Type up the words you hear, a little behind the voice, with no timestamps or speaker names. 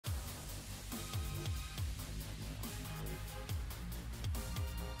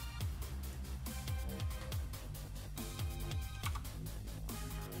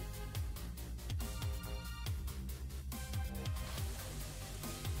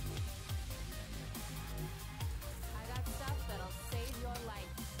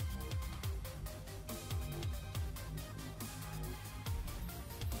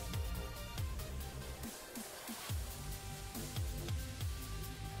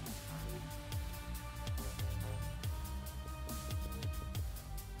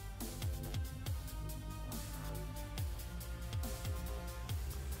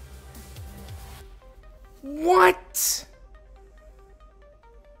What?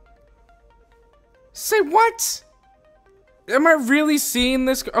 Say what? Am I really seeing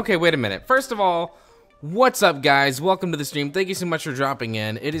this? Okay, wait a minute. First of all, what's up, guys? Welcome to the stream. Thank you so much for dropping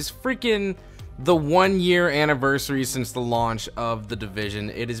in. It is freaking the 1-year anniversary since the launch of The Division.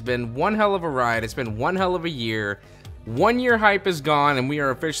 It has been one hell of a ride. It's been one hell of a year. 1 year hype is gone, and we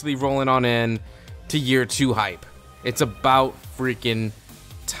are officially rolling on in to year 2 hype. It's about freaking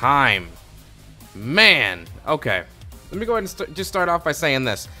time. Man. Okay. Let me go ahead and just start off by saying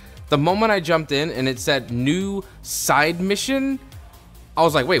this. The moment I jumped in and it said new side mission, I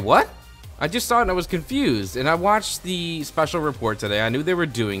was like, wait, what? I just saw it and I was confused. And I watched the special report today. I knew they were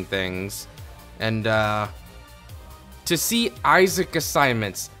doing things. And to see Isaac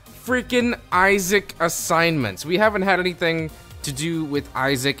assignments. Freaking Isaac assignments. We haven't had anything to do with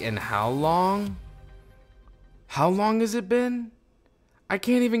Isaac in how long? How long has it been? I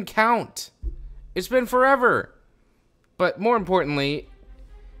can't even count. It's been forever. But more importantly,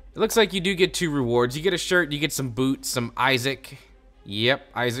 it looks like you do get 2 rewards. You get a shirt, you get some boots, some Isaac. Yep,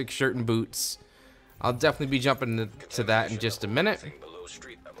 Isaac shirt and boots. I'll definitely be jumping to that in just a minute.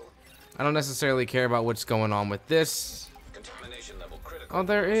 I don't necessarily care about what's going on with this. Oh,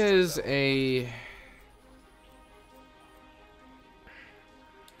 there is a...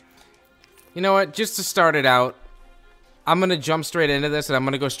 You know what? Just to start it out, I'm going to jump straight into this and I'm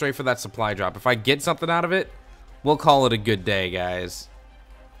going to go straight for that supply drop. If I get something out of it, we'll call it a good day, guys.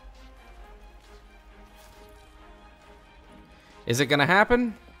 Is it gonna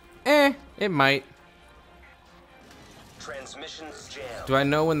happen? It might. Do I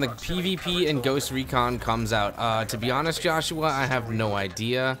know when the PvP and Ghost Recon comes out? To be honest, Joshua, I have no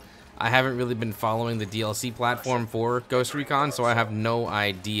idea. I haven't really been following the DLC platform for Ghost Recon, so I have no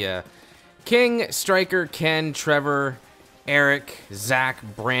idea. King, Striker, Ken, Trevor, Eric, Zach,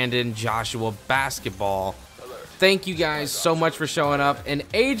 Brandon, Joshua, Basketball. Thank you guys so much for showing up. And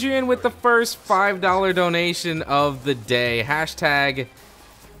Adrian with the first $5 donation of the day. Hashtag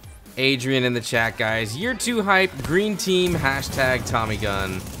Adrian in the chat, guys. Year 2 hype, green team, hashtag Tommy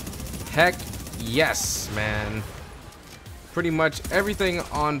Gun. Heck yes, man. Pretty much everything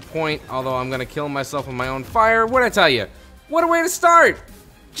on point, although I'm gonna kill myself with my own fire. What'd I tell you? What a way to start!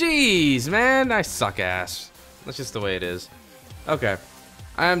 Jeez, man, I suck ass. That's just the way it is. Okay.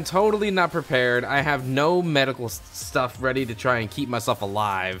 I am totally not prepared. I have no medical stuff ready to try and keep myself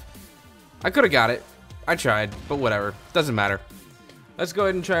alive. I could have got it. I tried, but whatever. Doesn't matter. Let's go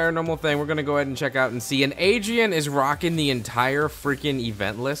ahead and try our normal thing. We're going to go ahead and check out and see. And Adrian is rocking the entire freaking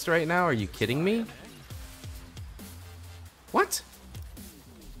event list right now. Are you kidding me? What?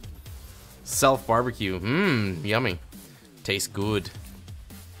 Self-barbecue. Mmm, yummy. Tastes good.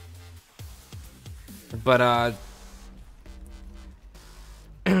 But,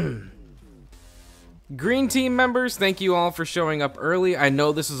 green team members, thank you all for showing up early. I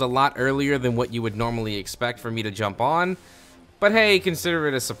know this is a lot earlier than what you would normally expect for me to jump on, but hey, consider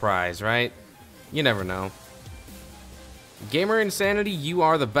it a surprise, right? You never know. GamrInsanity, you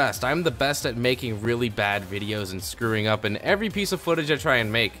are the best. I'm the best at making really bad videos and screwing up in every piece of footage I try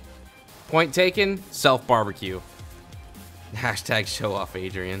and make. Point taken, self-barbecue. Hashtag show off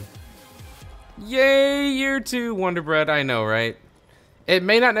Adrian. Yay, year 2 Wonder Bread, I know, right? It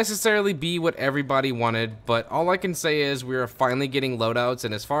may not necessarily be what everybody wanted, but all I can say is we are finally getting loadouts,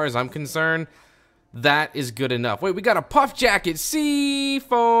 and as far as I'm concerned, that is good enough. Wait, we got a puff jacket,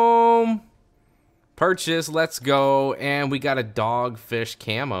 Seafoam! Purchase, let's go, and we got a dogfish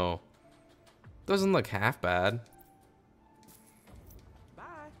camo. Doesn't look half bad.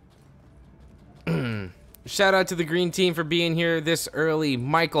 Bye. Shout out to the green team for being here this early.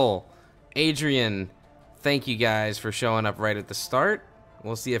 Michael, Adrian, thank you guys for showing up right at the start.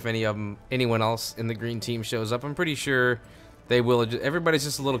 We'll see if anyone else in the green team shows up. I'm pretty sure they will. Everybody's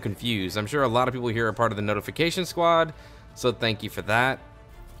just a little confused. I'm sure a lot of people here are part of the notification squad, so thank you for that.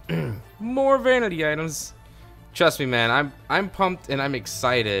 More vanity items. Trust me, man, I'm pumped and I'm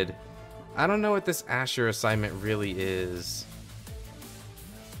excited. I don't know what this Asher assignment really is.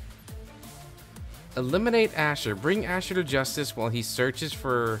 Eliminate Asher. Bring Asher to justice while he searches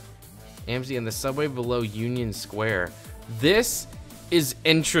for Amzie in the subway below Union Square. This is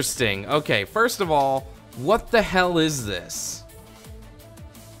interesting. Okay, first of all, what the hell is this?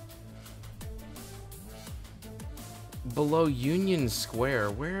 Below Union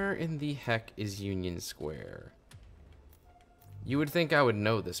Square. Where in the heck is Union Square? You would think I would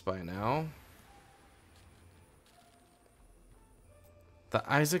know this by now. The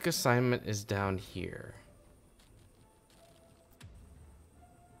Isaac assignment is down here.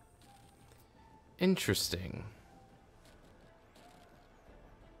 Interesting.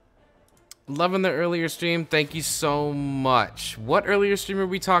 Loving the earlier stream. Thank you so much. What earlier stream are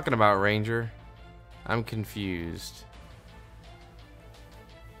we talking about, Ranger? I'm confused.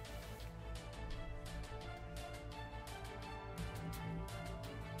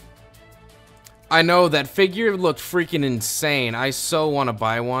 I know, that figure looked freaking insane. I so want to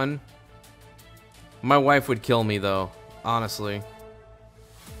buy one. My wife would kill me though, honestly.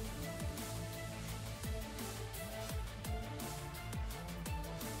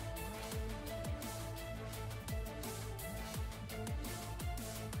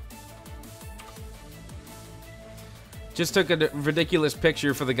 Just took a ridiculous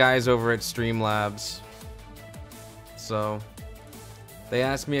picture for the guys over at Streamlabs. So, they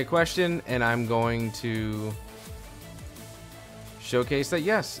asked me a question, and I'm going to showcase that,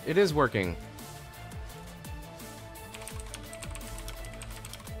 yes, it is working.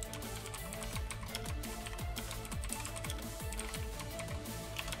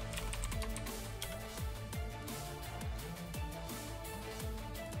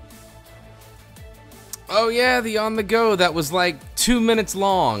 Oh yeah, the on the go that was like 2 minutes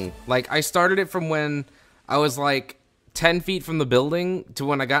long. Like, I started it from when I was like 10 feet from the building to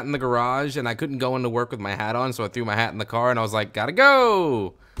when I got in the garage and I couldn't go into work with my hat on, so I threw my hat in the car and I was like, gotta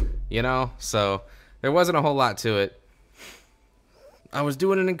go! You know? So, there wasn't a whole lot to it. I was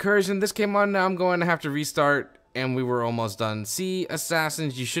doing an incursion, this came on, now I'm going to have to restart, and we were almost done. See,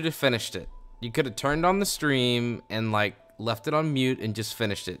 Assassins, you should have finished it. You could have turned on the stream and like left it on mute and just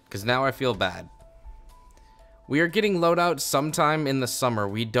finished it, because now I feel bad. We are getting loadout sometime in the summer.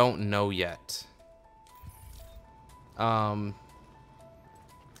 We don't know yet. I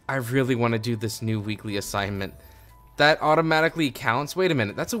really want to do this new weekly assignment. That automatically counts. Wait a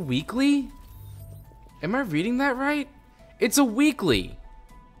minute. That's a weekly? Am I reading that right? It's a weekly.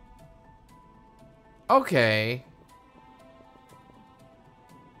 Okay.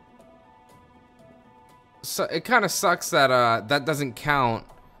 So it kind of sucks that that doesn't count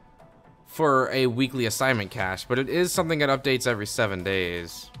for a weekly assignment cache, but it is something that updates every 7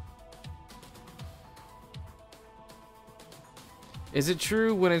 days. Is it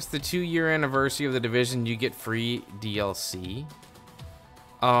true when it's the 2-year anniversary of the Division you get free DLC?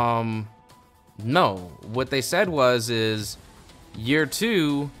 No. What they said is year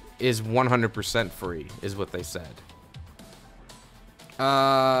 2 is 100% free, is what they said.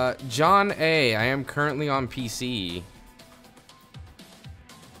 John A, I am currently on PC.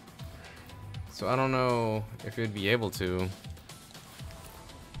 So I don't know if you'd be able to.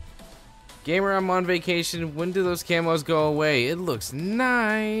 Gamer, I'm on vacation. When do those camos go away? It looks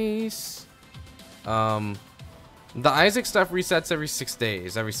nice. The Isaac stuff resets every 6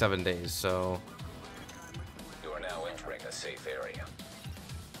 days, every 7 days, so. You are now entering a safe area.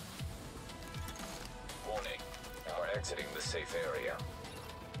 Warning, you are exiting the safe area.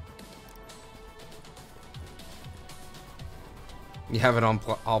 You have it on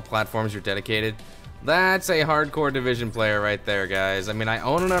all platforms, you're dedicated. That's a hardcore Division player right there, guys. I mean, I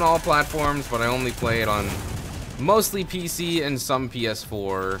own it on all platforms, but I only play it on mostly PC and some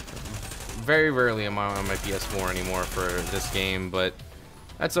PS4. Very rarely am I on my PS4 anymore for this game, but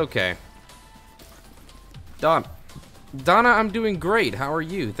that's okay. Donna, I'm doing great. How are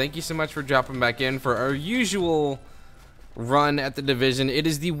you? Thank you so much for dropping back in for our usual run at the Division. It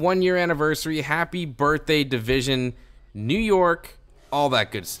is the 1-year anniversary. Happy birthday, Division. New York, all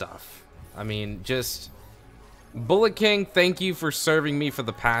that good stuff. I mean, just Bullet King, thank you for serving me for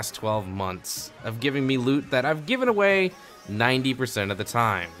the past 12 months of giving me loot that I've given away 90% of the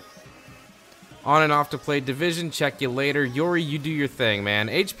time. On and off to play Division, check you later. Yori, you do your thing, man.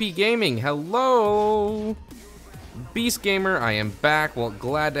 HP Gaming, hello. Beast Gamer, I am back. Well,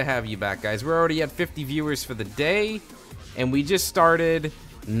 glad to have you back, guys. We're already at 50 viewers for the day, and we just started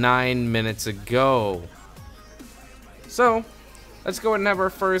 9 minutes ago. So, let's go ahead and have our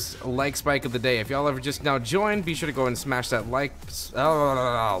first like spike of the day. If y'all ever just now joined, be sure to go and smash that like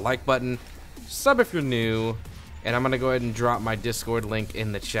button. Sub if you're new. And I'm going to go ahead and drop my Discord link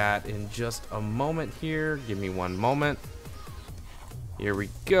in the chat in just a moment here. Give me one moment. Here we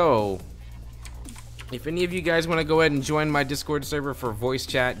go. If any of you guys want to go ahead and join my Discord server for voice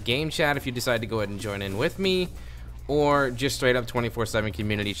chat, game chat, if you decide to go ahead and join in with me, or just straight up 24/7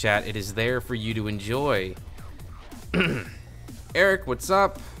 community chat, it is there for you to enjoy. Eric, what's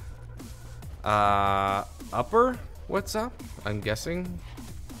up? Upper, what's up? I'm guessing.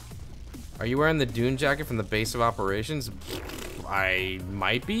 Are you wearing the Dune jacket from the base of operations? I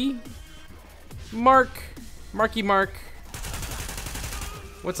might be. Marky Mark.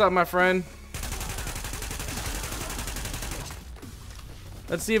 What's up, my friend?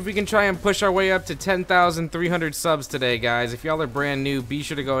 Let's see if we can try and push our way up to 10,300 subs today, guys. If y'all are brand new, be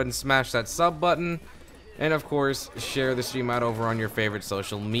sure to go ahead and smash that sub button. And of course, share the stream out over on your favorite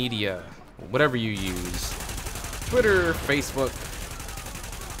social media. Whatever you use. Twitter, Facebook.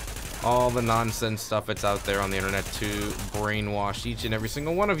 All the nonsense stuff that's out there on the internet to brainwash each and every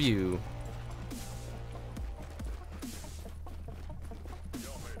single one of you.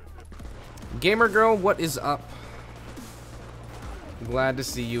 Gamer girl, what is up? Glad to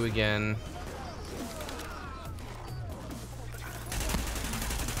see you again.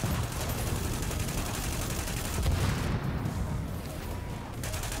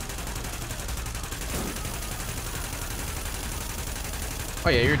 Oh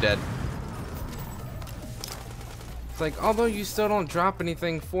yeah, you're dead. It's like, although you still don't drop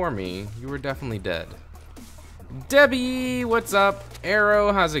anything for me, you were definitely dead. Debbie, what's up?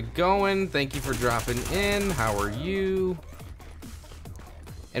 Arrow, how's it going? Thank you for dropping in. How are you?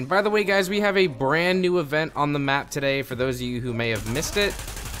 And by the way, guys, we have a brand new event on the map today. For those of you who may have missed it,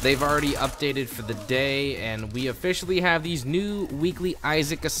 they've already updated for the day, and we officially have these new weekly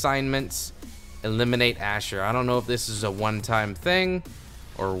Isaac assignments. Eliminate Asher. I don't know if this is a one-time thing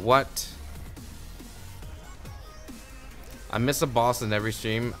or what. I miss a boss in every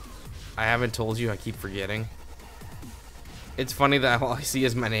stream. I haven't told you, I keep forgetting. It's funny that all I see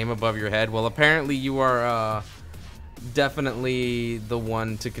is my name above your head. Well, apparently you are definitely the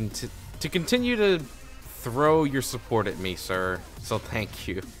one to continue to throw your support at me, sir. So thank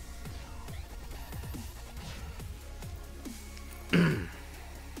you.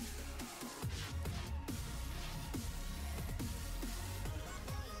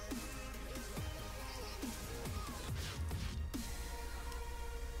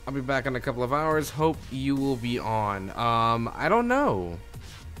 I'll be back in a couple of hours. Hope you will be on. I don't know.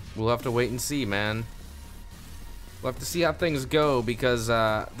 We'll have to wait and see, man. We'll have to see how things go, because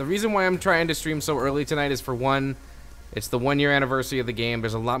the reason why I'm trying to stream so early tonight is, for one, it's the 1-year anniversary of the game.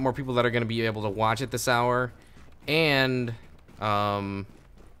 There's a lot more people that are going to be able to watch it this hour. And I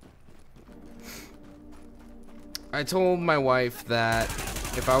told my wife that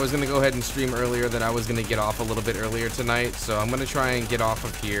if I was going to go ahead and stream earlier, that I was going to get off a little bit earlier tonight. So I'm going to try and get off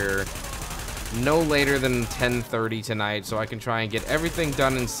of here no later than 10:30 tonight, so I can try and get everything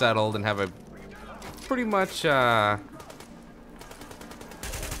done and settled and have a pretty much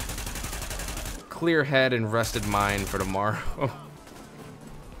clear head and rested mind for tomorrow.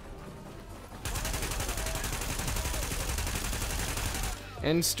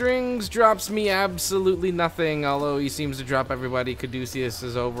 And Strings drops me absolutely nothing, although he seems to drop everybody. Caduceus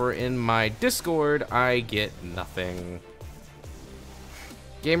is over in my Discord. I get nothing.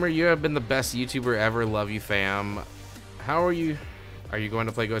 Gamer, you have been the best YouTuber ever. Love you, fam. How are you? Are you going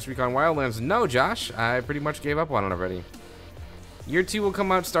to play Ghost Recon Wildlands? No, Josh. I pretty much gave up on it already. Year 2 will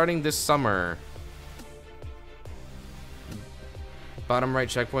come out starting this summer. Bottom right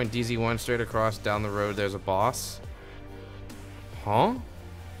checkpoint, DZ1, straight across, down the road, there's a boss. Huh?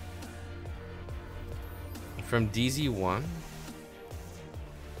 From DZ1?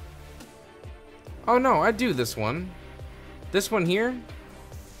 Oh no, I do this one. This one here?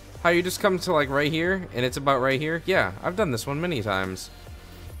 How you just come to like right here and it's about right here? Yeah, I've done this one many times.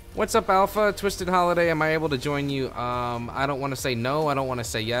 What's up, Alpha? Twisted Holiday, am I able to join you? I don't want to say no, I don't want to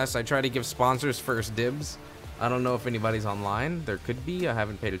say yes. I try to give sponsors first dibs. I don't know if anybody's online. There could be, I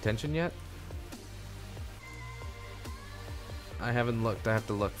haven't paid attention yet. I haven't looked, I have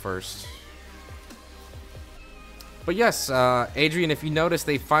to look first. But yes, Adrian, if you notice,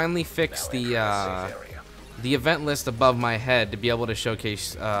 they finally fixed the event list above my head to be able to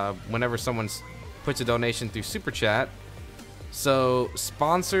showcase whenever someone puts a donation through Super Chat. So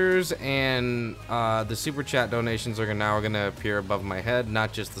sponsors and the Super Chat donations are now going to appear above my head,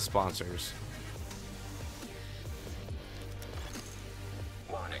 not just the sponsors.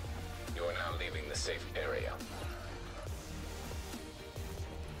 Warning. You are now leaving the safe area.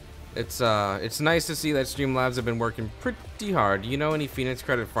 It's nice to see that Streamlabs have been working pretty hard. Do you know any Phoenix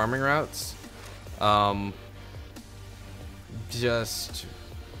credit farming routes? Just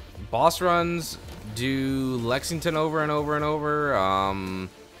boss runs, do Lexington over and over and over. I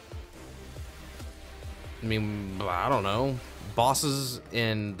mean, I don't know. Bosses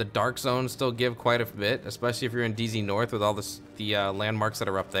in the Dark Zone still give quite a bit, especially if you're in DZ North with all the landmarks that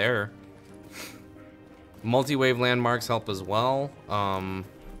are up there. Multi-wave landmarks help as well. I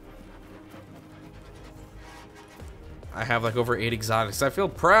have like over 8 exotics. I feel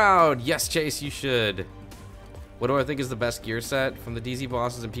proud. Yes, Chase, you should. What do I think is the best gear set from the DZ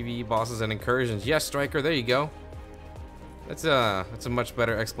bosses and PvE bosses and incursions? Yes, Striker, there you go. That's a much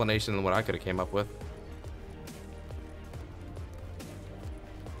better explanation than what I could have came up with.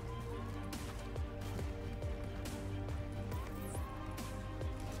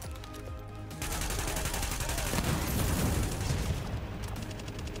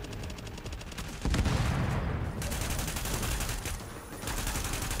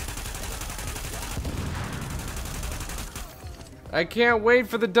 I can't wait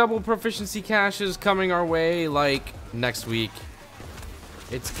for the double proficiency caches coming our way, like, next week.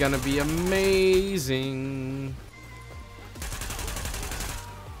 It's gonna be amazing.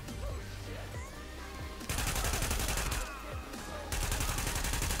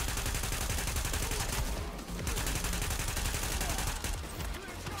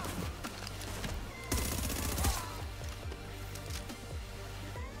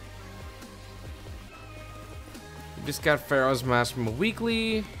 Just got Pharaoh's Mask from a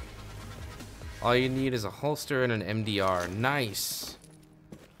weekly. All you need is a holster and an MDR. Nice.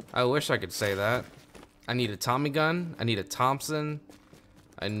 I wish I could say that. I need a Tommy gun. I need a Thompson.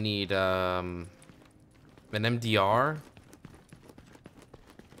 I need an MDR.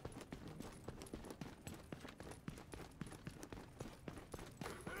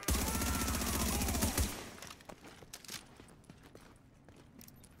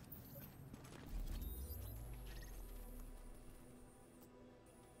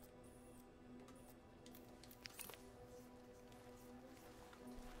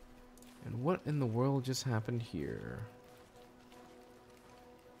 What in the world just happened here?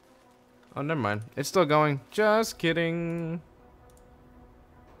 Oh, never mind. It's still going. Just kidding.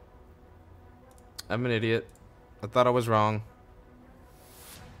 I'm an idiot. I thought I was wrong.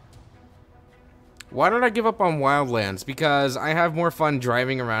 Why did I give up on Wildlands? Because I have more fun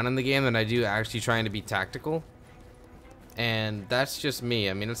driving around in the game than I do actually trying to be tactical. And that's just me.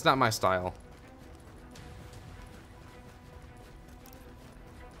 I mean, it's not my style.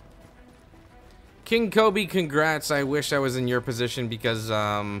 King Kobe, congrats. I wish I was in your position because,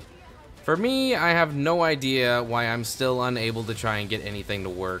 for me, I have no idea why I'm still unable to try and get anything to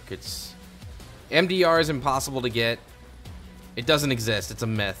work. MDR is impossible to get. It doesn't exist. It's a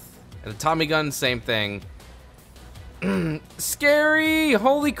myth. And the Tommy gun, same thing. Scary!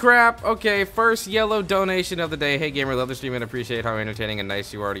 Holy crap. Okay, first yellow donation of the day. Hey, gamer, love the stream and appreciate how entertaining and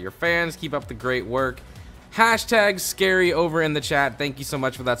nice you are to your fans. Keep up the great work. Hashtag scary over in the chat. Thank you so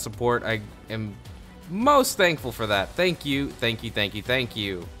much for that support. I am most thankful for that. Thank you, thank you, thank you, thank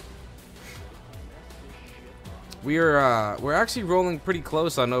you. We're actually rolling pretty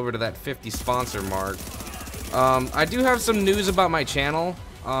close on over to that 50 sponsor mark. I do have some news about my channel.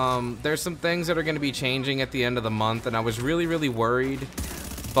 There's some things that are going to be changing at the end of the month, and I was really worried,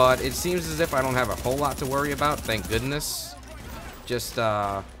 but it seems as if I don't have a whole lot to worry about, thank goodness. Just,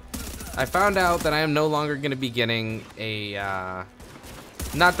 I found out that I am no longer going to be getting a,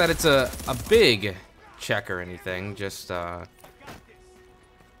 not that it's a big check or anything, just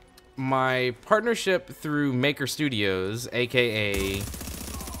my partnership through Maker Studios, aka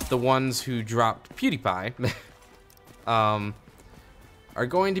the ones who dropped PewDiePie, are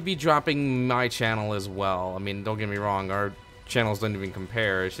going to be dropping my channel as well. I mean, don't get me wrong, our channels don't even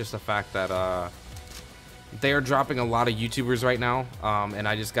compare. It's just the fact that they are dropping a lot of YouTubers right now, and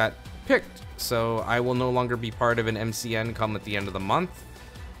I just got picked, so I will no longer be part of an MCN come at the end of the month.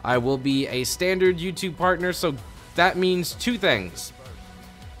 I will be a standard YouTube partner, so that means two things.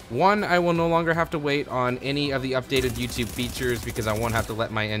 One, I will no longer have to wait on any of the updated YouTube features because I won't have to let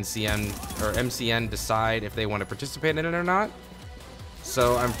my NCN or MCN decide if they want to participate in it or not.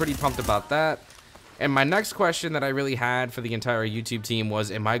 So I'm pretty pumped about that. And my next question that I really had for the entire YouTube team was,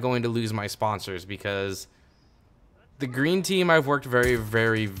 am I going to lose my sponsors? Because the green team I've worked very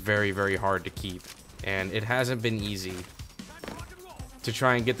hard to keep, and it hasn't been easy to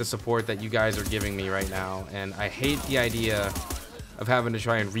try and get the support that you guys are giving me right now. And I hate the idea of having to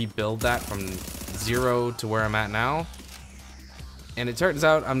try and rebuild that from zero to where I'm at now. And it turns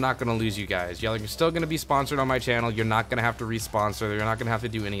out I'm not gonna lose you guys. Y'all are still gonna be sponsored on my channel. You're not gonna have to re-sponsor. You're not gonna have to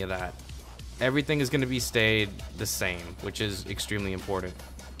do any of that. Everything is gonna be stayed the same, which is extremely important.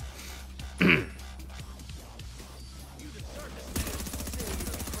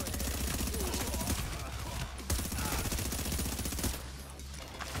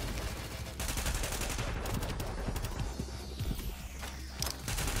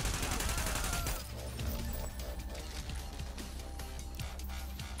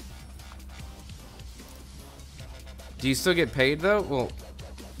 Do you still get paid though? Well,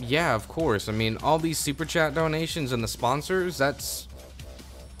 yeah, of course. I mean, all these super chat donations and the sponsors, that's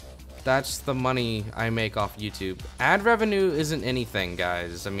the money I make off YouTube. Ad revenue isn't anything,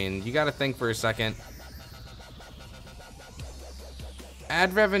 guys. I mean, you gotta think for a second.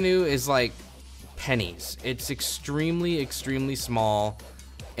 Ad revenue is like pennies. It's extremely small.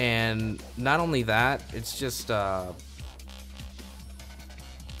 And not only that, it's just, what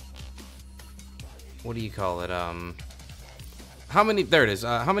do you call it? How many, there it is.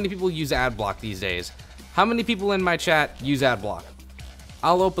 How many people use ad block these days? How many people in my chat use ad block?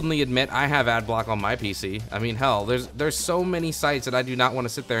 I'll openly admit I have ad block on my PC. I mean, hell, there's so many sites that I do not want to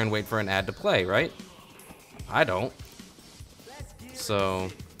sit there and wait for an ad to play, right? I don't. So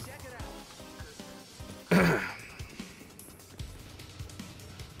I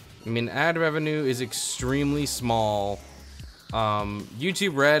mean, ad revenue is extremely small.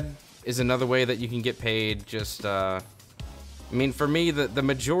 YouTube Red is another way that you can get paid. Just I mean, for me, the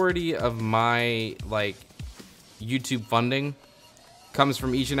majority of my like YouTube funding comes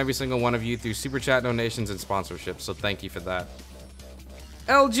from each and every single one of you through super chat donations and sponsorships, so thank you for that.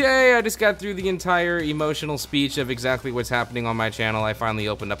 LJ, I just got through the entire emotional speech of exactly what's happening on my channel. I finally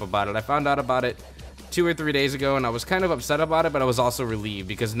opened up about it. I found out about it 2 or 3 days ago, and I was kind of upset about it, but I was also relieved,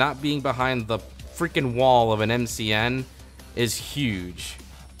 because not being behind the freaking wall of an MCN is huge.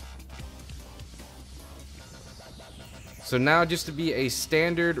 So now just to be a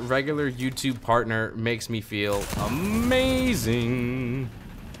standard, regular YouTube partner makes me feel amazing.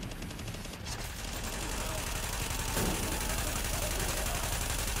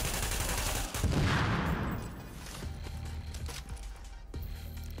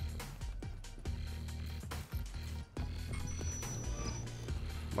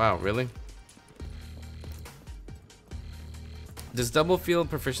 Wow, really? Does double field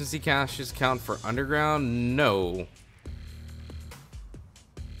proficiency caches count for underground? No.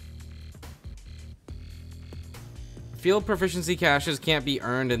 Field proficiency caches can't be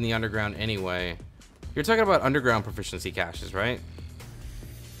earned in the underground anyway. You're talking about underground proficiency caches, right?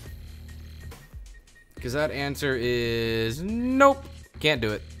 Because that answer is nope. Can't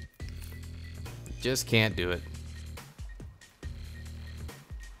do it. Just can't do it.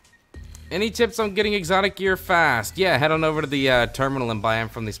 Any tips on getting exotic gear fast? Yeah, head on over to the terminal and buy them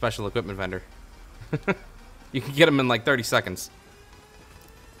from the special equipment vendor. You can get them in like 30 seconds.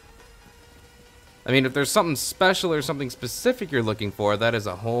 I mean, if there's something special or something specific you're looking for, that is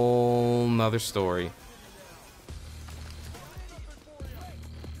a whole nother story.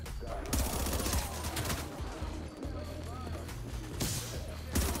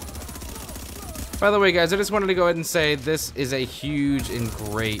 By the way, guys, I just wanted to go ahead and say this is a huge and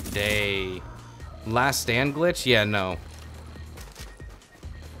great day. Last stand glitch? Yeah, no.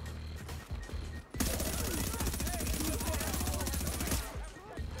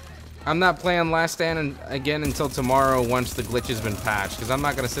 I'm not playing Last Stand again until tomorrow once the glitch has been patched, because I'm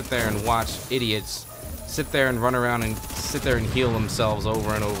not going to sit there and watch idiots sit there and run around and sit there and heal themselves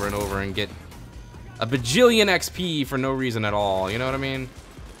over and over and over and get a bajillion XP for no reason at all. You know what I mean?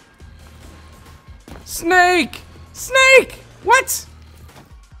 Snake! Snake! What?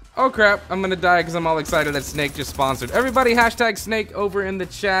 Oh crap, I'm gonna die because I'm all excited that Snake just sponsored. Everybody hashtag Snake over in the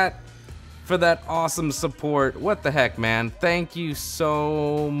chat for that awesome support. What the heck, man? Thank you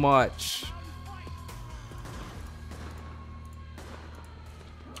so much.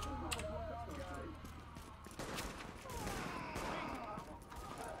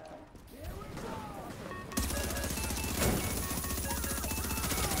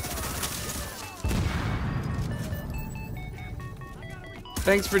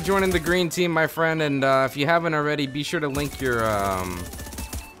 Thanks for joining the green team, my friend, and if you haven't already, be sure to link your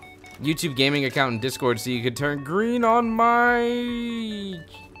YouTube gaming account in Discord so you could turn green on my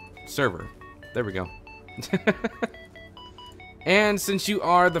server. There we go. And since you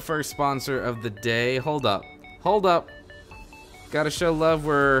are the first sponsor of the day, hold up. Gotta show love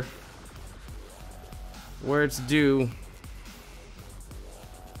where it's due.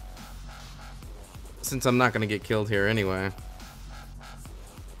 Since I'm not gonna get killed here anyway.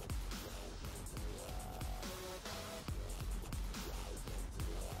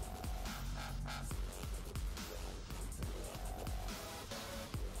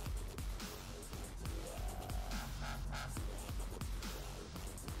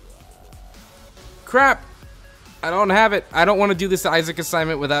 Crap! I don't have it. I don't want to do this Isaac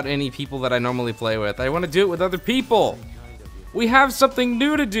assignment without any people that I normally play with. I want to do it with other people. We have something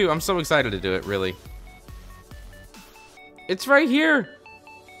new to do. I'm so excited to do it, really. It's right here.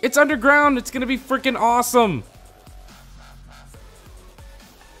 It's underground. It's gonna be freaking awesome.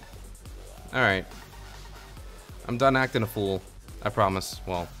 Alright. I'm done acting a fool. I promise.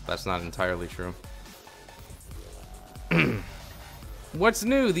 Well, that's not entirely true. What's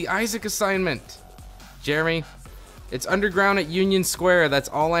new? The Isaac assignment. Jeremy, it's underground at Union Square. That's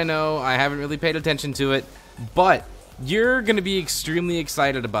all I know. I haven't really paid attention to it, but you're gonna be extremely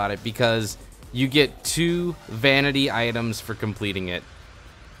excited about it because you get 2 vanity items for completing it.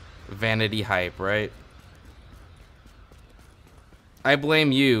 Vanity hype, right? I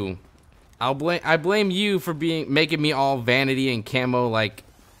blame you. I blame you for making me all vanity and camo like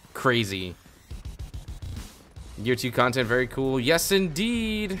crazy. Year 2 content, very cool. Yes,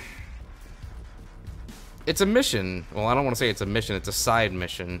 indeed. It's a mission. Well, I don't want to say it's a mission. It's a side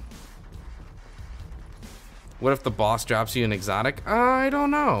mission. What if the boss drops you an exotic? I don't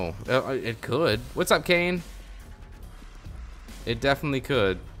know. It could. What's up, Kane? It definitely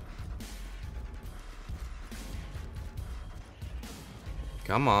could.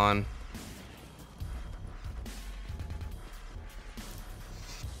 Come on.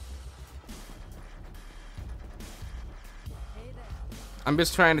 I'm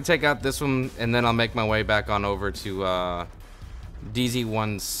just trying to take out this one, and then I'll make my way back on over to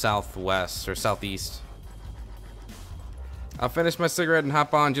DZ1 Southwest or Southeast. I'll finish my cigarette and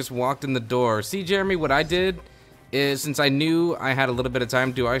hop on. Just walked in the door. See, Jeremy, what I did is, since I knew I had a little bit of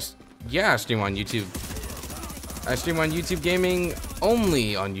time, yeah, I stream on YouTube. I stream on YouTube Gaming,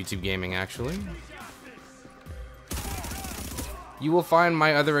 only on YouTube Gaming, actually. You will find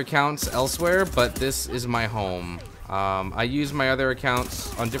my other accounts elsewhere, but this is my home. I use my other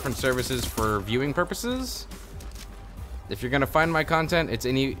accounts on different services for viewing purposes. If you're gonna find my content,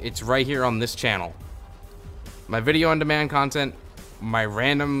 it's right here on this channel. My video on demand content, my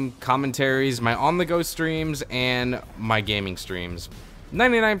random commentaries, my on-the-go streams, and my gaming streams.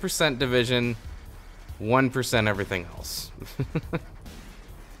 99% Division, 1% everything else.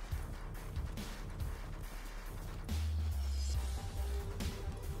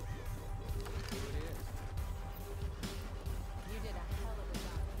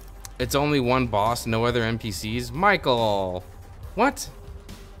 It's only one boss, no other NPCs. Michael! What?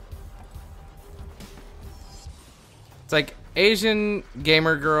 It's like, Asian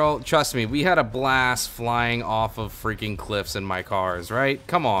gamer girl, trust me, we had a blast flying off of freaking cliffs in my cars, right?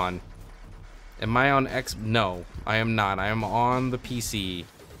 Come on. Am I on X? No, I am not. I am on the PC.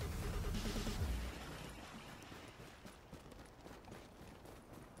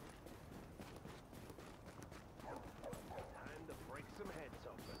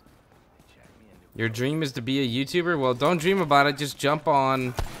 Your dream is to be a YouTuber? Well, don't dream about it. Just jump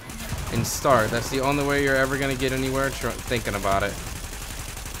on and start. That's the only way you're ever going to get anywhere thinking about it.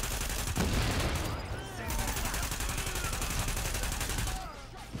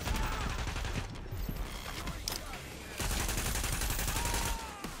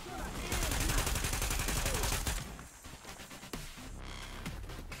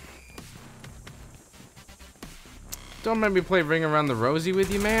 Don't make me play Ring Around the Rosie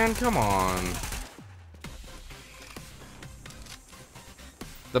with you, man. Come on.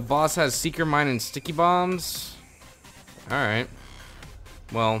 The boss has Seeker Mine and Sticky Bombs. Alright.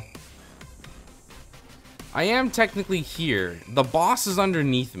 Well, I am technically here. The boss is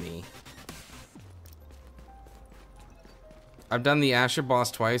underneath me. I've done the Asher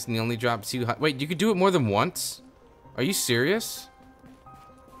boss twice and he only dropped 2. Wait, you could do it more than once? Are you serious?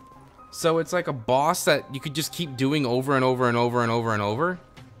 So it's like a boss that you could just keep doing over and over and over and over and over?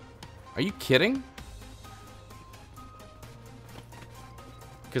 Are you kidding?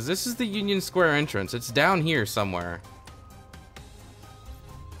 Because this is the Union Square entrance. It's down here somewhere.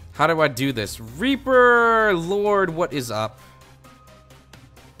 How do I do this? Reaper Lord, what is up?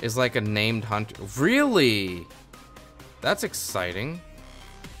 Is like a named hunter. Really? That's exciting.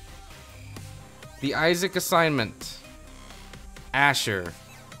 The Isaac assignment. Asher.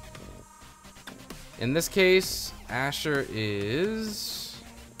 In this case, Asher is...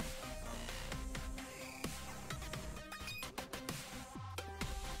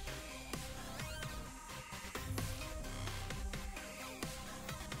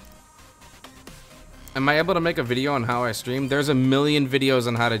 Am I able to make a video on how I stream? There's a million videos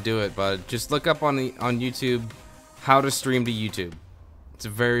on how to do it, but just look up on YouTube how to stream to YouTube. It's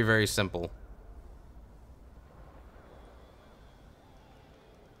very, very simple.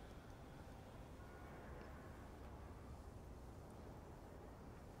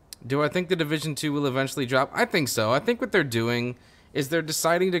 Do I think the Division 2 will eventually drop? I think so. I think what they're doing is they're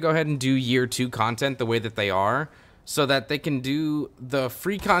deciding to go ahead and do Year 2 content the way that they are, so that they can do the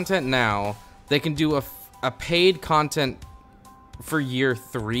free content now. They can do a paid content for Year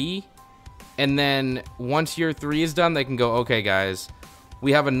 3, and then once Year 3 is done, they can go, okay guys,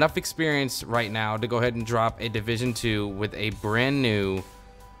 we have enough experience right now to go ahead and drop a Division 2 with a brand new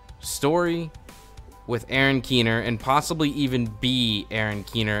story with Aaron Keener, and possibly even be Aaron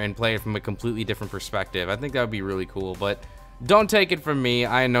Keener and play it from a completely different perspective. I think that would be really cool, but don't take it from me,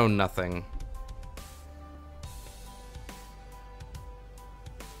 I know nothing.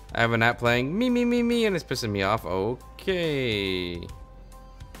 I have an app playing me, and it's pissing me off. Okay.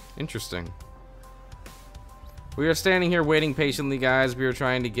 Interesting. We are standing here waiting patiently, guys. We are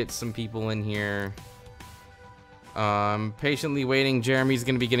trying to get some people in here. Patiently waiting. Jeremy's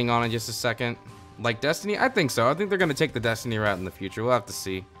going to be getting on in just a second. Like Destiny? I think so. I think they're gonna take the Destiny route in the future. We'll have to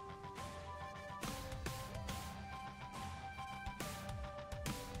see.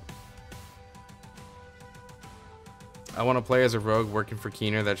 I want to play as a rogue working for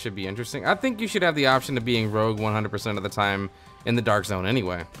Keener. That should be interesting. I think you should have the option of being rogue 100% of the time in the Dark Zone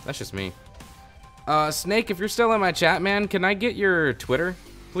anyway. That's just me. Snake, if you're still in my chat, man, can I get your Twitter,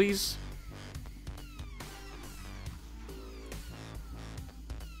 please?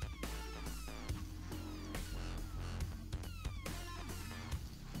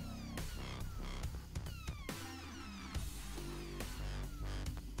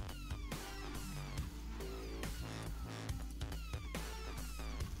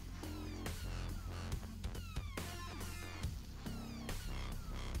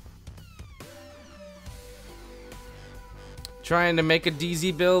 Trying to make a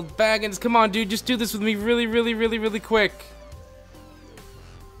DZ build. Baggins, come on, dude. Just do this with me really quick.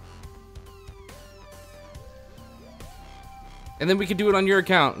 And then we can do it on your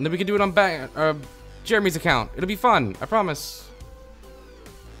account. And then we can do it on Jeremy's account. It'll be fun. I promise.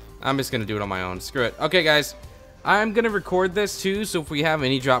 I'm just going to do it on my own. Screw it. Okay, guys. I'm going to record this, too. So if we have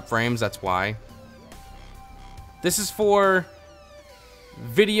any drop frames, that's why. This is for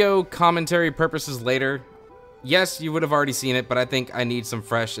video commentary purposes later. Yes, you would have already seen it, but I think I need some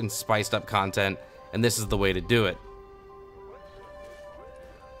fresh and spiced up content, and this is the way to do it.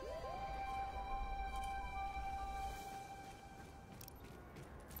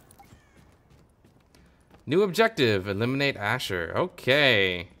 New objective, eliminate Asher.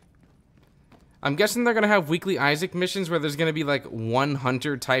 Okay. I'm guessing they're going to have weekly Isaac missions where there's going to be like one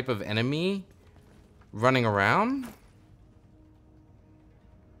hunter type of enemy running around.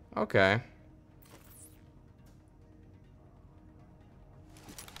 Okay.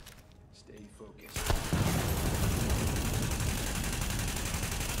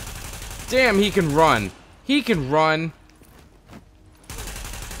 Damn, he can run. He can run.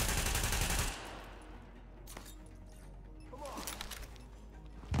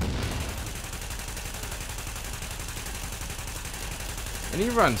 And he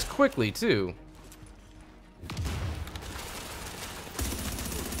runs quickly, too.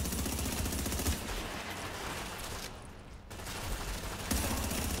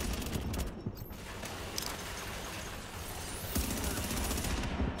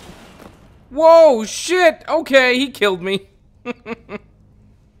 Whoa, shit! Okay, he killed me.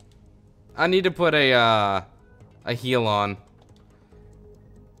 I need to put a heal on.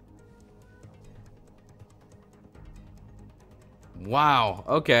 Wow,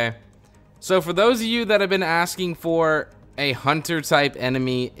 okay. So for those of you that have been asking for a hunter type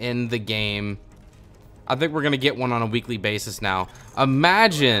enemy in the game, I think we're gonna get one on a weekly basis now.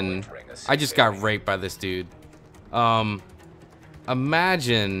 Imagine, I just got raped by this dude.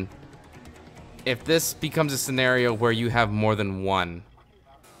 Imagine if this becomes a scenario where you have more than one.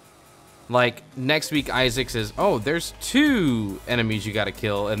 Like, next week Isaac says, oh, there's 2 enemies you gotta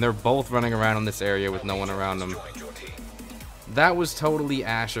kill, and they're both running around in this area with no one around them. That was totally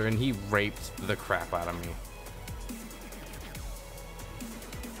Asher, and he raped the crap out of me.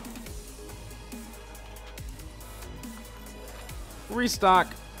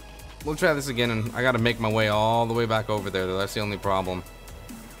 Restock. We'll try this again, and I gotta make my way all the way back over there, though. That's the only problem.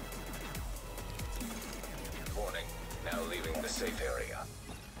 Safe area.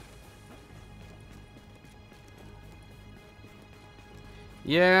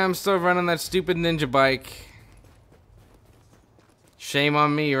 Yeah, I'm still running that stupid ninja bike. Shame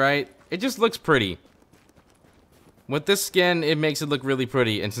on me, right? It just looks pretty. With this skin, it makes it look really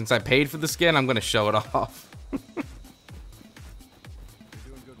pretty, and since I paid for the skin, I'm gonna show it off. You're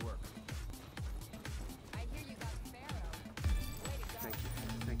doing good work. I hear you got Pharaoh.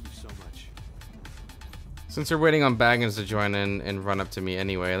 Thank you so much. Since we're waiting on Baggins to join in and run up to me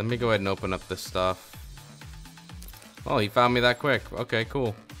anyway, let me go ahead and open up this stuff. Oh, he found me that quick. Okay,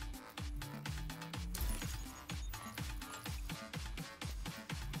 cool.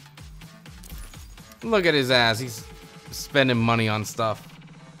 Look at his ass. He's spending money on stuff.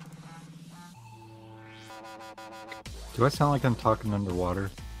 Do I sound like I'm talking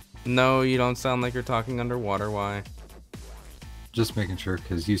underwater? No, you don't sound like you're talking underwater. Why? Just making sure,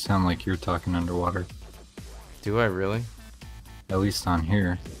 because you sound like you're talking underwater. Do I really? At least on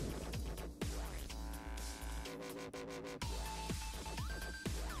here.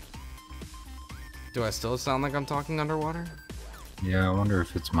 Do I still sound like I'm talking underwater? Yeah, I wonder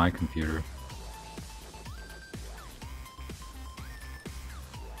if it's my computer.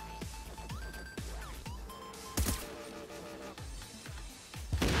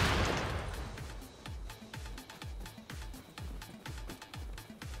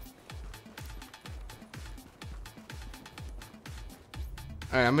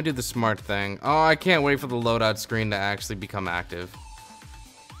 Alright, I'm gonna do the smart thing. Oh, I can't wait for the loadout screen to actually become active.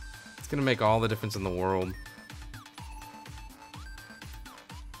 It's gonna make all the difference in the world.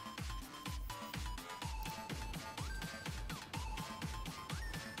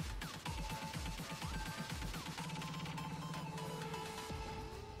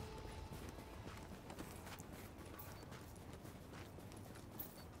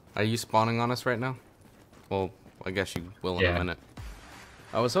 Are you spawning on us right now? Well, I guess you will in a minute.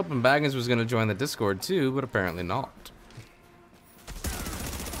 I was hoping Baggins was gonna join the Discord too, but apparently not.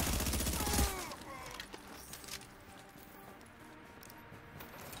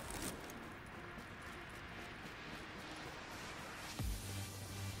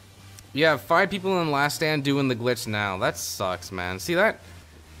 Yeah, 5 people in Last Stand doing the glitch now. That sucks, man. See that?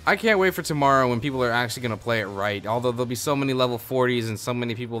 I can't wait for tomorrow when people are actually going to play it right. Although there'll be so many level 40s and so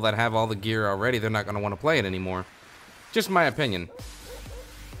many people that have all the gear already, they're not going to want to play it anymore. Just my opinion.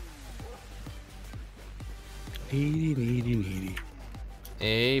 Needy, needy, needy.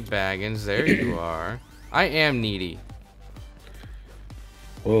 Hey, Baggins, there you are. I am needy.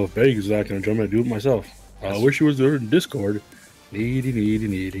 Well, if Vegas is not going to jump in, I do it myself. I wish he was there in Discord. Needy, needy,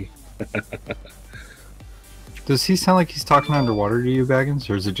 needy. Does he sound like he's talking underwater to you, Baggins,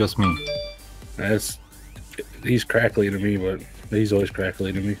 or is it just me? He's crackly to me, but he's always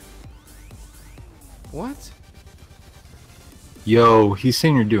crackly to me. What? Yo, he's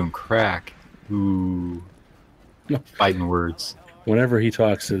saying you're doing crack. Ooh. Fighting words. Whenever he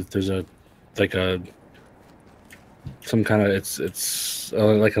talks, there's some kind of it's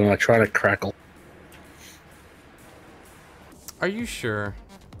like an electronic crackle. Are you sure?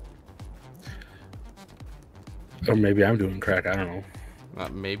 Or maybe I'm doing crack. I don't know.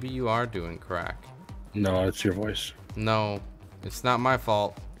 Maybe you are doing crack. No, it's your voice. No, it's not my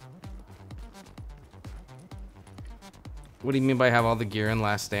fault. What do you mean by have all the gear in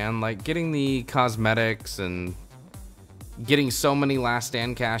Last Stand? Like getting the cosmetics and getting so many Last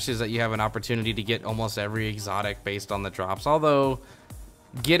Stand caches that you have an opportunity to get almost every exotic based on the drops. Although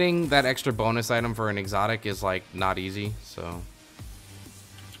getting that extra bonus item for an exotic is like not easy, so.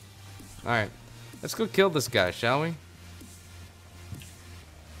 Alright, let's go kill this guy, shall we?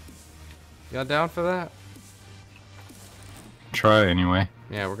 Y'all down for that? Try anyway.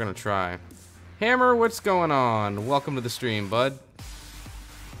 Yeah, we're gonna try. Hammer, what's going on? Welcome to the stream, bud.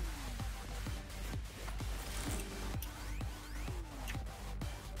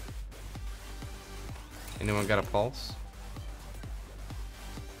 Anyone got a pulse?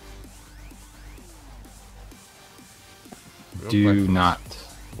 Do not.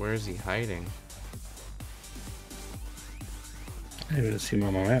 Where is he hiding? I didn't even see him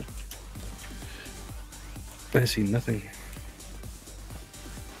on my map. I see nothing.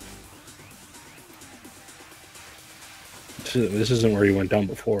 This isn't where he went down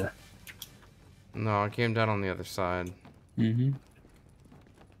before. No, I came down on the other side. Mm-hmm.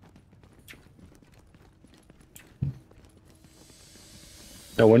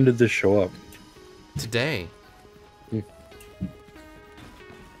 Now, when did this show up? Today.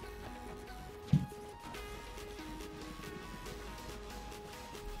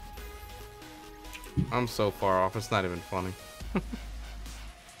 I'm so far off, it's not even funny.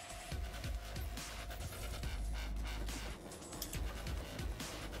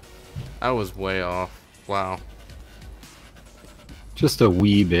 I was way off. Wow. Just a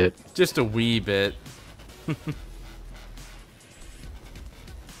wee bit. Just a wee bit.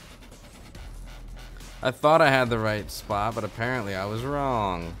 I thought I had the right spot, but apparently I was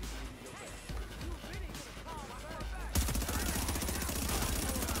wrong.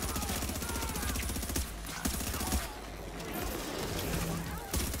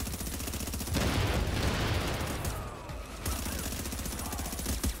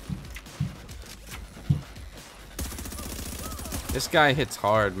 This guy hits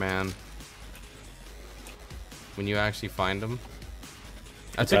hard, man. When you actually find him.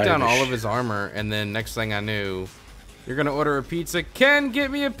 I took down all of his armor, and then next thing I knew, you're gonna order a pizza. Ken, get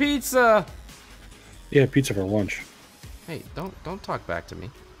me a pizza! Yeah, pizza for lunch. Hey, don't talk back to me.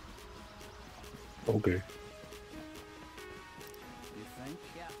 Okay.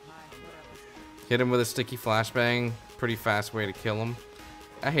 Hit him with a sticky flashbang. Pretty fast way to kill him.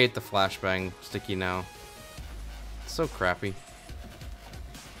 I hate the flashbang sticky now. It's so crappy.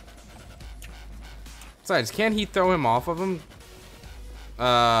 Besides, can't he throw him off of him?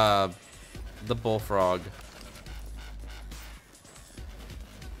 The bullfrog.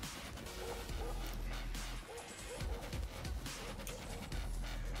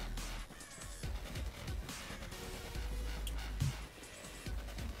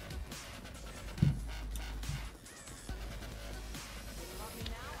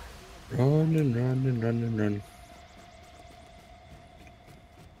 Run and run and run and run.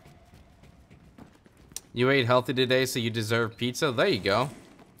 You ate healthy today, so you deserve pizza? There you go.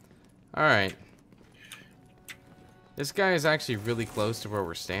 Alright. This guy is actually really close to where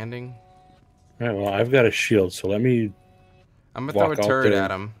we're standing. Alright, well, I've got a shield, so let me... I'm gonna throw a Walk out turret there.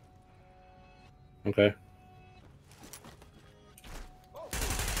 at him. Okay.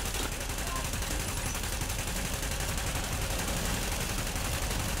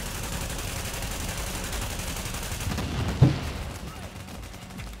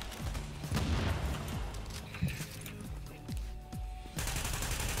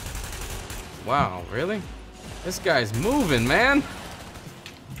 Wow, really? This guy's moving, man.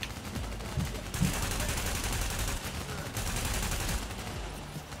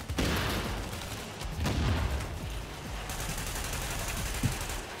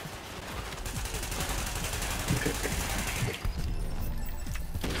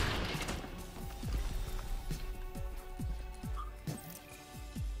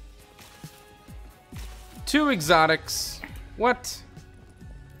 Two exotics. What?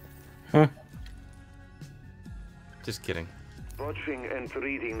 Huh? Just kidding. Watching and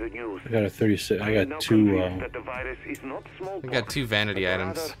reading the news. I got a 36. I am now got two, convinced that the virus is not smallpox. I got two vanity but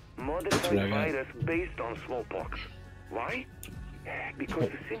items. rather modified That's what I got. virus based on smallpox. Why? Because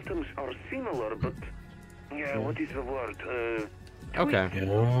the symptoms are similar, but what is the word? Okay.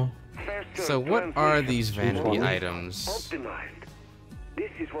 Yeah. Faster So what are transmission. these vanity Mhm. items? Optimized.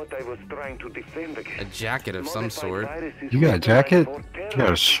 This is what I was trying to defend A against. jacket of some Modified sort. viruses You got a were jacket? for You terror.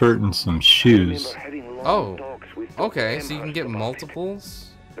 got a shirt and some shoes. I remember having long Oh, talks with the okay, so you can Amherst get about it. multiples?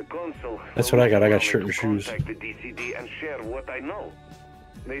 The consul That's will what I got. I allow got me shirt to and shoes. Contact the DCD and share what I know.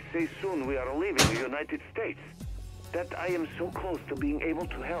 They say soon we are leaving the United States. That I am so close to being able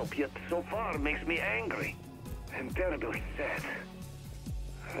to help, yet so far makes me angry and terribly sad.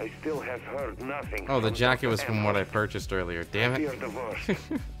 I still have heard nothing. Oh, the from jacket Dr. was from what I Amherst. purchased earlier. Damn I it. fear the worst.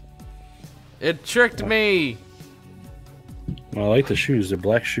 It tricked me. Well, I like the shoes. They're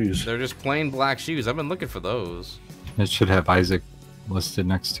black shoes. They're just plain black shoes. I've been looking for those. It should have Isaac listed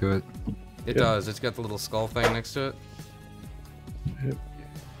next to it. It Yep. does. It's got the little skull thing next to it. Yep.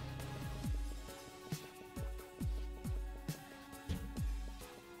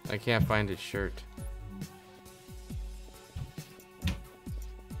 I can't find his shirt.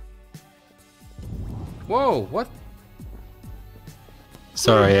 Whoa, what?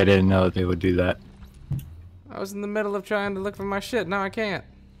 Sorry, I didn't know they would do that. I was in the middle of trying to look for my shit. Now I can't.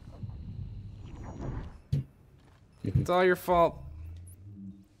 It's all your fault.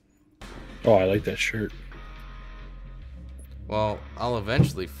 Oh, I like that shirt. Well, I'll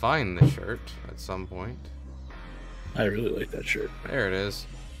eventually find the shirt at some point. I really like that shirt. There it is.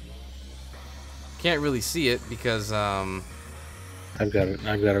 Can't really see it because, I've got it.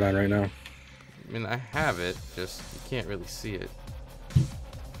 I've got it on right now. I mean, I have it, just you can't really see it.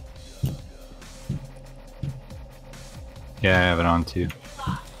 Yeah, I have it on too.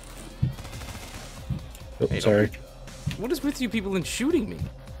 Oh, Hey, sorry. What is with you people and shooting me?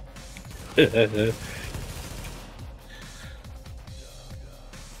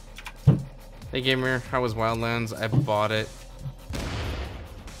 Hey gamer, how was Wildlands? I bought it.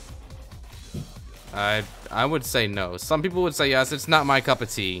 I would say no. Some people would say yes. It's not my cup of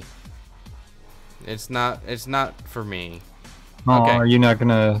tea. It's not for me. Oh, Okay. are you not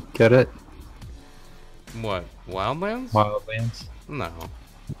gonna get it? What? Wildlands? Wildlands? No.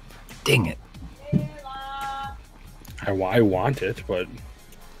 Dang it. I want it, but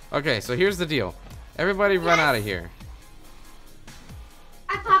Okay, so here's the deal. Everybody run out of here.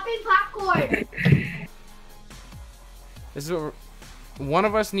 I'm popping popcorn. This is what one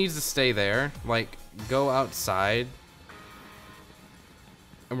of us needs to stay there, like go outside.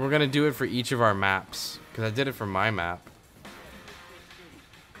 And we're gonna do it for each of our maps. Because I did it for my map.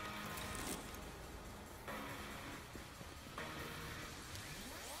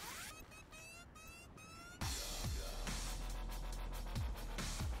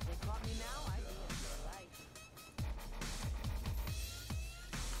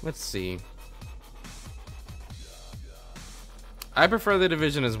 Let's see. I prefer the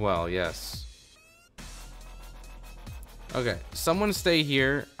Division as well, yes. Okay, someone stay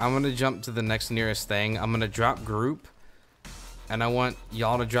here. I'm gonna jump to the next nearest thing. I'm gonna drop group. And I want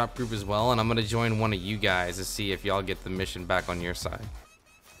y'all to drop group as well. And I'm gonna join one of you guys to see if y'all get the mission back on your side.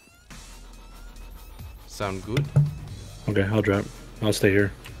 Sound good? okay, I'll drop. I'll stay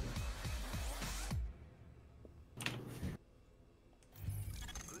here.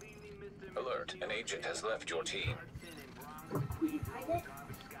 Alert, an agent has left your team.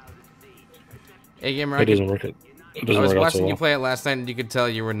 Hey gamer, It doesn't work. It I doesn't was work out watching so you well. play it last night, and you could tell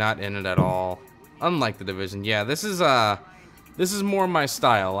you were not in it at all. Unlike the Division, yeah, this is more my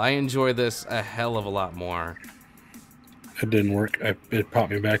style. I enjoy this a hell of a lot more. It didn't work. It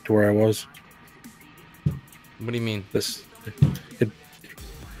brought me back to where I was. What do you mean? It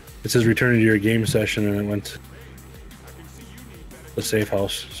says returning to your game session, and it went to the safe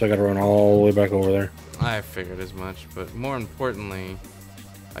house. So I got to run all the way back over there. I figured as much, but more importantly,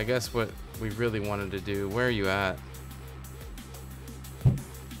 I guess what we really wanted to do. Where are you at?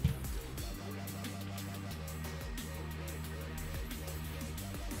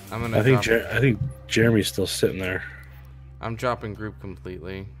 I think Jeremy's still sitting there. I'm dropping group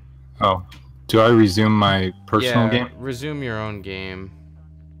completely. Oh, do I resume my personal game? Resume your own game.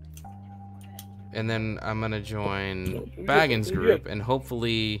 And then I'm gonna join Baggins' group, and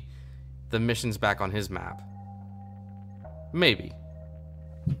hopefully the mission's back on his map. Maybe.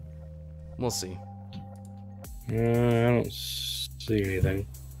 We'll see. I don't see anything.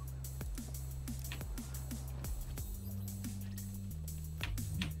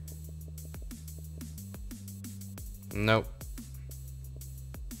 Nope.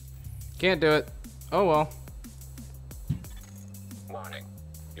 Can't do it. Oh well. Warning.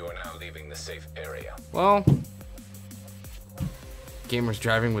 You are now leaving the safe area. Well, Gamer's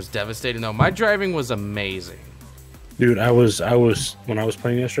driving was devastating. No, my driving was amazing. Dude, I was when I was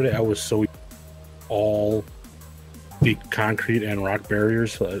playing yesterday, I was so all the concrete and rock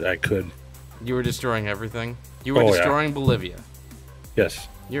barriers that I could. You were destroying everything. You were Oh, yeah. destroying Bolivia. Yes.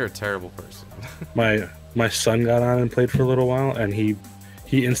 You're a terrible person. My son got on and played for a little while, and he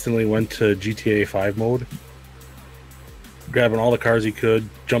instantly went to GTA 5 mode, grabbing all the cars he could,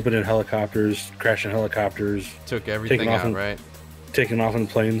 jumping in helicopters, crashing helicopters, Took everything out, right? taking off in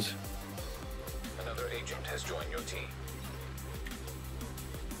planes. Another agent has joined your team.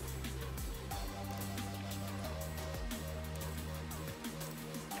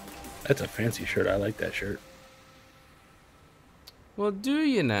 That's a fancy shirt. I like that shirt. Well, do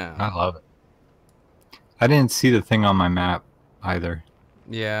you now? I love it. I didn't see the thing on my map either.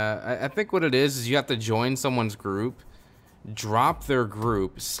 Yeah, I think what it is you have to join someone's group, drop their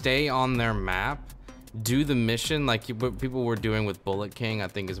group, stay on their map, do the mission like what people were doing with Bullet King, I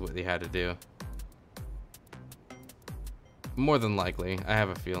think is what they had to do. More than likely, I have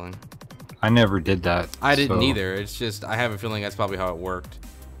a feeling. I never did that. I didn't so- either. It's just, I have a feeling that's probably how it worked.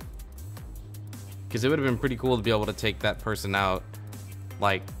 Because it would have been pretty cool to be able to take that person out,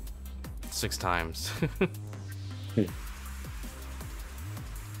 like, 6 times.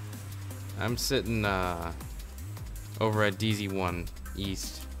 I'm sitting over at DZ1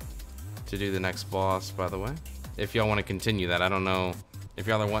 East to do the next boss, by the way. If y'all want to continue that, I don't know if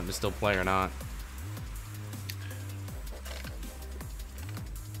y'all are wanting to still play or not.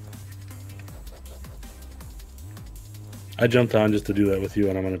 I jumped on just to do that with you,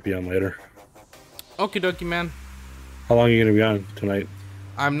 and I'm going to be on later. Okie dokie, man. How long are you going to be on tonight?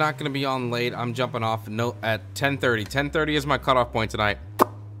 I'm not going to be on late. I'm jumping off at 10:30. 10:30 is my cutoff point tonight.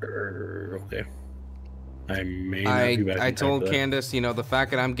 Okay. I may not be back. I in time told for that. Candace, you know, the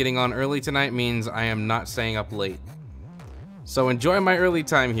fact that I'm getting on early tonight means I am not staying up late. So enjoy my early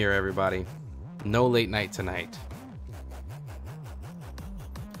time here, everybody. No late night tonight.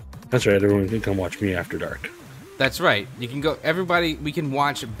 That's right. Everyone can come watch me after dark. That's right. You can go, everybody, we can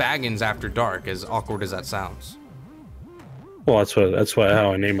watch Baggins After Dark, as awkward as that sounds. Well, that's why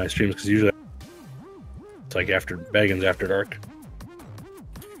how I name my streams, because usually it's like after Baggins After Dark.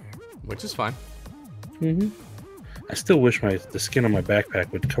 Which is fine. I still wish the skin on my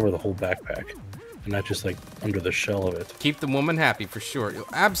backpack would cover the whole backpack, and not just like under the shell of it. Keep the woman happy for sure.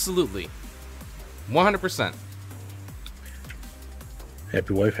 Absolutely. 100%.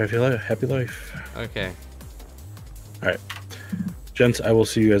 Happy wife, happy life. Happy life. Okay. All right, gents. I will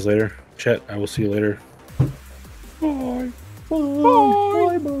see you guys later. Chat. I will see you later. Bye. Bye.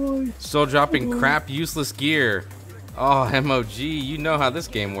 Bye. Bye. Still dropping crap, useless gear. Oh, MOG, you know how this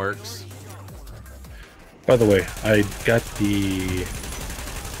game works. By the way, I got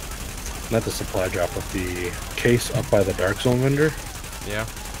not the supply drop, but the case up by the Dark Zone vendor, Yeah.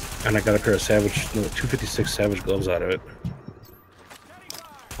 and I got a pair of 256 Savage gloves out of it.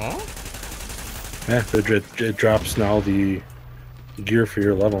 Huh? Yeah, it drops now the gear for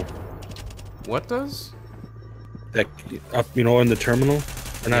your level. What does? That up, in the terminal,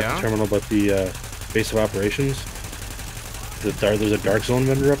 or not Yeah. the terminal, but the base of operations. There's a Dark Zone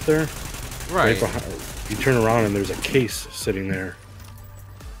vendor up there. Right. Behind, you turn around and there's a case sitting there.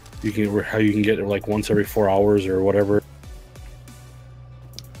 You can get it like once every 4 hours or whatever.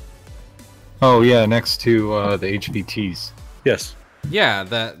 Oh yeah, next to the HVTs. Yes. Yeah,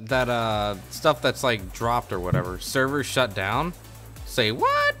 that stuff that's like dropped or whatever. Servers shut down. Say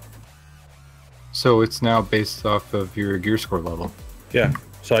what? So it's now based off of your gear score level. Yeah.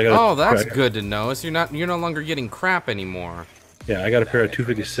 So I got. Oh, that's good to know. So you're no longer getting crap anymore. Yeah, I got a pair of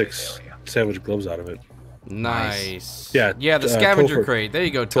 256 Savage gloves out of it. Nice. Yeah, Yeah, the scavenger Topher. crate. There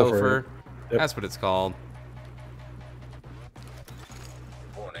you go, Topher. Topher. Yep. That's what it's called.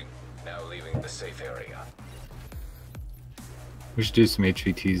 Warning. Now leaving the safe area. We should do some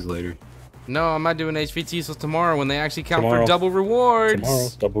HVTs later. No, I'm not doing HVT till tomorrow when they actually count Tomorrow. for double rewards. Tomorrow,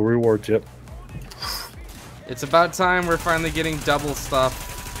 double rewards. Yep. It's about time we're finally getting double stuff.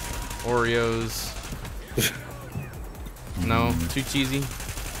 Oreos. No, too cheesy.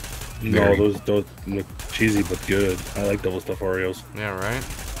 No, Very. those look cheesy but good. I like double stuffed Oreos. Yeah, right.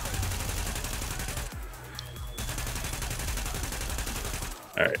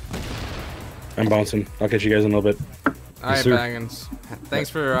 All right. I'm bouncing. I'll catch you guys in a little bit. All right, sir. Baggins. Thanks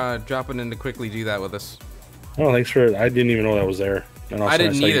for dropping in to quickly do that with us. Oh, thanks for. I didn't even know that was there. And I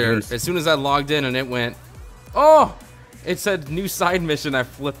didn't saw you either. doing- As soon as I logged in and it went, oh, it said new side mission. I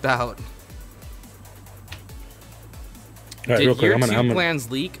flipped out. All right, real Did quick. your I'm two gonna. plans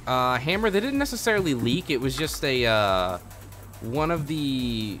leak? Hammer, they didn't necessarily leak. It was just a one of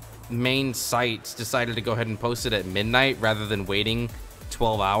the main sites decided to go ahead and post it at midnight rather than waiting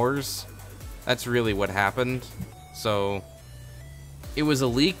 12 hours. That's really what happened. So it was a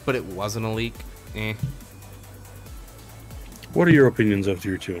leak, but it wasn't a leak. Eh. What are your opinions of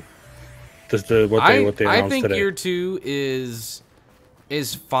Tier 2? What they I announced think today? year 2 is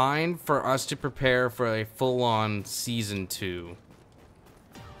fine for us to prepare for a full-on season 2.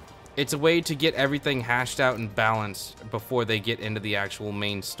 It's a way to get everything hashed out and balanced before they get into the actual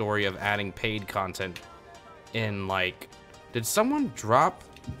main story of adding paid content in, like, did someone drop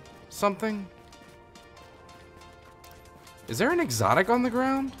something? Is there an exotic on the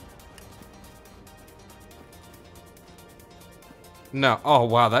ground? No. Oh,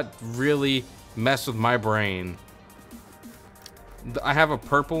 wow, that really messed with my brain. I have a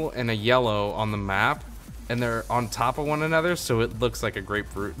purple and a yellow on the map, and they're on top of one another, so it looks like a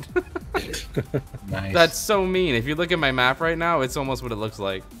grapefruit. Nice. That's so mean. If you look at my map right now, it's almost what it looks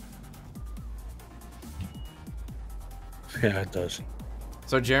like. Yeah, it does.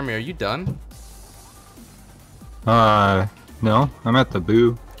 So, Jeremy, are you done? No, I'm at the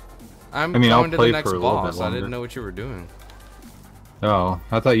boo. I'm I mean, I'll going to the play next for a little bit boss. I longer. didn't know what you were doing. Oh,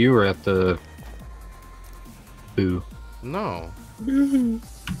 I thought you were at the boo. No. You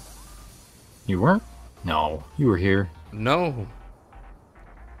weren't? No, you were here. No.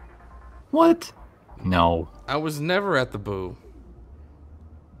 What? No. I was never at the boo.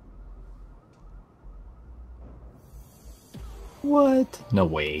 What? No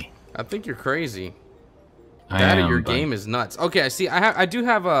way. I think you're crazy. I That or am, your but game is nuts. Okay, I see. I do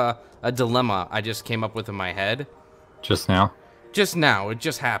have a dilemma I just came up with in my head. Just now? Just now. It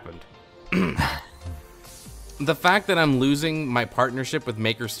just happened. The fact that I'm losing my partnership with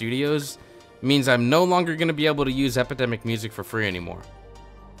Maker Studios means I'm no longer going to be able to use Epidemic Music for free anymore.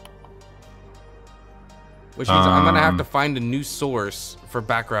 Which means I'm going to have to find a new source for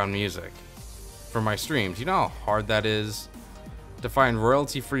background music for my streams. You know how hard that is to find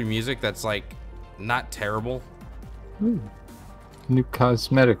royalty-free music that's, like, not terrible? New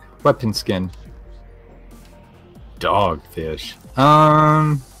cosmetic weapon skin. Dogfish.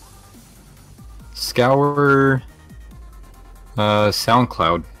 Scour.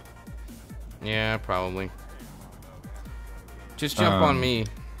 SoundCloud. Yeah, probably. Just jump on me.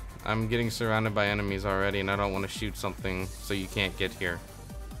 I'm getting surrounded by enemies already, and I don't want to shoot something so you can't get here.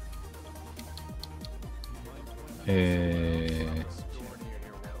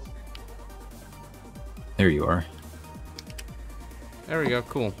 There you are. There we go.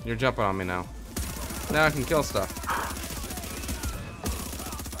 Cool. You're jumping on me now. Now I can kill stuff.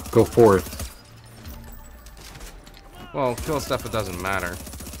 Go forth. Well, kill stuff it doesn't matter.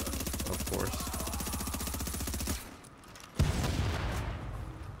 Of course.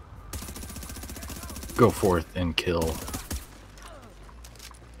 Go forth and kill.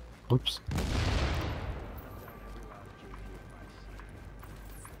 Oops.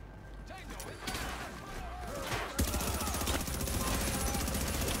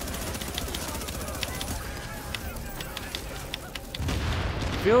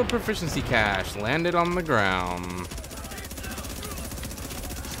 Field proficiency cache landed on the ground.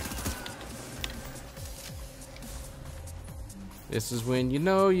 This is when you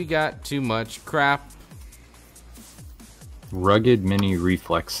know you got too much crap. Rugged mini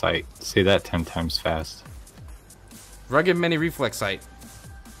reflex sight. Say that 10 times fast. Rugged mini reflex sight.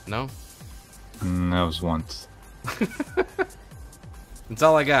 No? That was once. That's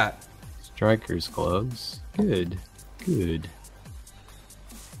all I got. Striker's gloves. Good. Good.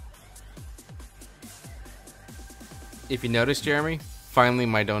 If you notice, Jeremy, finally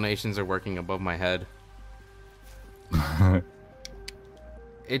my donations are working above my head.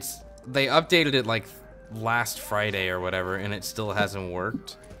 They updated it like last Friday or whatever, and it still hasn't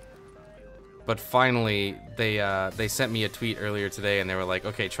worked. But finally, they sent me a tweet earlier today, and they were like,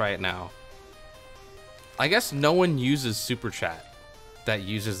 "Okay, try it now." I guess no one uses Super Chat that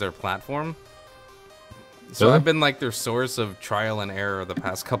uses their platform, so Really? I've been like their source of trial and error the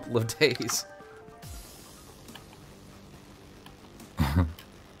past couple of days.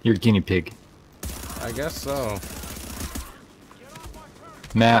 You're a guinea pig. I guess so,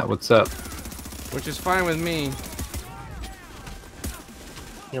 Matt, what's up? which is fine with me.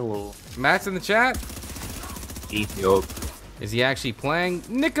 Hello. Matt's in the chat. Yup. Is he actually playing?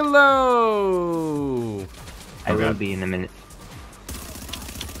 Nicolo! I will Okay. be in a minute.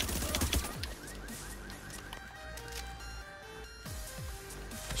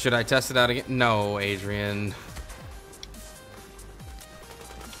 Should I test it out again? No, Adrian.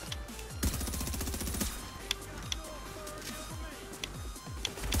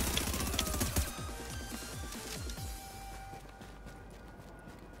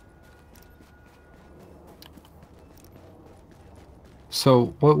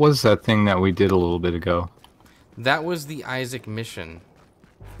 So, what was that thing that we did a little bit ago? That was the Isaac mission.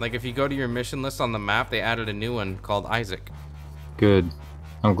 Like, if you go to your mission list on the map, they added a new one called Isaac. Good.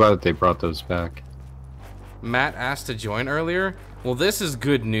 I'm glad that they brought those back. Matt asked to join earlier. Well, this is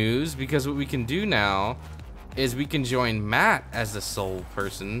good news, because what we can do now is we can join Matt as the sole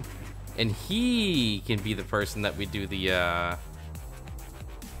person, and he can be the person that we do the,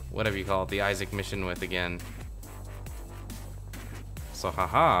 whatever you call it, the Isaac mission with again. So,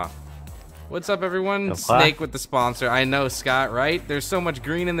 haha. What's up, everyone? Snake with the sponsor. I know, Scott, right? There's so much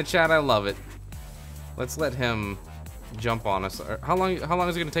green in the chat. I love it. Let's let him jump on us. How long is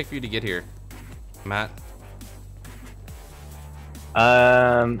it going to take for you to get here, Matt?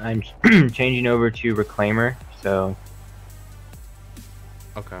 I'm changing over to Reclaimer, so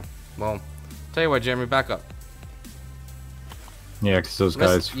Okay. Well, tell you what, Jeremy, back up. Yeah, because those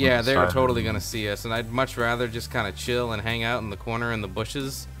guys. from Yeah, the they're side- totally going to see us, and I'd much rather just kind of chill and hang out in the corner in the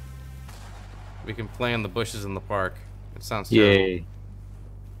bushes. We can play in the bushes in the park. It sounds terrible. Yay.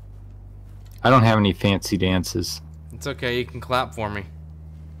 I don't have any fancy dances. It's okay, you can clap for me.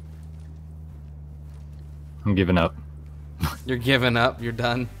 I'm giving up. You're giving up, you're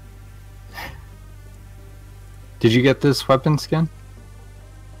done. Did you get this weapon skin?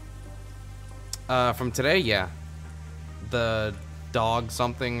 From today, yeah. The dog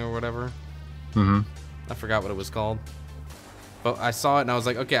something or whatever. Mm-hmm. I forgot what it was called. But I saw it and I was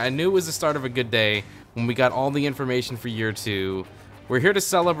like, okay, I knew it was the start of a good day when we got all the information for year 2. We're here to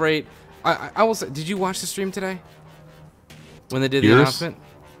celebrate. I will say, did you watch the stream today? When they did the Yours? announcement?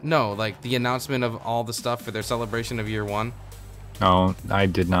 No, like the announcement of all the stuff for their celebration of year 1. Oh, I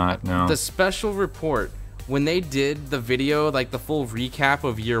did not. No. The special report, when they did the video, like the full recap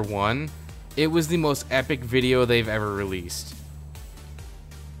of year 1, it was the most epic video they've ever released.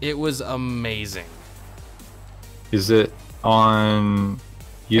 It was amazing. Is it on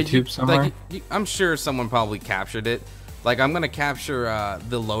YouTube somewhere? I'm sure someone probably captured it. Like, I'm gonna capture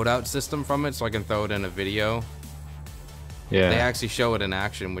the loadout system from it so I can throw it in a video. Yeah. They actually show it in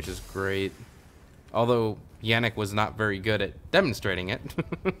action, which is great. Although Yannick was not very good at demonstrating it.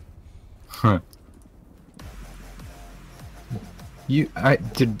 Huh.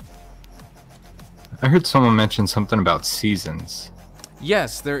 I heard someone mention something about seasons.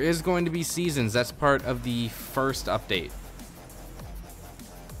 Yes, there is going to be seasons. That's part of the first update.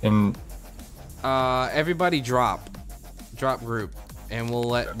 And Everybody drop group, and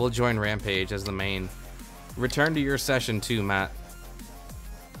we'll join Rampage as the main. Return to your session too, Matt,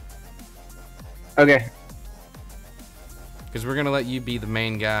 okay. because we're gonna let you be the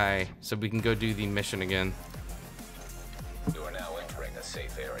main guy so we can go do the mission again. You are now entering a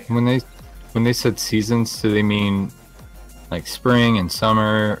safe area. when they said seasons, do they mean like spring and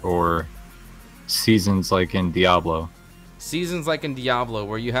summer, or seasons like in Diablo? Seasons like in Diablo,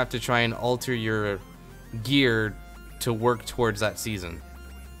 where you have to try and alter your gear to work towards that season.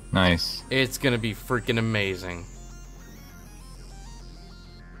 Nice. It's gonna be freaking amazing.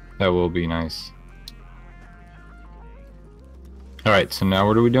 That will be nice. Alright, so now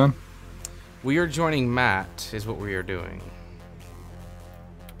what are we doing? We are joining Matt, is what we are doing.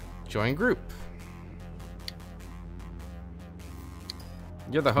 Join group.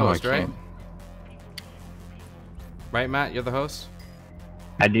 You're the host, right? can't. Right, Matt? You're the host?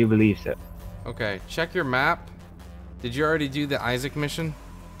 I do believe so. Okay, check your map Did you already do the Isaac mission?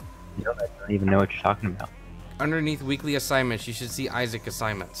 No, I don't even know what you're talking about. Underneath weekly assignments, you should see Isaac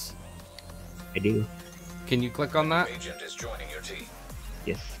assignments. I do. Can you click on that? Agent is joining your team.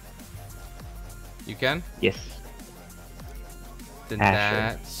 Yes. You can? Yes. Then Asher.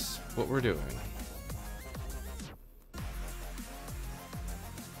 that's what we're doing.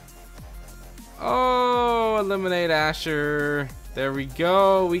 Oh, eliminate Asher. There we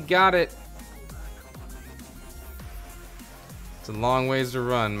go. We got it. It's a long ways to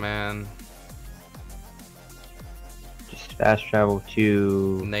run, man. Just fast travel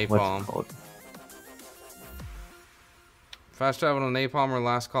to Napalm. What's it called? Fast travel to Napalm or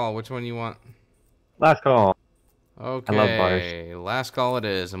last call? Which one you want? Last call. Okay. love bars. Last call it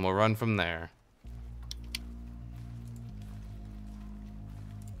is, and we'll run from there.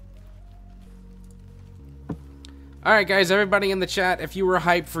 Alright guys, everybody in the chat, if you were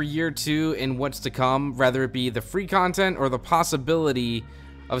hyped for year 2 and what's to come, whether it be the free content or the possibility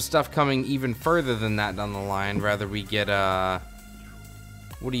of stuff coming even further than that down the line, rather we get,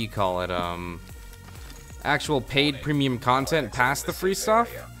 what do you call it, actual paid premium content past the free stuff?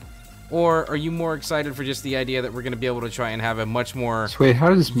 Or are you more excited for just the idea that we're going to be able to try and have a much more So wait, how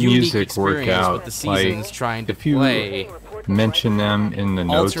does unique music work experience out? with the seasons Like, trying to if you play, mention them in the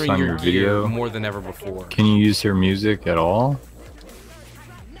notes altering on your your gear video, more than ever before? can you use their music at all?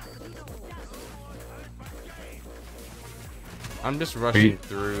 I'm just rushing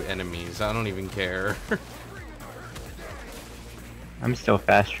through enemies. I don't even care. I'm still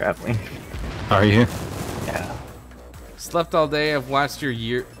fast traveling. Are you? Yeah. Slept all day. I've watched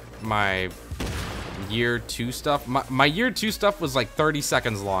my year 2 stuff. My year 2 stuff was like 30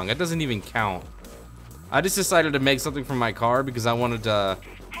 seconds long. It doesn't even count. I just decided to make something from my car because I wanted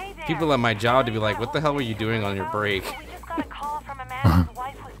people at my job to be like, what the hell were you doing on your break?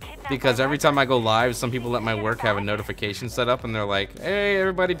 Because every time I go live, some people at my work have a notification set up and they're like, hey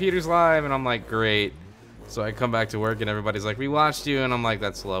everybody, Peter's live, and I'm like, great. So I come back to work and everybody's like, we watched you, and I'm like,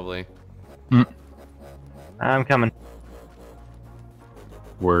 that's lovely. I'm coming.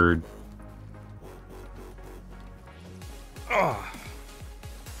 Word. Ugh.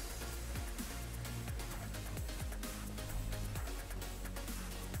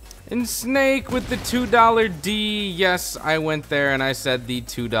 And Snake with the $2 D. Yes, I went there and I said the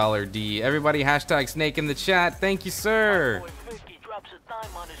 $2 D. Everybody hashtag Snake in the chat. Thank you, sir. My boy Vicky drops a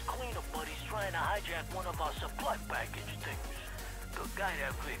dime on his cleanup buddies trying to hijack one of our supply package things. Good guy,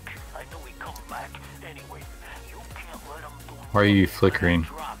 that Vic. I know he come back. Anyway, you can't let him do. Why are you flickering?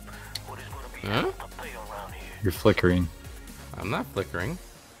 Huh? You're flickering. I'm not flickering.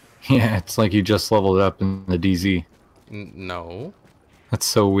 Yeah, it's like you just leveled up in the DZ. No. That's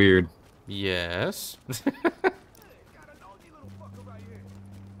so weird. Yes.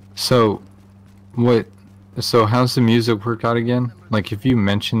 So, what? So, how's the music work out again? Like, if you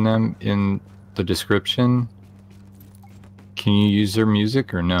mention them in the description, can you use their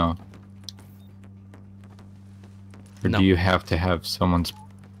music or no? Or No. do you have to have someone's,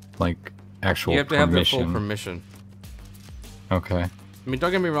 like, actual You have to have their full permission. Okay. I mean,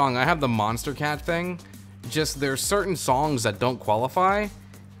 don't get me wrong, I have the Monster Cat thing. Just there's certain songs that don't qualify,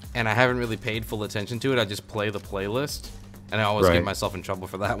 and I haven't really paid full attention to it. I just play the playlist, and I always get Right. myself in trouble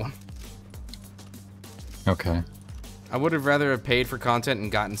for that one. Okay. I would have rather have paid for content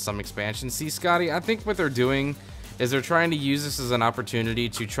and gotten some expansion. See, Scotty, I think what they're doing is they're trying to use this as an opportunity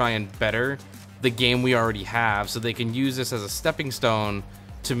to try and better the game we already have, so they can use this as a stepping stone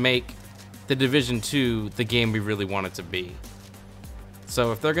to make the Division 2 the game we really want it to be.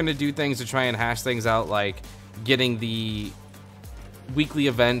 So if they're going to do things to try and hash things out, like getting the weekly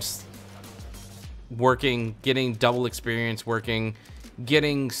events working, getting double experience working,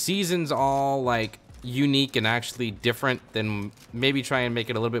 getting seasons all like unique and actually different, then maybe try and make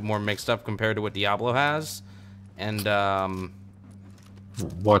it a little bit more mixed up compared to what Diablo has. And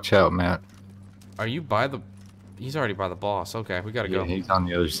Watch out, Matt. are you by the... He's already by the boss. Okay, we gotta Yeah, go. he's on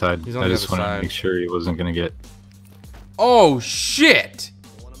the other side. He's on I the just other wanted side. to make sure he wasn't gonna get. Oh shit!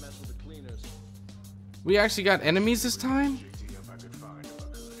 We actually got enemies this time?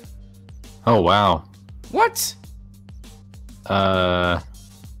 Oh wow. What?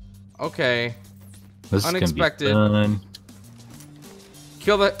 Okay. This Unexpected. is gonna be fun.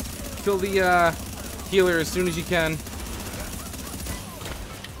 Kill the healer as soon as you can.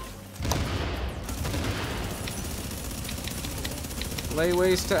 Lay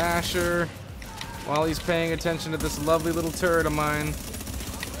waste to Asher while he's paying attention to this lovely little turret of mine.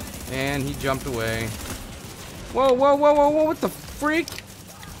 And he jumped away. Whoa, whoa, whoa, whoa, whoa, what the freak?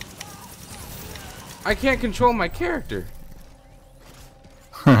 I can't control my character.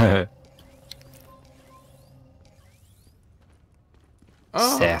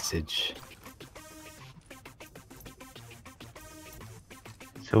 Sausage.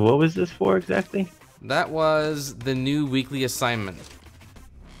 So what was this for exactly? That was the new weekly assignment.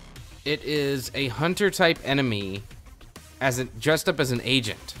 It is a hunter-type enemy, dressed up as an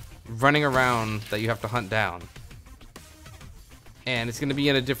agent, running around that you have to hunt down. And it's going to be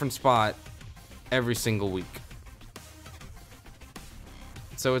in a different spot every single week.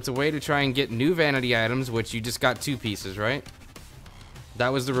 So it's a way to try and get new vanity items, which you just got 2 pieces, right? That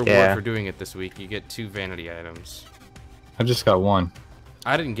was the reward for doing it this week. You get 2 vanity items. I just got 1.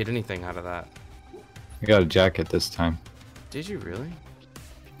 I didn't get anything out of that. I got a jacket this time. Did you really?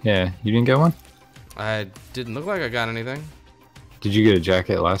 Yeah, you didn't get one? I didn't look like I got anything. Did you get a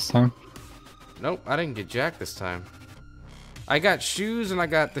jacket last time? Nope, I didn't get jack this time. I got shoes and I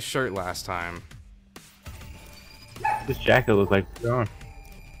got the shirt last time. This jacket looked like it's gone.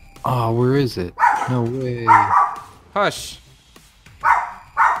 Oh, where is it? No way. Hush.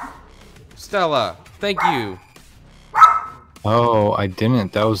 Stella, thank you. Oh, I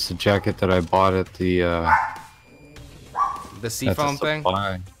didn't. That was the jacket that I bought at the seafoam thing?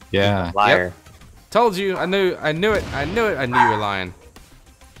 Yeah. Liar. Yep. Told you. I knew it. I knew you were lying.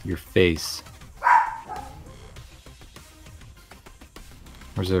 Your face.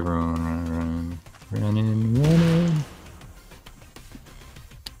 Where's everyone? Running.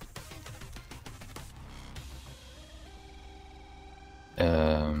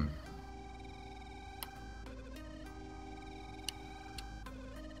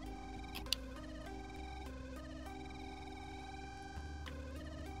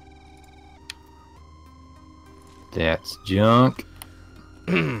 That's junk.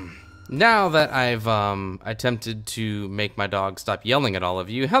 Now that I've attempted to make my dog stop yelling at all of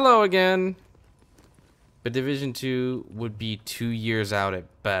you, hello again. But Division 2 would be 2 years out at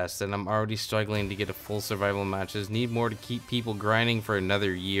best, and I'm already struggling to get a full survival matches. Need more to keep people grinding for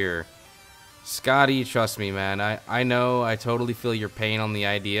another year. Scotty, trust me, man. I know, I totally feel your pain on the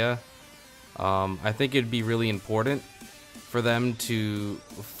idea. I think it'd be really important for them to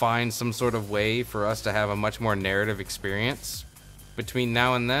find some sort of way for us to have a much more narrative experience between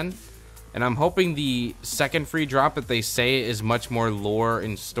now and then. And I'm hoping the second free drop that they say is much more lore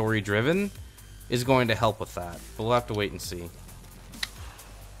and story driven is going to help with that. But we'll have to wait and see.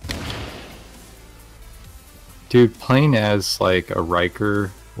 Dude, playing as like a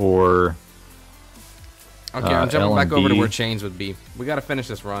Riker or okay, I'm jumping back over to L&D where Chains would be. We gotta finish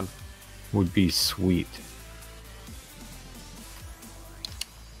this run. would be sweet.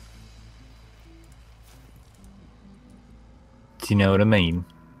 Do you know what I mean?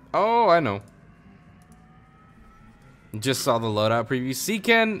 Oh, I know. Just saw the loadout preview. See,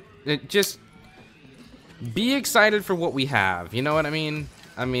 Ken, just be excited for what we have. You know what I mean?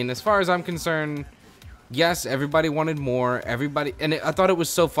 I mean, as far as I'm concerned, yes, everybody wanted more. Everybody, and I thought it was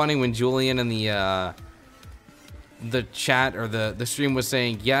so funny when Julian in the chat or the stream was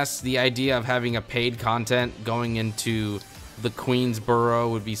saying, yes, the idea of having a paid content going into the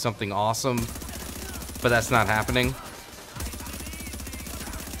Queensboro would be something awesome, but that's not happening.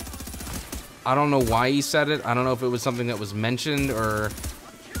 I don't know why he said it. I don't know if it was something that was mentioned or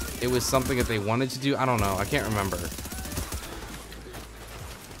it was something that they wanted to do. I don't know. I can't remember.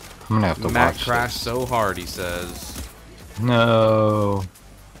 I'm gonna have to Matt watch crashed this. so hard, he says. No.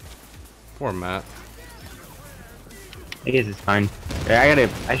 Poor Matt. I guess it's fine.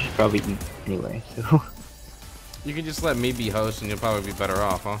 I should probably eat anyway, so. You can just let me be host and you'll probably be better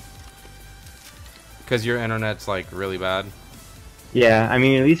off, huh? Because your internet's like really bad. Yeah, I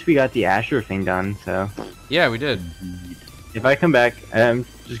mean, at least we got the Asher thing done, so. Yeah, we did. If I come back, I'm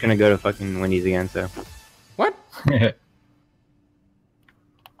just gonna go to fucking Wendy's again, so. What?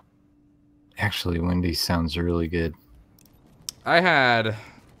 Actually, Wendy's sounds really good. I had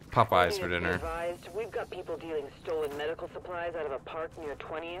Popeyes for dinner. Advised, we've got people dealing stolen medical supplies out of a park near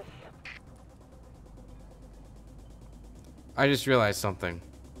 20th. I just realized something.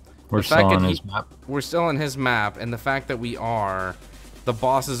 We're The fact still that on he- his map. We're still on his map, and the fact that we are, the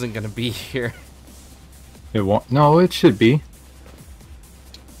boss isn't going to be here. It won't. No, it should be.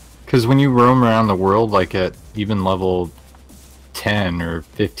 Because when you roam around the world, like at even level 10 or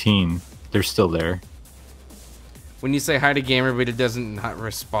 15, they're still there. When you say hi to Gamer, but it doesn't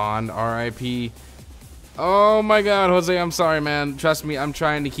respond, RIP. Oh my god, Jose, I'm sorry, man. Trust me, I'm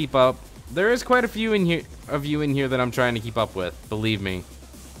trying to keep up. There is quite a few of you in here that I'm trying to keep up with. Believe me.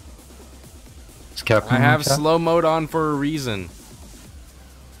 Is Captain I in have chat? slow mode on for a reason.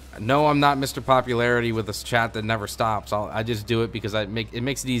 No, I'm not Mr. Popularity with a chat that never stops. I just do it because it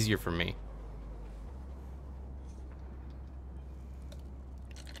makes it easier for me.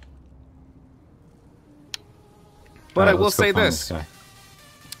 But Alright, I will let's go say find this. guy.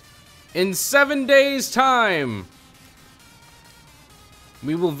 In 7 days' time,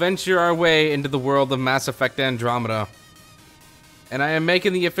 we will venture our way into the world of Mass Effect Andromeda. And I am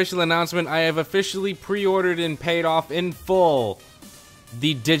making the official announcement. I have officially pre-ordered and paid off in full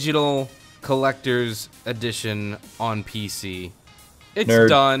the digital collector's edition on PC. It's Nerd.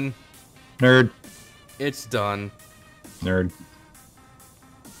 done. Nerd. It's done. Nerd.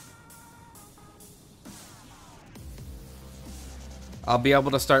 I'll be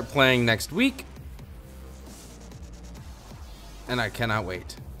able to start playing next week. And I cannot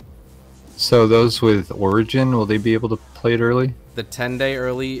wait. So those with Origin, will they be able to play it early? The 10-day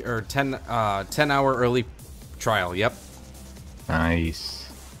early, or 10-hour early trial, yep. Nice.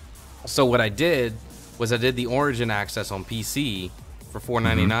 So what I did was I did the Origin access on PC for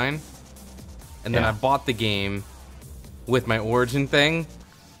 $4.99. And then Yeah. I bought the game with my Origin thing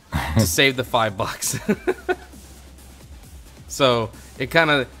to save the $5. So it kind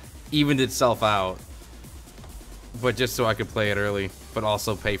of evened itself out, but just so I could play it early, but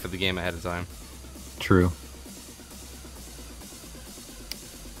also pay for the game ahead of time. True.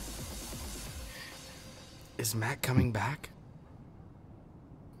 Is Matt coming back?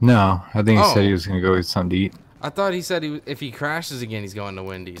 No, I think he Oh. said he was gonna go get something to eat. I thought he said if he crashes again, he's going to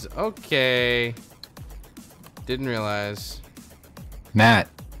Wendy's. Okay. Didn't realize. Matt,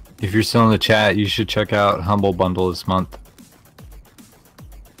 if you're still in the chat, you should check out Humble Bundle this month.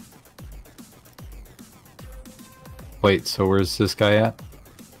 Wait, so where's this guy at?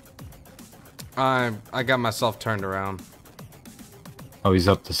 I got myself turned around. Oh, he's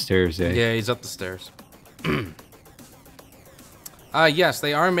up the stairs, eh? Yeah, he's up the stairs. Yes,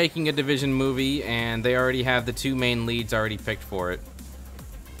 they are making a Division movie, and they already have the 2 main leads already picked for it.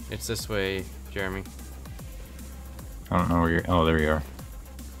 It's this way, Jeremy. I don't know where you're... Oh, there you are.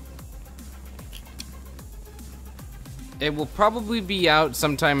 It will probably be out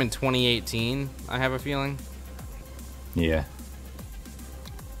sometime in 2018, I have a feeling. Yeah.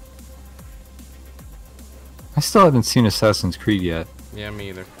 I still haven't seen Assassin's Creed yet. Yeah, me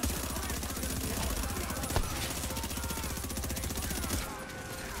either.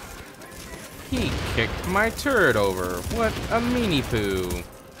 He kicked my turret over. What a meanie poo.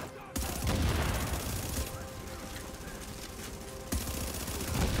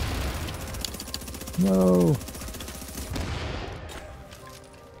 No.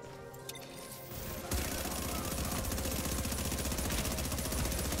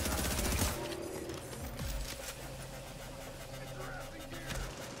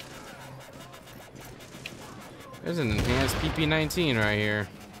 There's an enhanced PP-19 right here.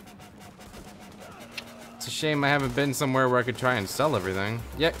 It's a shame I haven't been somewhere where I could try and sell everything.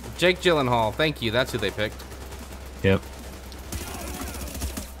 Yeah, Jake Gyllenhaal, thank you. That's who they picked. Yep.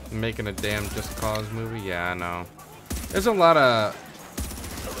 Making a damn Just Cause movie? Yeah, I know. There's a lot of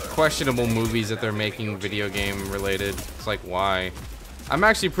questionable movies that they're making video game related. It's like, why? I'm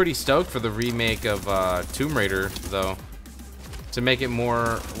actually pretty stoked for the remake of Tomb Raider, though. To make it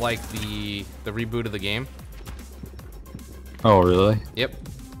more like the reboot of the game. Oh, really? Yep.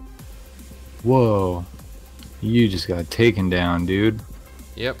 Whoa. You just got taken down, dude.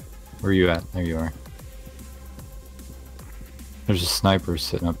 Yep. Where you at? There you are. There's a sniper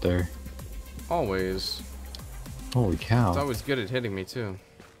sitting up there. Always. Holy cow. It's always good at hitting me, too.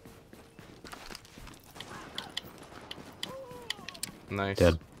 Nice.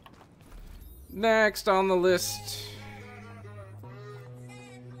 Dead. Next on the list.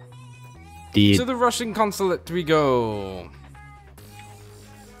 Dead. To the Russian consulate we go.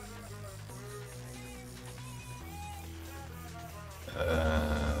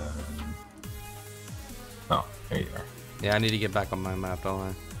 Oh, there you are. Yeah, I need to get back on my map, don't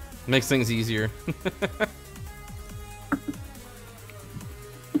I? Makes things easier.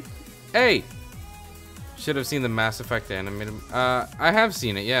 Hey! Should have seen the Mass Effect animated. I have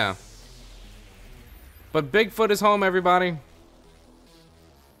seen it, yeah. But Bigfoot is home, everybody.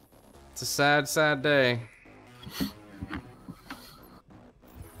 It's a sad, sad day.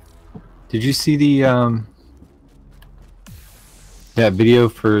 Did you see the that video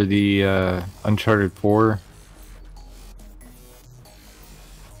for the Uncharted 4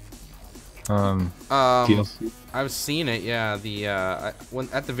 DLC? I've seen it, yeah. The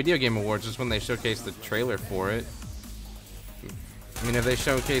at the Video Game Awards is when they showcased the trailer for it. I mean, have they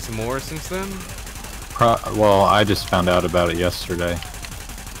showcased more since then? Well, I just found out about it yesterday.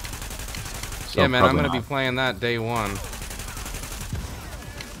 So yeah, man, I'm probably gonna be not. playing that day one.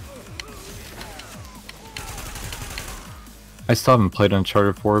 I still haven't played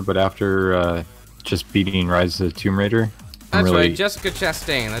Uncharted 4, but after just beating Rise of the Tomb Raider, I'm That's really... right, Jessica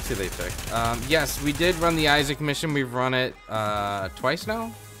Chastain. That's who they picked. Yes, we did run the Isaac mission. We've run it twice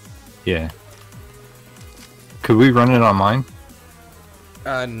now. Yeah. Could we run it on mine?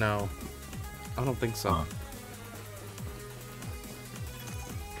 No. I don't think so. Oh.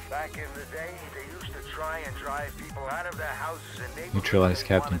 Back in the day, they used to try and drive people out of their houses and neighborhoods. Neutralize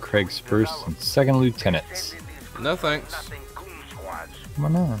Captain Craig's first and second lieutenants. No thanks. Why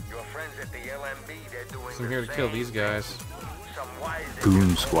not? I'm here to kill these guys.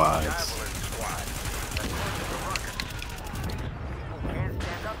 Goon squads. Can't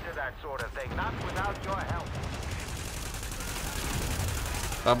stand up to that sort of thing, not without your help.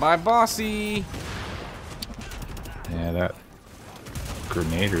 Bye-bye, bossy. Yeah, that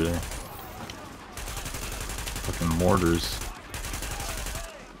grenader there. Fucking mortars.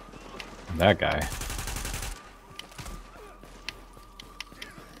 That guy.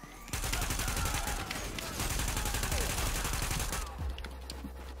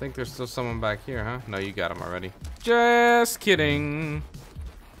 I think there's still someone back here, huh? No, you got him already. Just kidding.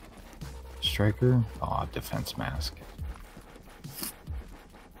 Striker? Aw, defense mask.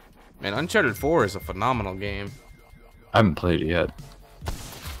 Man, Uncharted 4 is a phenomenal game. I haven't played it yet.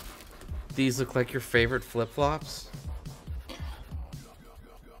 These look like your favorite flip-flops?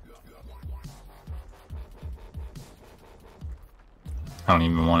 I don't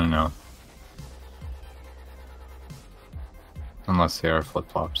even want to know. Unless they are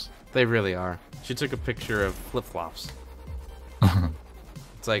flip-flops. They really are. She took a picture of flip-flops.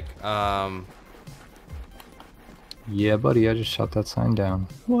 It's like, Yeah, buddy, I just shot that sign down.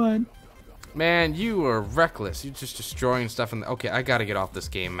 What? man, you are reckless. You're just destroying stuff in the... Okay, I gotta get off this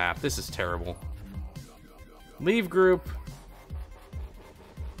game map. This is terrible. Leave group.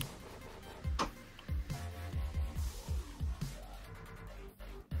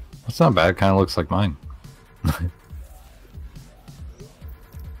 That's not bad. Kind of looks like mine.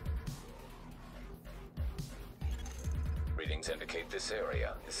 Readings indicate this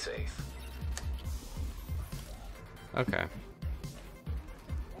area is safe. Okay.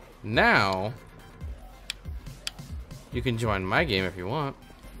 Now, you can join my game if you want.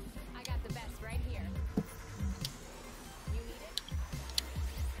 I got the best right here. You need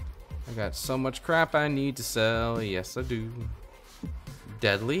it? I got so much crap I need to sell. Yes, I do.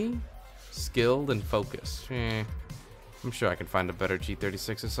 Deadly, skilled, and focused. I'm sure I can find a better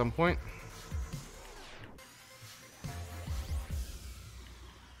G36 at some point.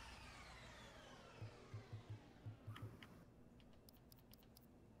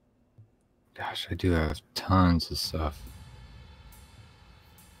 Gosh, I do have tons of stuff.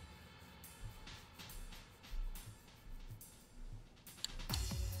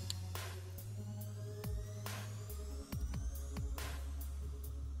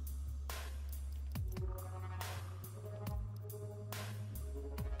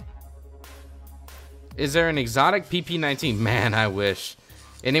 Is there an exotic PP-19? Man, I wish.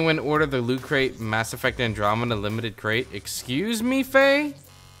 Anyone order the Loot Crate Mass Effect Andromeda limited crate? Excuse me, Faye?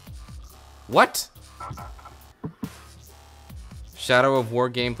 What? Shadow of War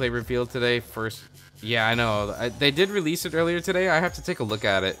gameplay revealed today. First, yeah, I know. They did release it earlier today. I have to take a look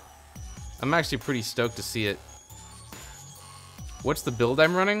at it. I'm actually pretty stoked to see it. What's the build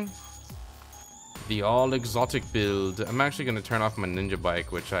I'm running? The all exotic build. I'm actually gonna turn off my ninja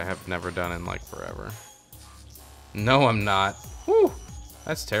bike, which I have never done in like forever. No, I'm not. Whew,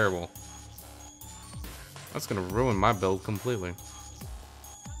 that's terrible. That's gonna ruin my build completely.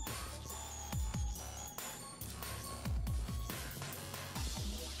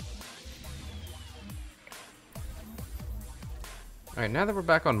 Alright, now that we're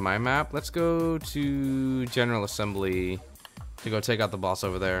back on my map, let's go to General Assembly to go take out the boss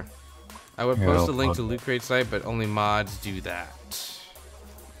over there. I would post a link to Loot Crate site, but only mods do that.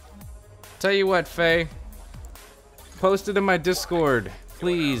 Tell you what, Faye. Post it in my Discord,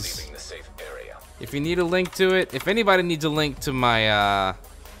 please. If you need a link to it, if anybody needs a link to my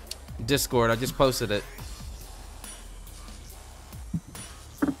Discord, I just posted it.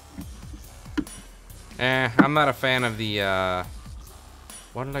 I'm not a fan of the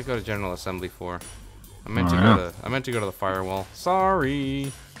what did I go to General Assembly for? I meant to go to the firewall. Sorry.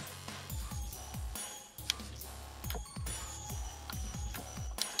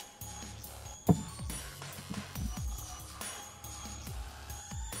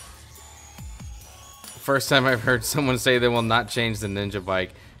 First time I've heard someone say they will not change the ninja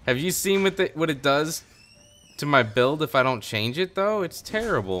bike. Have you seen what it does to my build if I don't change it though? It's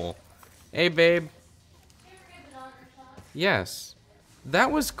terrible. Hey babe. Yes.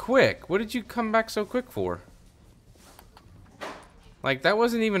 That was quick. What did you come back so quick for? Like that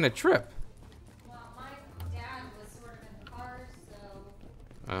wasn't even a trip. Well, my dad was sort of in the car, so.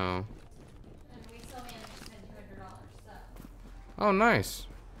 Oh. And we still managed to spend $200, so. Oh, nice.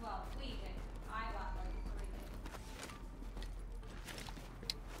 Well,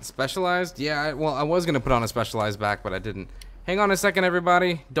 Specialized? Yeah, well, I was gonna put on a specialized back, but I didn't. Hang on a second,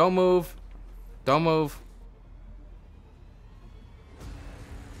 everybody. Don't move. Don't move.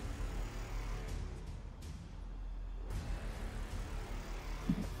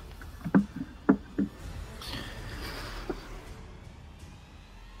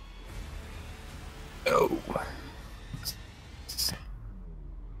 Oh.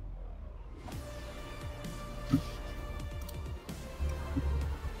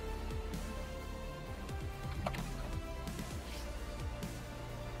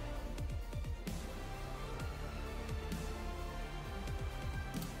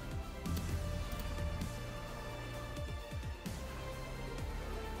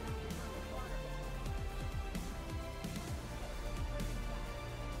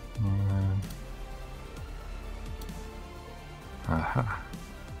 Aha.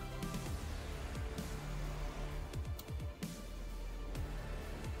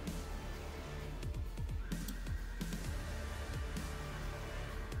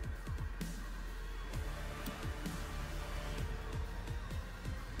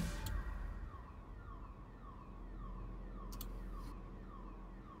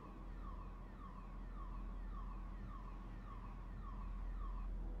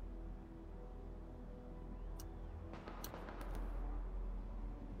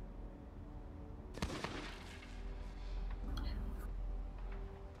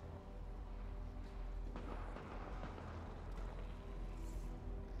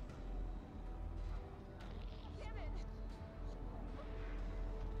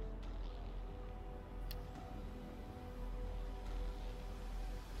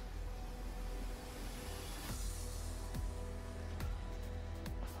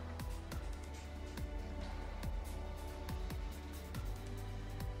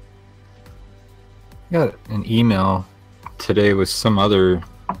 Got an email today with some other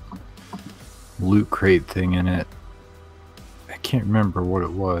loot crate thing in it. I can't remember what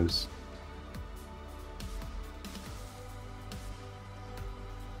it was.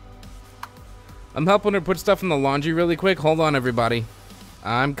 I'm helping her put stuff in the laundry really quick. Hold on, everybody.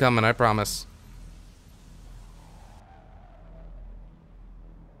 I'm coming, I promise.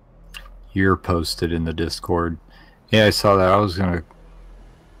 You're posted in the Discord. Yeah, I saw that. I was gonna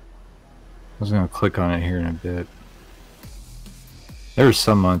click on it here in a bit. There are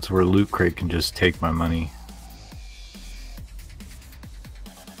some months where Loot Crate can just take my money.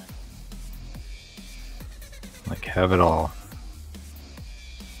 Like, have it all.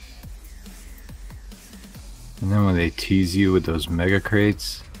 And then when they tease you with those mega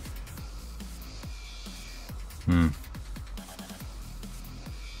crates.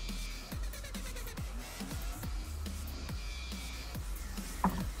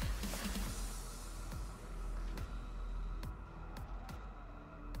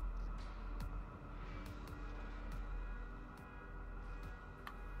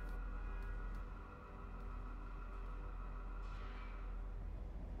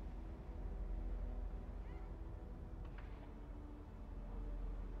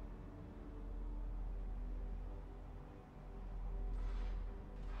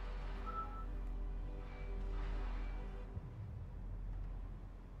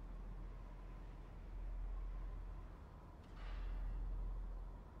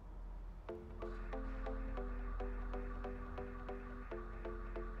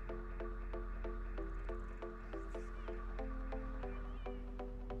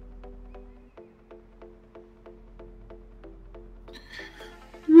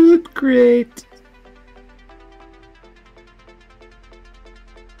 Loot Crate.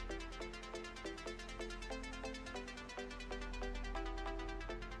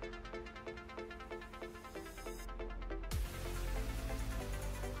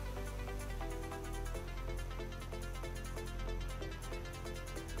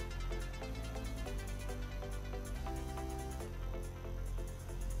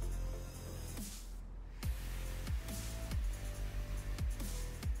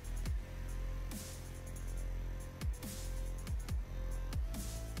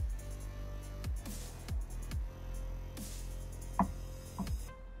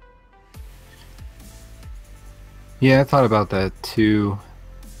 Yeah, I thought about that too.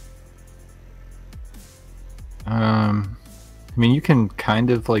 I mean, you can kind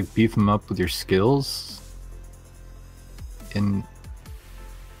of like beef them up with your skills. But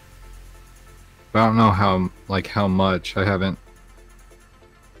I don't know how much. I haven't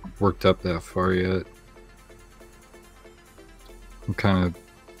worked up that far yet. I'm kind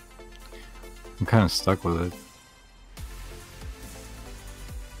of stuck with it.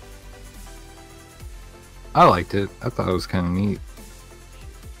 I liked it. I thought it was kind of neat.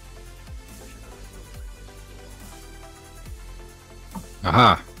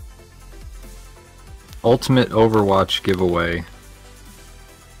 Aha! Ultimate Overwatch giveaway.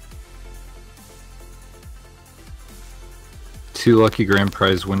 Two lucky grand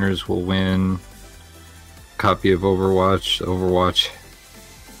prize winners will win a copy of Overwatch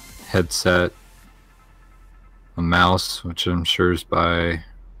headset, a mouse, which I'm sure is by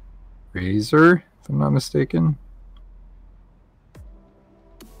Razer, if I'm not mistaken,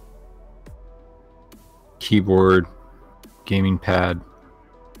 keyboard, gaming pad,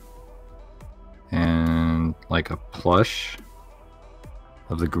 and like a plush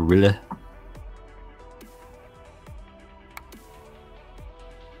of the gorilla.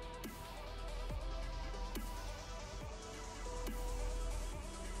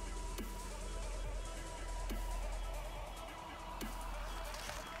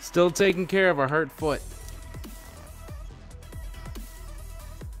 Still taking care of a hurt foot.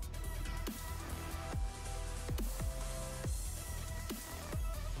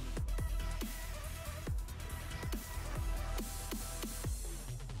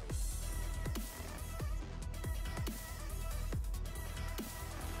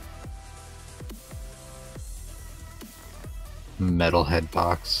 Metalhead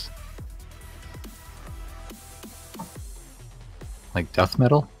box. Like death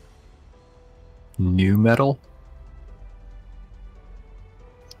metal? New metal?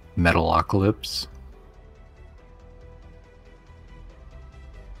 Metalocalypse?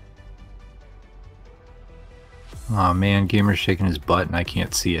 Aw man, Gamer's shaking his butt and I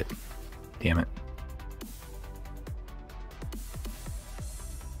can't see it. Damn it.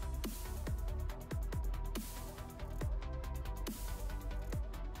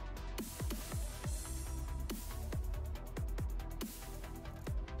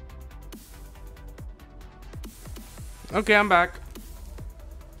 Okay, I'm back.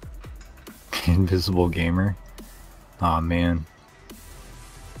 Invisible Gamer? Aw man.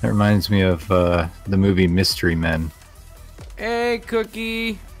 That reminds me of the movie Mystery Men. Hey,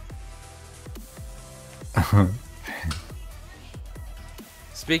 Cookie.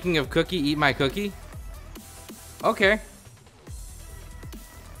 Speaking of cookie, eat my cookie. Okay.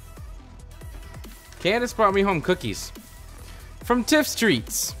 Candace brought me home cookies. From Tiff's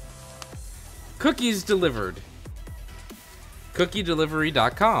Treats. Cookies delivered.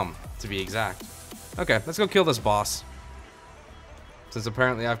 CookieDelivery.com, to be exact. Okay, let's go kill this boss. Since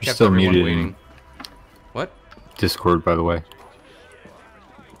apparently I've kept still everyone muted waiting. in What? Discord, by the way.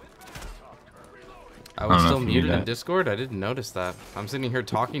 I was don't know still if you knew muted in that. Discord? I didn't notice that. I'm sitting here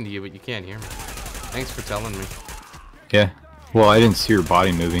talking to you, but you can't hear me. Thanks for telling me. Yeah. Well, I didn't see your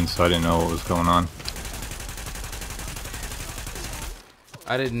body moving, so I didn't know what was going on.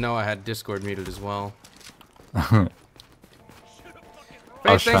 I didn't know I had Discord muted as well. I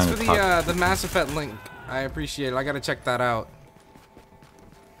Hey, was thanks trying for to the Mass Effect link. I appreciate it. I gotta check that out.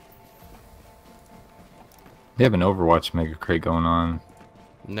 They have an Overwatch Mega Crate going on.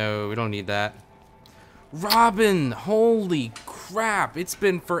 No, we don't need that. Robin! Holy crap! It's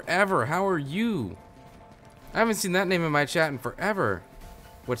been forever. How are you? I haven't seen that name in my chat in forever.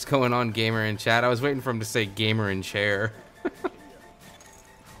 What's going on, Gamer in chat? I was waiting for him to say Gamer in chair.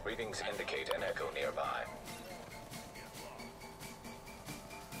 Readings indicate an echo nearby.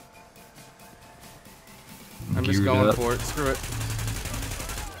 I'm just Geared going up. for it. Screw it.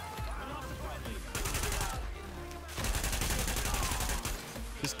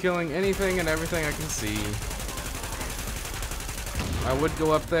 Just killing anything and everything I can see. I would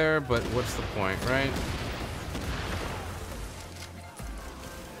go up there, but what's the point, right?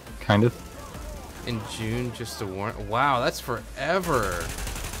 Kind of. In June, just to warn. Wow, that's forever.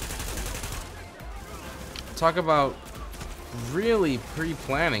 Talk about really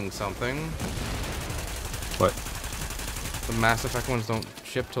pre-planning something. What? The Mass Effect ones don't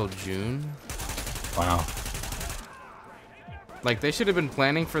ship till June. Wow. Like, they should have been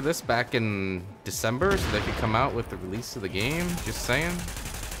planning for this back in December so they could come out with the release of the game. Just saying.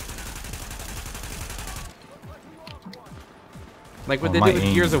 Like what Well, they my did with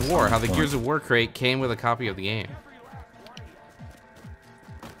aim Gears of is War. on How the point. Gears of War crate came with a copy of the game.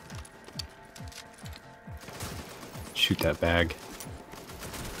 Shoot that bag.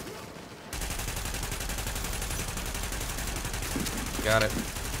 Got it.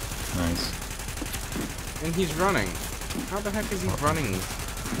 Nice. And he's running. How the heck is he running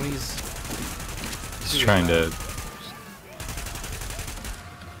when he's... He's trying to...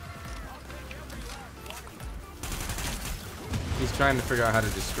 He's trying to figure out how to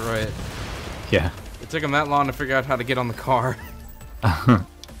destroy it. Yeah. It took him that long to figure out how to get on the car.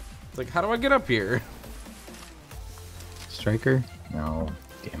 It's like, how do I get up here? Striker? No.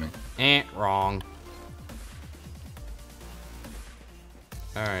 Damn it. Wrong.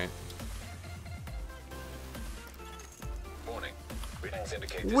 Alright. Warning. Readings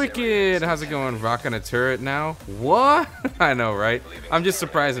indicate this area Wicked! is How's it going? Rocking a turret now? What? I know, right? Leaving I'm just the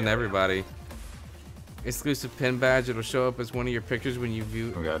surprising area. everybody. Exclusive pin badge. It'll show up as one of your pictures when you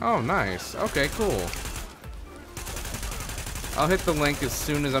view. Oh, God. Oh, nice. Okay, cool. I'll hit the link as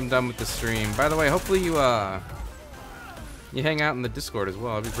soon as I'm done with the stream. By the way, hopefully you hang out in the Discord as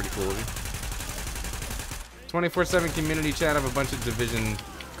well. That'd be pretty cool of you. 24/7 community chat of a bunch of Division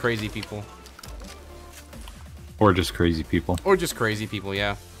crazy people. Or just crazy people. Or just crazy people,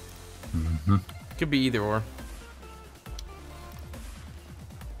 yeah. Mm-hmm. Could be either or.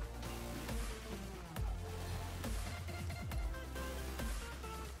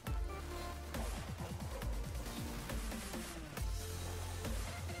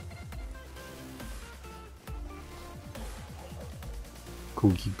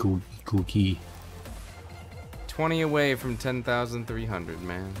 Cookie. 20 away from 10,300,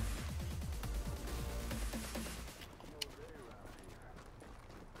 man.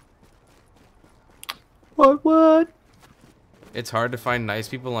 What? It's hard to find nice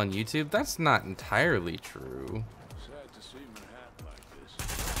people on YouTube? That's not entirely true.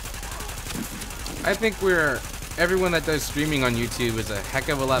 I think everyone that does streaming on YouTube is a heck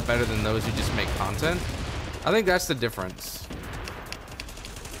of a lot better than those who just make content. I think that's the difference.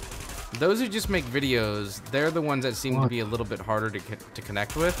 Those who just make videos, they're the ones that seem to be a little bit harder to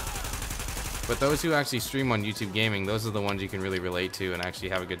connect with. But those who actually stream on YouTube Gaming, those are the ones you can really relate to and actually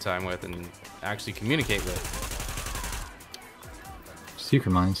have a good time with and actually communicate with.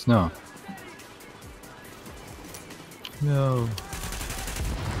 Secret mines? No. No.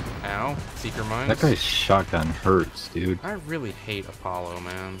 Ow. Seeker mines? That guy's shotgun hurts, dude. I really hate Apollo,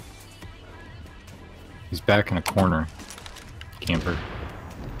 man. He's back in a corner. Camper.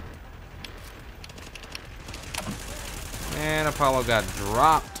 And Apollo got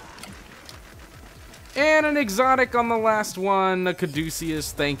dropped. And an exotic on the last one. A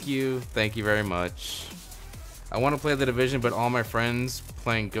Caduceus, thank you. Thank you very much. I want to play the Division, but all my friends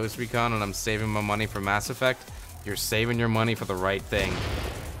playing Ghost Recon and I'm saving my money for Mass Effect. You're saving your money for the right thing.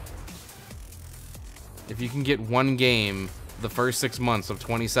 If you can get one game the first 6 months of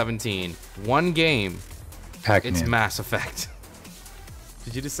 2017, one game, Pac-Man. it's Mass Effect.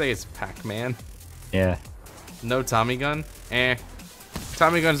 Did you just say it's Pac-Man? Yeah. No Tommy gun? Eh.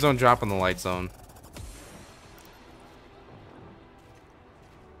 Tommy guns don't drop in the light zone.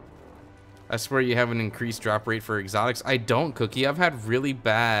 I swear you have an increased drop rate for exotics. I don't, Cookie. I've had really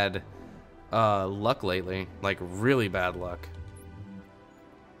bad luck lately. Like, really bad luck.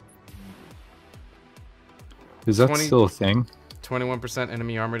 Is that still a thing? 21%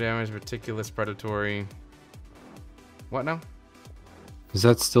 enemy armor damage, meticulous predatory. What now? Is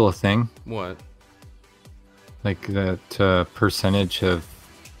that still a thing? What? Like that percentage of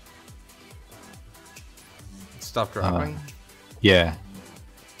Stuff dropping? Yeah.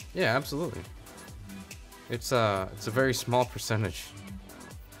 Yeah, absolutely. It's a very small percentage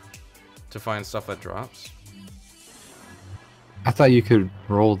to find stuff that drops. I thought you could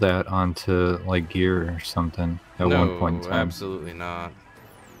roll that onto like gear or something at one point in No, time. absolutely not.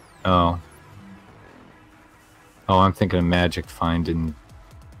 Oh, I'm thinking of Magic Find in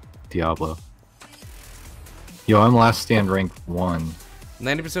Diablo. Yo, I'm last stand rank 1.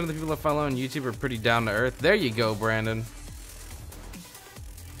 90% of the people that follow on YouTube are pretty down to earth. There you go, Brandon.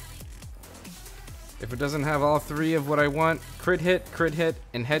 If it doesn't have all three of what I want, crit hit,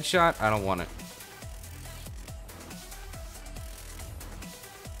 and headshot, I don't want it.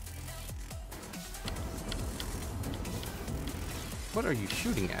 What are you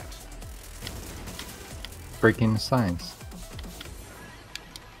shooting at? Breaking the signs.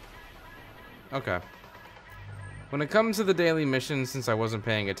 Okay. When it comes to the daily mission, since I wasn't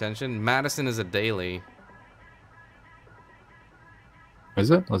paying attention, Madison is a daily.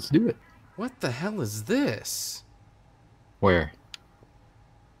 Is it? Let's do it. What the hell is this? Where?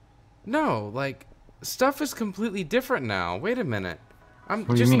 No, like, stuff is completely different now. Wait a minute. I'm What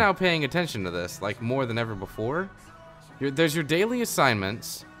do you just mean? now paying attention to this, like, more than ever before. There's your daily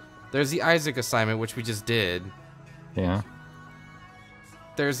assignments. There's the Isaac assignment, which we just did. Yeah.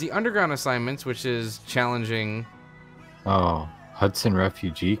 There's the underground assignments, which is challenging. Oh, Hudson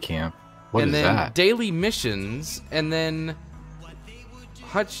Refugee Camp. What and is then that? daily missions, and then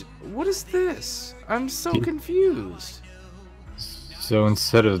what is this? I'm so confused. So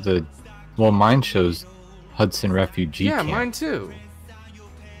instead of the, well, mine shows Hudson Refugee Yeah, Camp. mine too.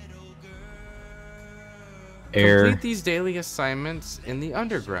 Air. Complete these daily assignments in the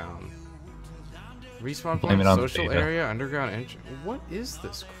underground. Respawn Blame point, it on the social beta. area, underground entry. What is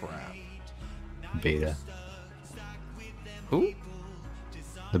this crap? Beta. Who?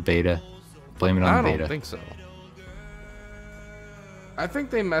 The beta. Blame it on I the don't beta. think so. I think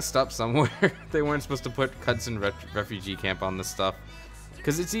they messed up somewhere. They weren't supposed to put Hudson refugee camp on this stuff.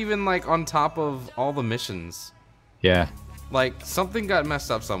 Because it's even like on top of all the missions. Yeah. Like something got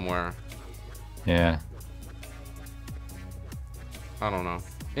messed up somewhere. Yeah. I don't know.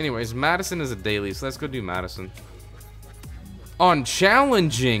 Anyways, Madison is a daily, so let's go do Madison. On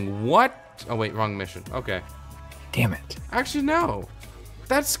challenging, what? Oh wait, wrong mission. Okay. Damn it. Actually, no.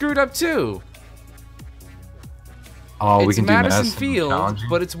 That's screwed up too. Oh, we It's can do Madison Madison Field, challenging?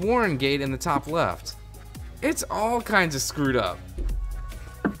 but it's Warren Gate in the top left. It's all kinds of screwed up.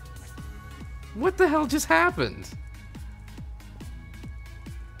 What the hell just happened?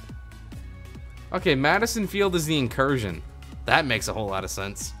 Okay, Madison Field is the incursion. That makes a whole lot of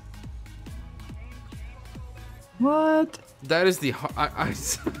sense. What? That is the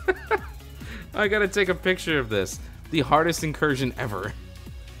I gotta take a picture of this. The hardest incursion ever.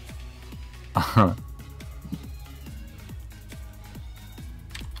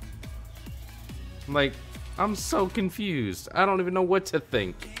 Like, I'm so confused. I don't even know what to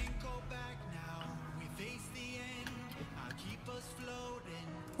think.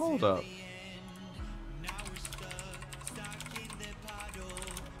 Hold up.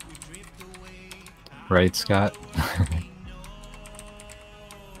 Right, Scott?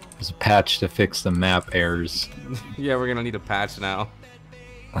 There's a patch to fix the map errors. Yeah, we're gonna need a patch now.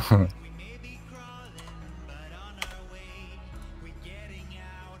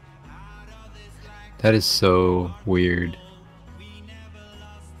 That is so weird.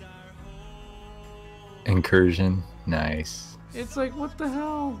 Incursion. Nice. It's like, what the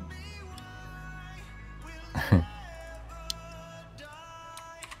hell?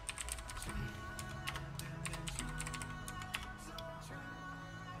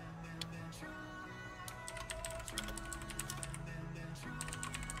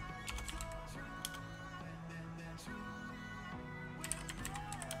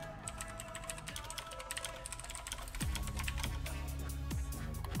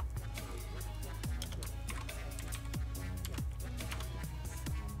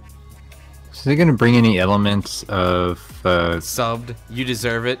 So they're gonna bring any elements of Subbed. You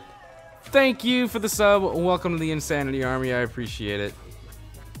deserve it. Thank you for the sub. Welcome to the Insanity Army. I appreciate it.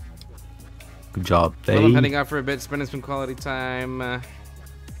 Good job, Well, I'm babe. heading out for a bit, spending some quality time.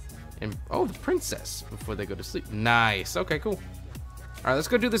 And oh, the princess before they go to sleep. Nice. Okay, cool. All right, let's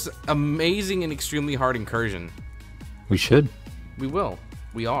go do this amazing and extremely hard incursion. We should. We will.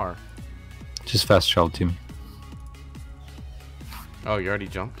 We are. Just fast travel to me. Oh, you already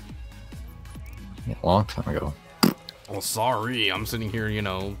jumped? Yeah, a long time ago. Well, sorry. I'm sitting here, you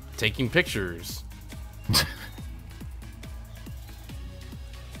know, taking pictures.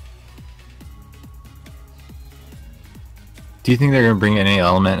 Do you think they're gonna bring any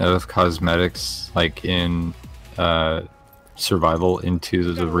element of cosmetics, like in survival,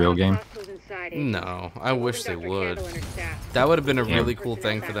 into the real game? No, I wish they would. That would have been a really cool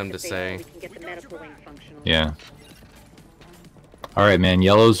thing for them to say. Yeah. All right, man.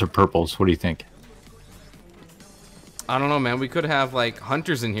 Yellows or purples? What do you think? I don't know, man. We could have like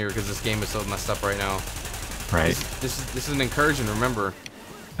hunters in here because this game is so messed up right now. Right. This is an incursion. Remember.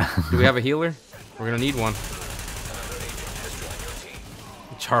 Do we have a healer? We're gonna need one.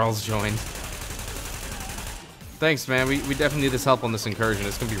 Charles joined. Thanks, man. We definitely need this help on this incursion.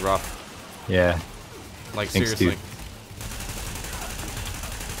 It's gonna be rough. Yeah. Like, Thanks, seriously. dude.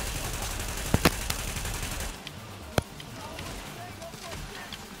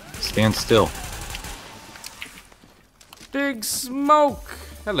 Stand still. Big Smoke!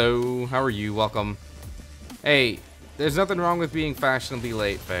 Hello, how are you? Welcome. Hey, there's nothing wrong with being fashionably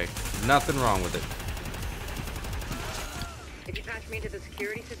late, Faye. Nothing wrong with it. If you patch me into the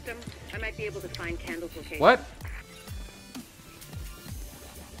security system, I might be able to find Candle's location. What?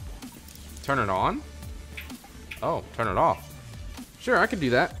 Turn it on? Oh, turn it off. Sure, I can do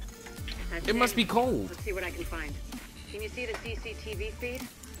that. It must be cold. Let's see what I can find. Can you see the CCTV feed?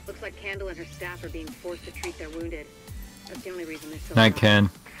 Looks like Candle and her staff are being forced to treat their wounded. That's the only reason they're still Night, alive. Ken.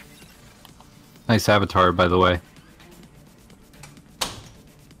 Nice avatar, by the way.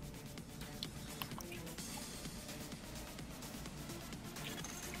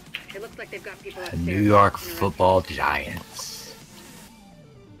 It looks like they've got people The upstairs. New York in a Football Giants.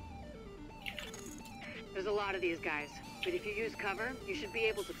 There's a lot of these guys, but if you use cover, you should be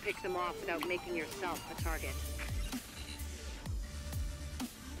able to pick them off without making yourself a target.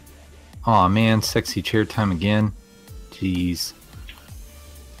 Aw, man. Sexy chair time again. Jeez.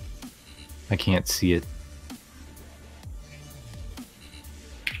 I can't see it.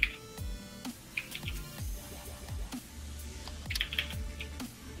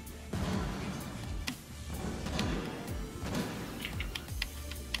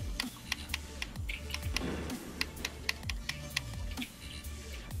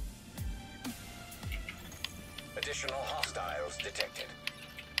 Hostiles detected.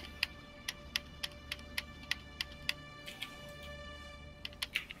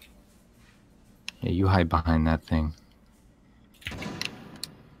 Yeah, you hide behind that thing.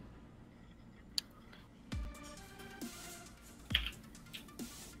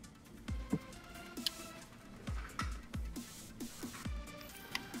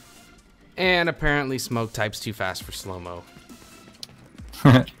 And apparently smoke types too fast for slow-mo.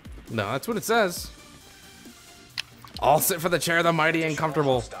 No, that's what it says. All sit for the chair, the mighty and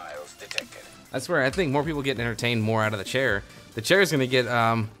comfortable. Hostiles detected. That's where I think more people get entertained more out of the chair. The chair is going to get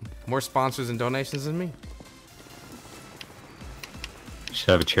more sponsors and donations than me. Should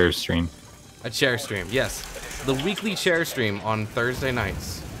have a chair stream. A chair stream, yes. The weekly chair stream on Thursday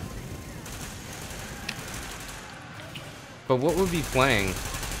nights. But what would be playing?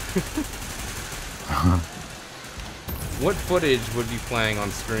 What footage would be playing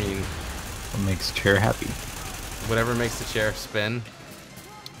on screen? What makes chair happy? Whatever makes the chair spin.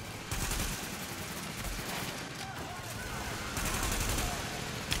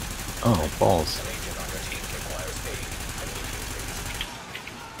 Oh, balls. An agent on your team requires aid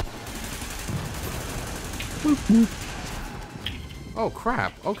immediately. Oh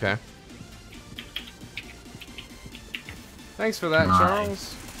crap, okay. Thanks for that, Nice.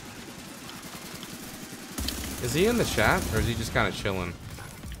 Charles. Is he in the chat, or is he just kind of chilling?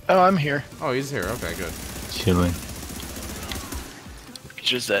 Oh, I'm here. Oh, he's here. Okay, good. Chilling. It's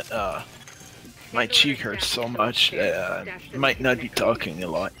just that my cheek hurts so much that I might not be talking a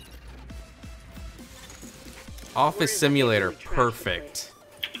lot. Office Simulator, perfect.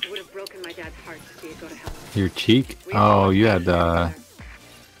 It would have broken my dad's heart to see it go to hell. Your cheek? Oh, you had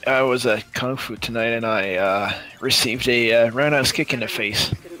I was at Kung Fu tonight and I received a roundhouse kick in the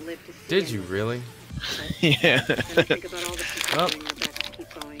face. Did you really? Yeah. Oh,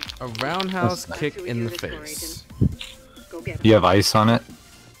 a roundhouse kick in the face. You have ice on it?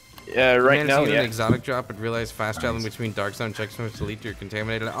 Yeah, right now, An yeah. exotic drop, but realize fast traveling between dark zone checkpoints to lead to your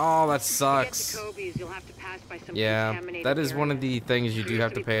contaminated. Oh, that sucks. Yeah, that is one of the things you do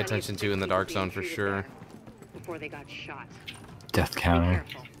have to pay attention to in the dark zone for sure. Before they got shot. Death counter.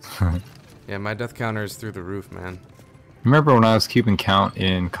 Yeah, my death counter is through the roof, man. Remember when I was keeping count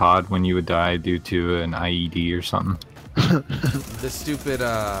in COD when you would die due to an IED or something? The stupid,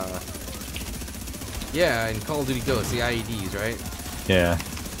 yeah, in Call of Duty Ghosts, the IEDs, right? Yeah.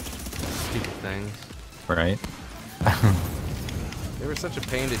 Stupid things. Right? They were such a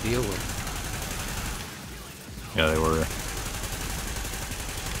pain to deal with. Yeah, they were.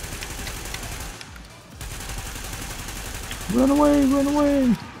 Run away, run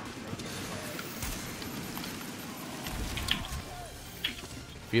away!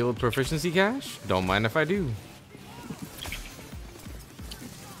 Field proficiency cache? Don't mind if I do.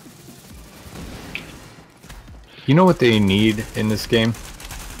 You know what they need in this game?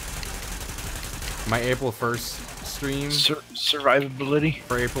 My April 1st stream. Survivability.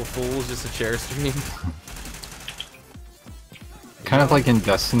 For April Fools, just a chair stream. Kind of like in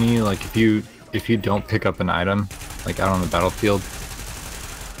Destiny, like if you don't pick up an item, like out on the battlefield,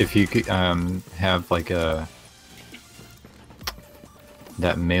 if you have like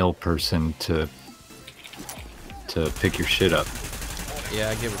that male person to pick your shit up. Yeah,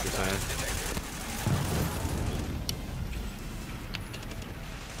 I get what you're saying.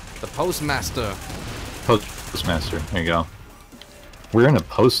 The postmaster. Postmaster. There you go. We're in a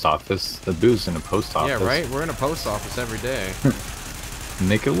post office. The booth's in a post office. Yeah, right? We're in a post office every day.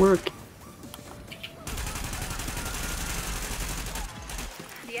 Make it work.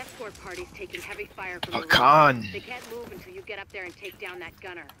 The escort party's taking heavy fire from the Pecan. They can't move until you get up there and take down that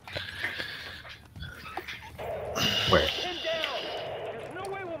gunner. Where? Pin down! There's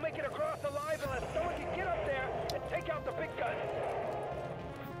no way we'll make it across alive unless someone can get up there and take out the big gun.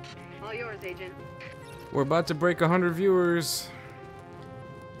 All yours, Agent. We're about to break 100 viewers.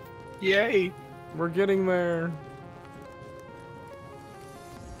 Yay! We're getting there.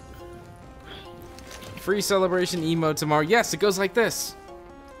 Free celebration emote tomorrow. Yes, it goes like this.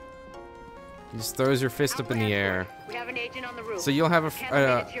 He just throws your fist up in the air. We have an agent on the roof. So you'll have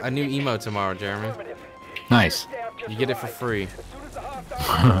a new emote tomorrow, Jeremy. Nice. You get it for free.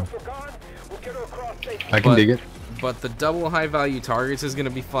 I can dig it. But the double high value targets is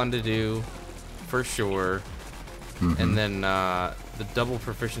gonna be fun to do, for sure. And then the double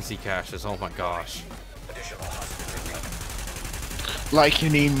proficiency caches. Oh my gosh. Like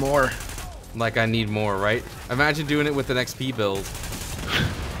you need more. Like I need more, right? Imagine doing it with an XP build.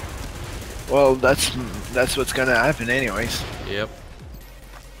 Well, that's what's gonna happen anyways. Yep.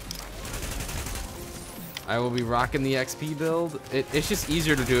 I will be rocking the XP build. It's just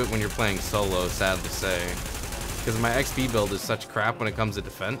easier to do it when you're playing solo, sad to say. Because my XP build is such crap when it comes to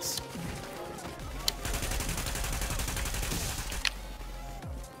defense.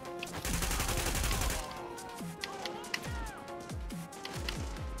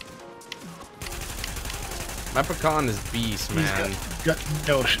 My pecan is beast, man. Got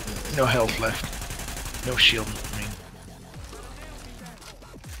no health left. No shield. I mean.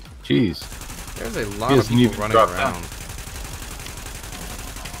 Jeez. There's a lot of people running around.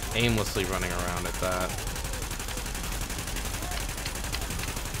 Aimlessly running around at that.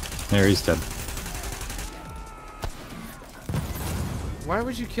 There, he's dead. Why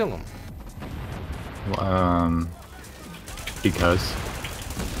would you kill him? Because.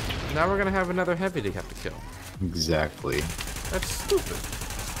 Now we're gonna have another heavy to have to kill. Exactly. That's stupid.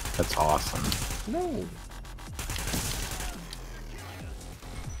 That's awesome. No.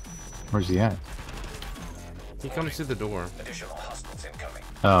 Where's he at? He comes through the door. Additional hostiles incoming.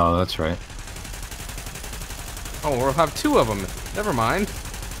 Oh, that's right. Oh, we'll have two of them. Never mind.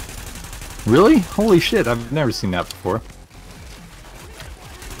 Really? Holy shit, I've never seen that before.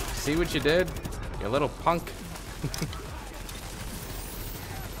 See what you did? You little punk.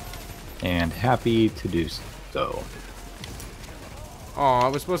 And happy to do so. Oh, I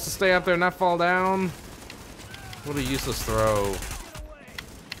was supposed to stay up there and not fall down? What a useless throw.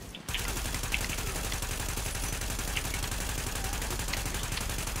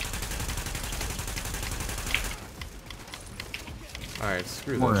 Alright,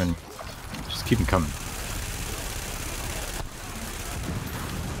 screw We're this. in. Just keep them coming.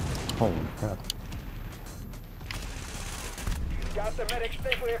 Holy crap. Got the medic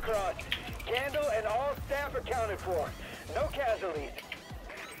safely across. Candle and all staff accounted for. No casualties.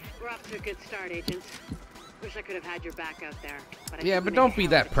 We're off to a good start, agents. Wish I could have had your back out there. But Yeah, but don't be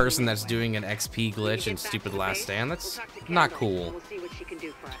that person that's doing an XP glitch in stupid last stand. That's not cool. We'll see what she can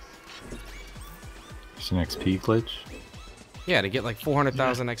do for us. It's an XP glitch? Yeah, to get like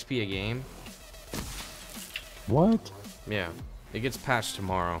 400,000 XP a game. What? Yeah, it gets patched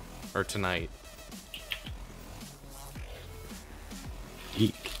tomorrow or tonight.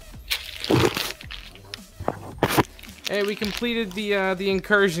 Eek. Hey, we completed the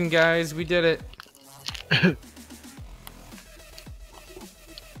incursion, guys. We did it.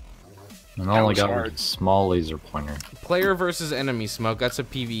 And all I got was a small laser pointer. Player versus enemy smoke. That's what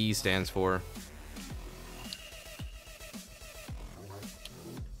PvE stands for.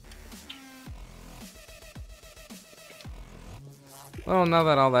 Well, now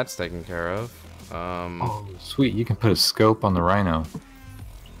that all that's taken care of, oh, sweet! You can put a scope on the rhino.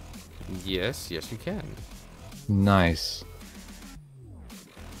 yes, you can. Nice.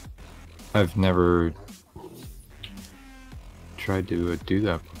 I've never tried to do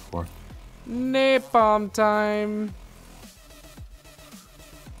that before. Napalm time.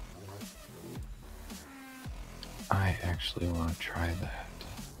 I actually want to try that.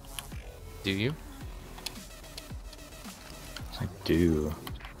 Do you? I do.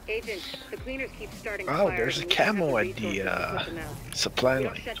 Agent, the cleaners keep starting Oh, fires there's a and we don't have camo the at the resources to put them out. supply We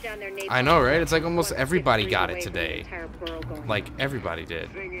don't line. shut down their napalm I know, right? sites, It's like almost one stick everybody breeze got away it from the today. entire borough going Like down. everybody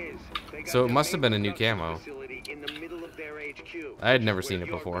did. Thing is, they got So it the must have main been a new production camo. facility in the middle of their HQ, I had which never is seen where it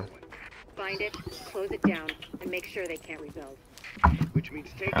you're before. going. Find it, close it down, and make sure they can't rebuild. Which means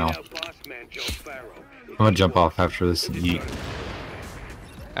taking Ow. out boss man Joe Farrow. I'm gonna jump off after this and eat.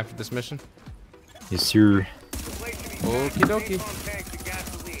 After this mission? Yes, sir. Okie dokie.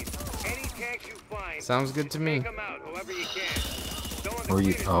 Sounds good to me. Where are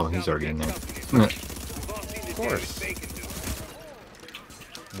you? Oh, he's already in there. Of course.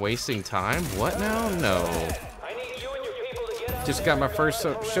 Wasting time? What now? No. Just got my first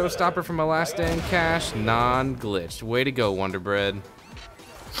showstopper from my last day in cash. Non-glitched. Way to go, Wonder Bread.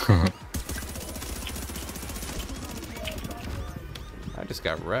 I just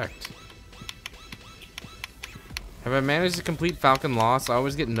got wrecked. Have I managed to complete Falcon Lost? I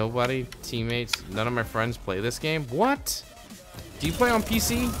always get nobody, teammates, none of my friends play this game. What? Do you play on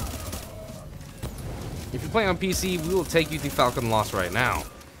PC? If you play on PC, we will take you through Falcon Lost right now.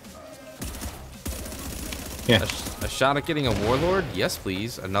 Yeah. A shot at getting a Warlord? Yes,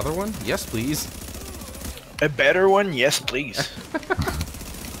 please. Another one? Yes, please. A better one? Yes, please.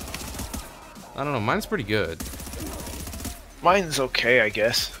 I don't know. Mine's pretty good. Mine's okay, I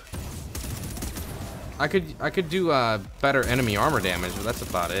guess. I could do better enemy armor damage, but that's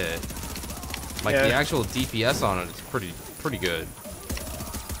about it. Like Yeah. the actual DPS on it is pretty good.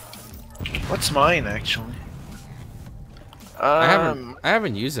 What's mine, actually? I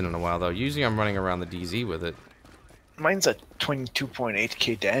haven't used it in a while though. Usually I'm running around the DZ with it. Mine's at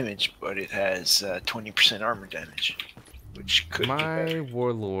 22.8k damage, but it has 20% armor damage, which could be My better.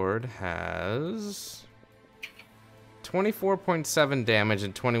 Warlord has 24.7 damage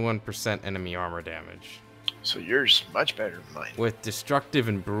and 21% enemy armor damage. So yours much better than mine. With destructive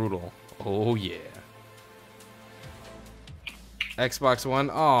and brutal. Oh yeah. Xbox One.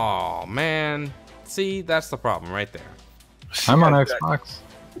 Oh man. See, that's the problem right there. I'm on Xbox.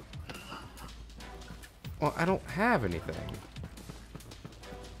 Well, I don't have anything.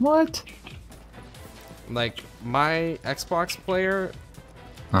 What? Like, my Xbox player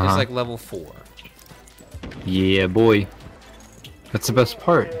is like level 4. Yeah, boy. That's the best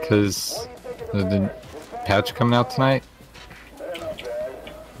part, because the patch coming out tonight.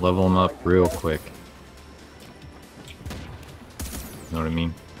 Level them up real quick. Know what I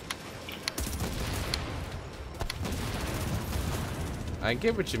mean? I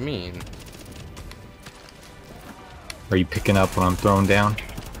get what you mean. Are you picking up what I'm throwing down?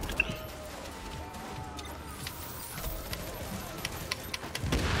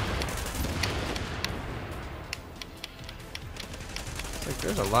 Like,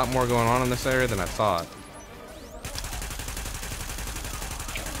 there's a lot more going on in this area than I thought.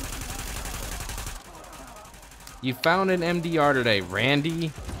 You found an MDR today. Randy,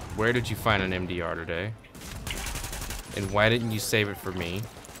 where did you find an MDR today? And why didn't you save it for me?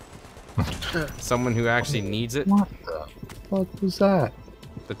 Someone who actually needs it? What the fuck was that?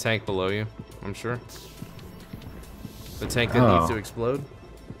 The tank below you, I'm sure. The tank that needs to explode.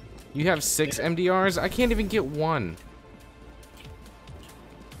 You have 6 MDRs? I can't even get one.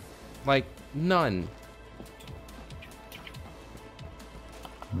 Like, none.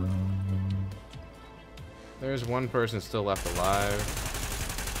 There's one person still left alive.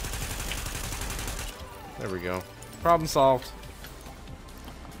 There we go. Problem solved.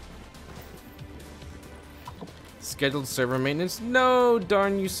 Scheduled server maintenance? No,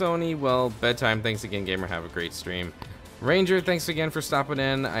 darn you, Sony. Well, bedtime. Thanks again, gamer. Have a great stream. Ranger, thanks again for stopping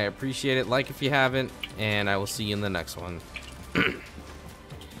in. I appreciate it. Like if you haven't, and I will see you in the next one.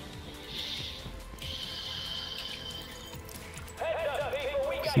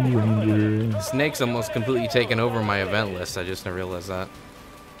 Snake's almost completely taken over my event list. I just realized that.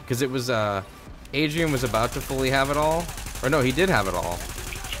 Because it was, Adrian was about to fully have it all. Or no, he did have it all.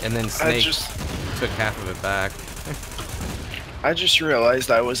 And then Snake took half of it back. I just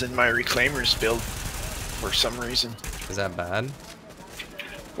realized I was in my Reclaimers build for some reason. Is that bad?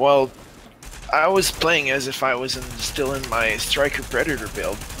 Well, I was playing as if I was still in my Striker Predator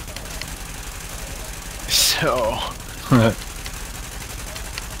build. So...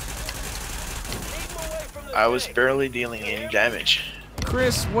 I was barely dealing any damage.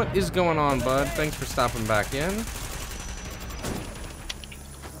 Chris, what is going on, bud? Thanks for stopping back in.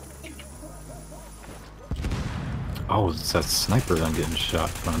 Oh, it's that sniper I'm getting shot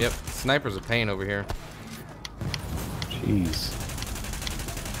from. Yep, sniper's a pain over here. Jeez.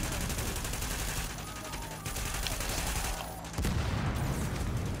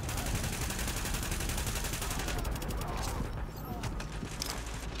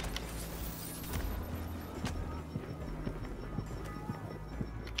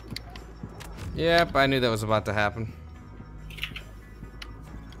 Yep, I knew that was about to happen.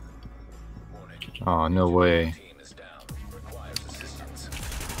 Oh, no way.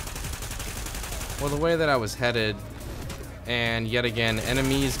 Well, the way that I was headed, and yet again,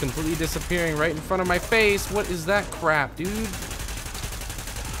 enemies completely disappearing right in front of my face. What is that crap, dude?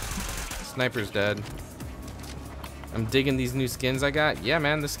 Sniper's dead. I'm digging these new skins I got. Yeah,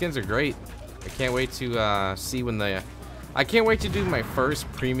 man, the skins are great. I can't wait to see when the... I can't wait to do my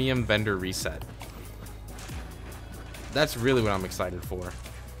first premium vendor reset. That's really what I'm excited for.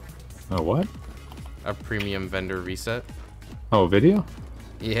 Oh, what? A premium vendor reset. Oh, video?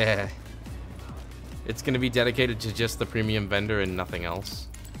 Yeah. It's going to be dedicated to just the premium vendor and nothing else.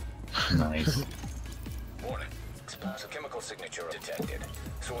 Nice. Warning. Explosive chemical signature detected.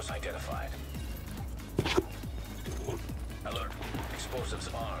 Source identified. Alert. Explosives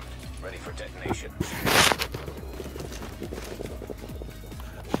armed. Ready for detonation.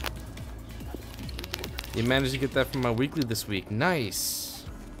 You managed to get that from my weekly this week. Nice.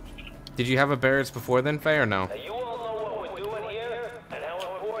 Did you have a Barrett's before then, Faye, or no? Now you all know what we're doing here and how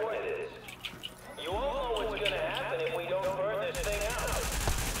important it is. You all know what's going to happen if we don't burn this thing out.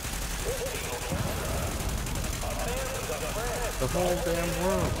 The whole damn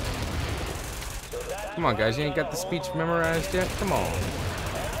world. Come on, guys. You ain't got the speech memorized yet? Come on.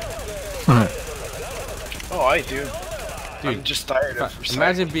 Oh, I do. Dude, I'm just tired of reciting.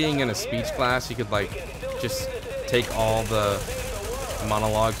 Imagine being in a speech class. You could, like, just take all the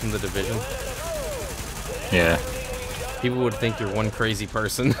monologues from the Division. Yeah. People would think you're one crazy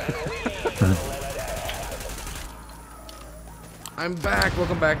person. I'm back.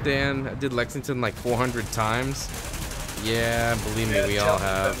 Welcome back, Dan. I did Lexington like 400 times. Yeah, believe me, we all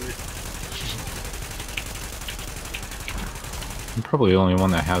have. I'm probably the only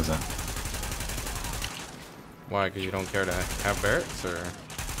one that hasn't. Why? Because you don't care to have Barretts, or?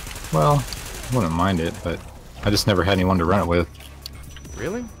 Well, I wouldn't mind it, but I just never had anyone to run it with.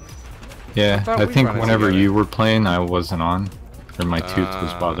 Really? Yeah, thought I we think run it whenever together. you were playing, I wasn't on, or my tooth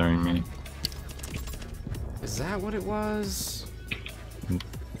was bothering me. Is that what it was?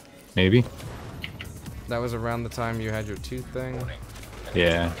 Maybe. That was around the time you had your tooth thing?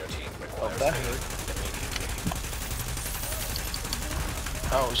 Yeah. Well, that hurt.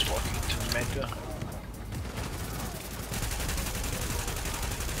 I was walking to Mecca.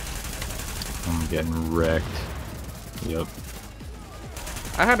 I'm getting wrecked. Yep.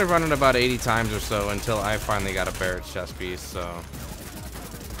 I had to run it about 80 times or so until I finally got a Barrett's chest piece, so.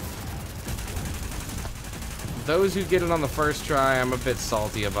 Those who get it on the first try, I'm a bit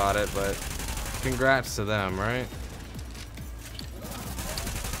salty about it, but congrats to them, right?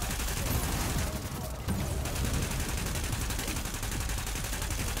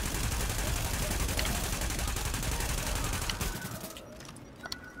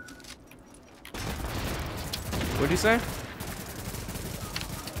 What'd you say?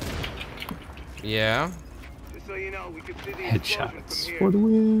 Yeah. Just so you know, we can see the Headshots for the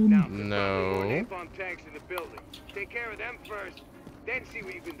win. No. napalm tanks in the building. Take care of them first, then see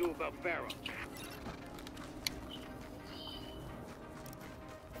what you can do about Pharaoh.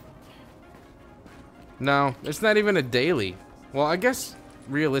 No, it's not even a daily. Well, I guess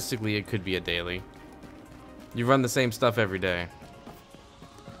realistically it could be a daily. You run the same stuff every day.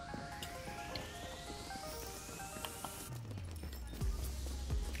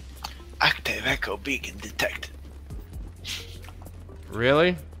 Active echo beacon detected.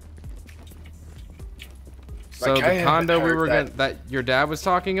 Really? So Like, I the condo haven't we heard were that. gonna, that your dad was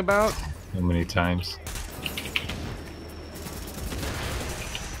talking about? How many times?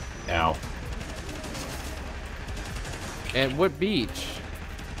 Ow. And what beach?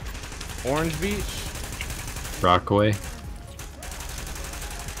 Orange Beach? Rockaway.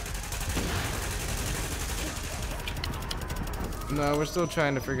 No, we're still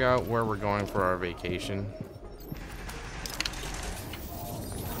trying to figure out where we're going for our vacation.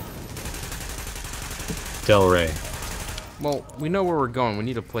 Delray. Well, we know where we're going. We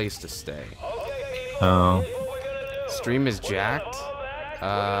need a place to stay. Oh. Stream is jacked?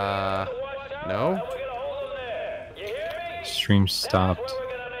 No? Stream stopped.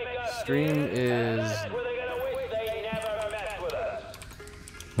 Stream is...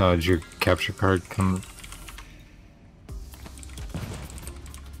 Oh, did your capture card come?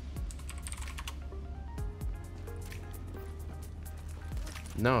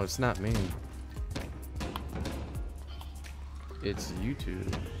 No, it's not me. It's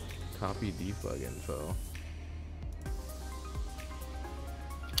YouTube. Copy debug info.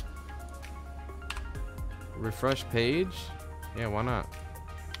 Refresh page? Yeah, why not?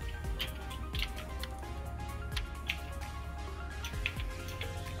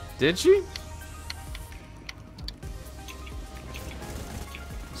 Did she?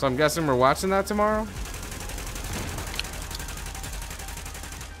 So I'm guessing we're watching that tomorrow?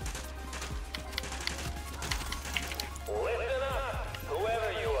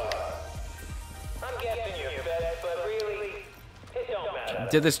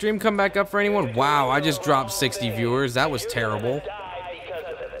 Did the stream come back up for anyone? Wow, I just dropped 60 viewers. That was terrible.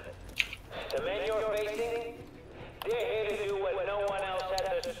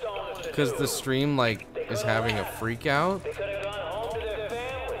 Because the stream, like, is having a freak out.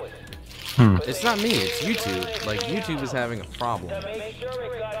 It's not me, it's YouTube. Like, YouTube is having a problem.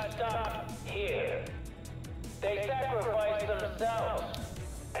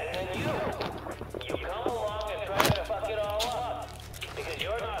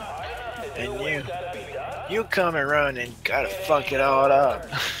 And you come around and gotta fuck it all up.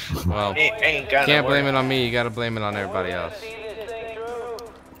 Well, ain't gonna can't work. blame it on me, you gotta blame it on everybody else.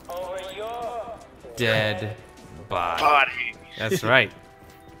 Dead body. Body. That's right.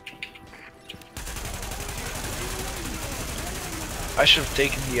 I should have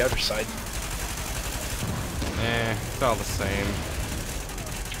taken the other side. It's all the same.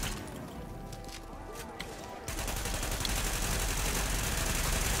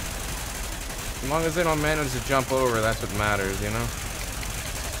 As long as they don't manage to jump over, that's what matters, you know?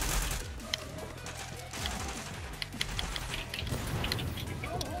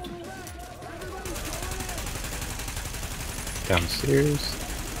 Downstairs.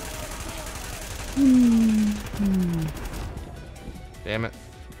 Damn it.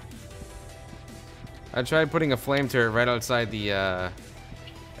 I tried putting a flame turret right outside the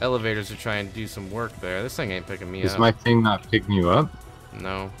Elevators are trying to do some work there. This thing ain't picking me Is up. my thing not picking you up?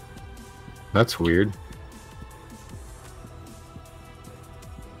 No. That's weird.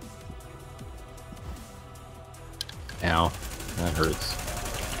 Ow. That hurts.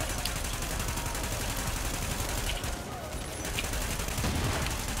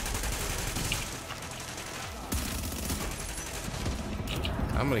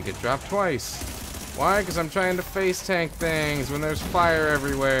 I'm gonna get dropped twice. Why? Because I'm trying to face tank things when there's fire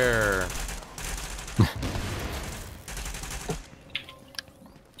everywhere.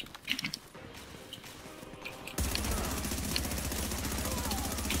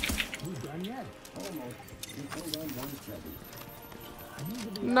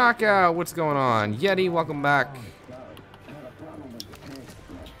 Knockout, what's going on? Yeti, welcome back.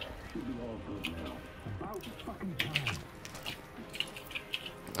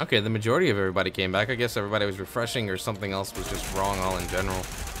 Okay, the majority of everybody came back. I guess everybody was refreshing or something else was just wrong all in general.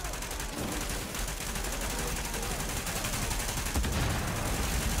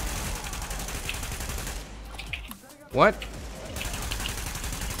 What?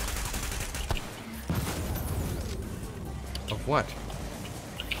 Of what?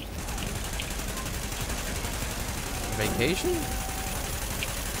 Vacation?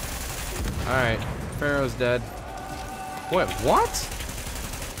 Alright, Pharaoh's dead. What? What?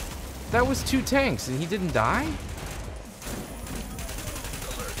 That was 2 tanks and he didn't die?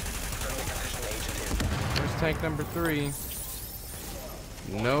 Where's tank number 3?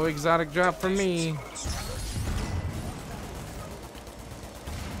 No exotic drop for me.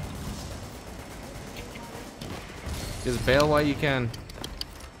 Just bail while you can.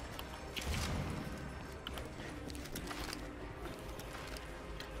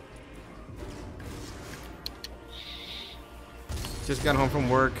 Just got home from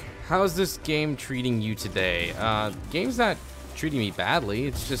work. How's this game treating you today? Game's not treating me badly.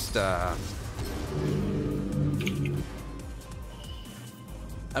 It's just, I've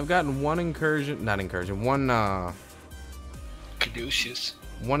gotten one Caduceus.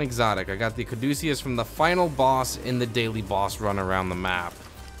 One exotic. I got the Caduceus from the final boss in the daily boss run around the map.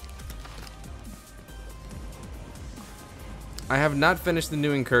 I have not finished the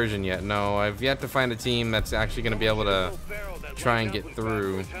new incursion yet. No, I've yet to find a team that's actually going to be able to try and get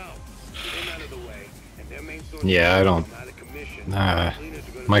through. Yeah, I don't.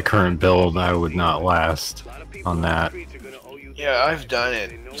 My current build, I would not last on that. Yeah, I've done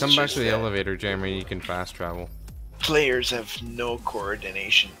it. Come back to the elevator, Jammer. You can fast travel. Players have no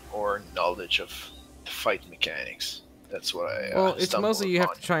coordination or knowledge of fight mechanics. That's what I. Well, it's mostly you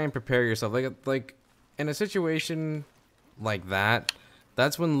have to try and prepare yourself. Like in a situation like that,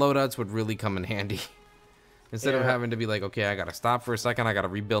 that's when loadouts would really come in handy. Instead of having to be like, okay, I gotta stop for a second, I gotta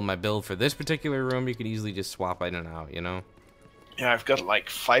rebuild my build for this particular room, you could easily just swap in and out, you know? Yeah, I've got like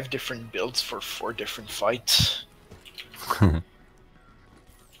 5 different builds for 4 different fights.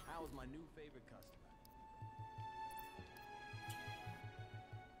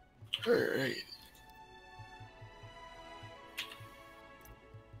 Alright.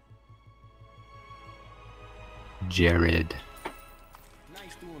 Jared.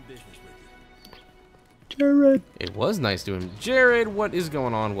 Nice doing business with you. Jared. It was nice doing. Jared, what is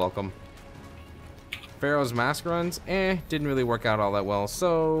going on? Welcome. Pharaoh's mask runs, didn't really work out all that well.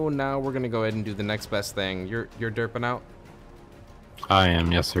 So now we're gonna go ahead and do the next best thing. You're derping out? I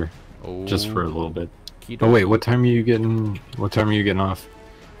am, yes sir. Oh, just for a little bit. Keto. Oh wait, what time are you getting? What time are you getting off?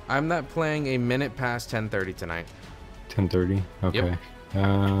 I'm not playing a minute past 10:30 tonight. 10:30. Okay. Yep.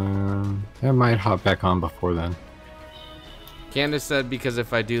 I might hop back on before then. Candace said because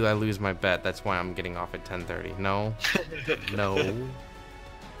if I do, I lose my bet. That's why I'm getting off at 10:30. No. No.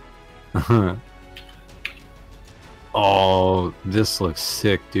 Oh, this looks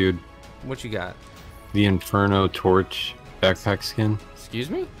sick, dude. What you got? The Inferno Torch backpack skin. Excuse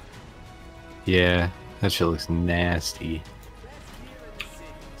me? Yeah, that shit looks nasty.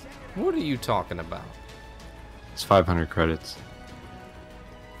 What are you talking about? It's 500 credits.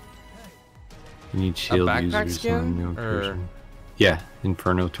 You need shield backpack users skin, on the new or- incursion. Yeah,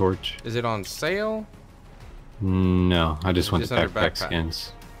 Inferno Torch. Is it on sale? No, I just went Just to under backpack backpack.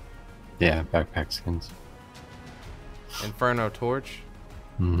 skins. Yeah, backpack skins. Inferno Torch?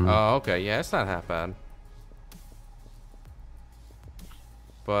 Mhm. Oh, okay. Yeah, it's not half bad.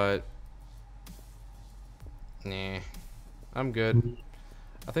 But, nah, I'm good.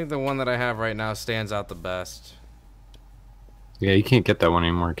 I think the one that I have right now stands out the best. Yeah, you can't get that one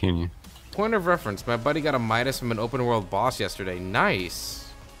anymore, can you? Point of reference, my buddy got a Midas from an open world boss yesterday.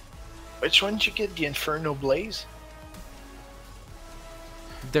 Nice. Which one did you get? The Inferno Blaze?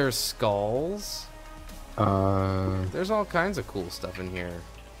 There's skulls. Uh, There's all kinds of cool stuff in here.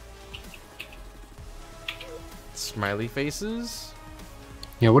 Smiley faces.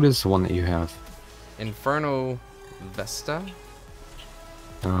 Yeah, what is the one that you have? Inferno Vesta.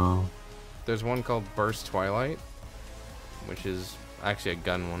 Oh. There's one called Burst Twilight, which is actually a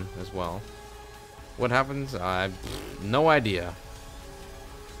gun one as well. What happens? I have no idea.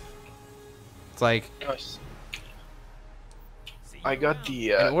 It's like, I got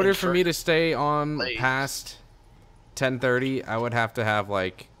the. in order for me to stay on past 10:30, I would have to have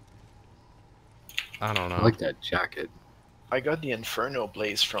like, I don't know. I like that jacket. I got the Inferno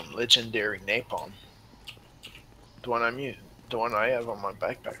Blaze from Legendary Napalm. The one I'm using. The one I have on my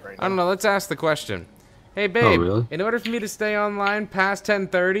backpack right now. I don't know. Let's ask the question. Hey, babe. really? In order for me to stay online past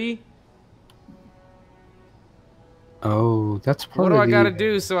 10:30, Oh, that's part what of do I the... gotta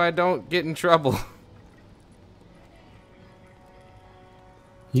do so I don't get in trouble?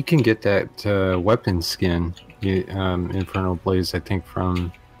 You can get that weapon skin, Infernal Blaze, I think,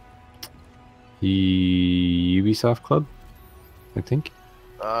 from the Ubisoft Club, I think.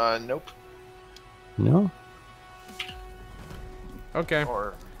 Nope. No? Okay.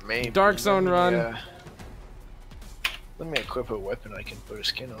 Or maybe. Dark Zone run. Let me equip a weapon I can put a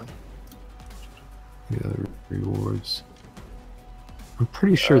skin on. The other rewards. I'm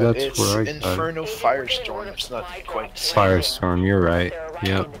pretty sure that's it's where I got it. Inferno Firestorm. It's not quite the same. Firestorm, you're right.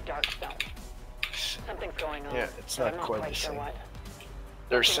 Yep. Something's going on. Yeah, it's but not I'm quite quite the sure same. what.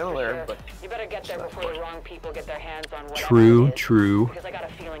 They're Something for similar, sure. but You better get there before the wrong people get their hands on whatever True, it is, true. Because I got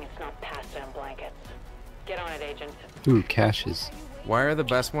a feeling it's not pasta and blankets. Get on it, agent. Ooh, caches. Why are the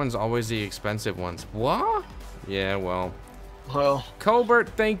best ones always the expensive ones? What? Yeah, well. Well. Colbert,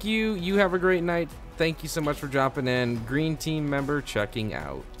 thank you. You have a great night. Thank you so much for dropping in. Green team member checking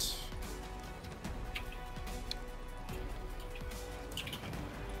out.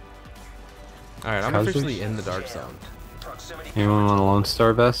 Alright, I'm officially in the dark zone. Anyone want a Lone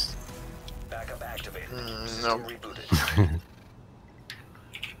Star vest? Backup activated. No. Rebooted.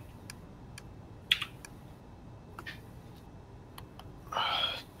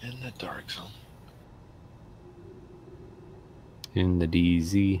 In the dark zone. In the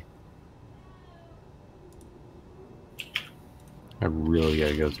DZ. I really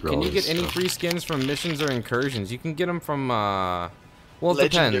gotta go through Can all you this get any stuff. free skins from missions or incursions? You can get them from, well,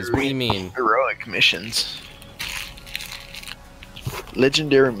 it depends. Legendary What do you mean? Heroic missions.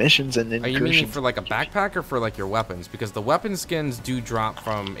 Legendary missions and Are incursions. you meaning for like a backpack or for like your weapons? Because the weapon skins do drop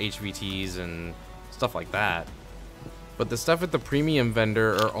from HVTs and stuff like that. But the stuff at the premium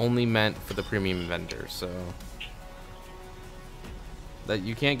vendor are only meant for the premium vendor, so that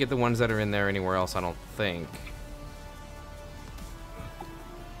you can't get the ones that are in there anywhere else, I don't think.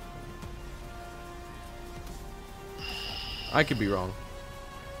 I could be wrong.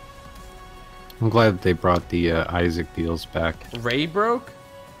 I'm glad that they brought the Isaac deals back. Ray broke?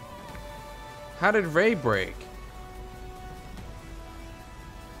 How did Ray break?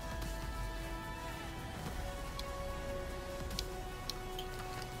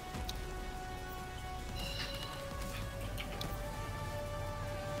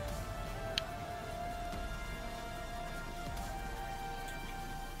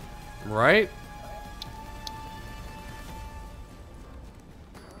 Right?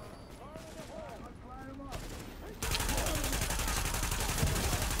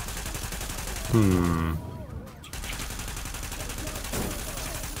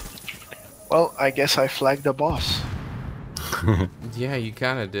 Well, I guess I flagged the boss. Yeah, you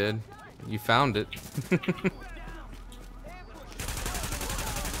kind of did. You found it.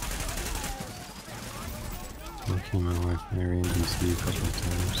 Okay, my wife Mary DC a couple of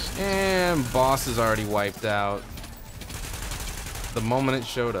times. And boss is already wiped out. The moment it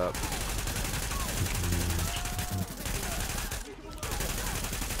showed up.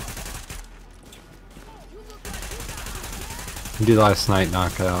 We did last night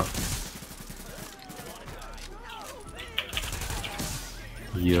knockout.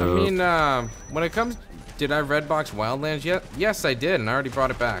 Yup. I mean, when it comes, did I Redbox Wildlands yet? Yes, I did, and I already brought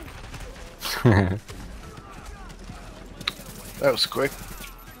it back. That was quick.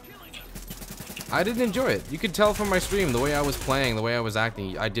 I didn't enjoy it. You could tell from my stream, the way I was playing, the way I was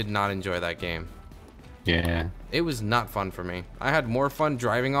acting, I did not enjoy that game. Yeah. It was not fun for me. I had more fun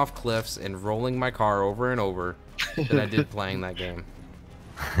driving off cliffs and rolling my car over and over than I did playing that game.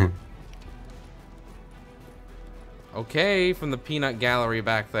 Okay, from the peanut gallery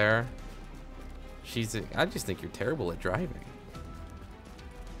back there. I just think you're terrible at driving.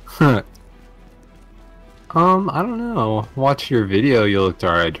 I don't know. Watch your video, you looked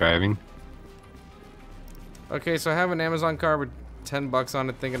alright driving. Okay, so I have an Amazon card with $10 on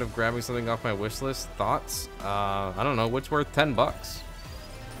it, thinking of grabbing something off my wish list. Thoughts? I don't know. What's worth $10?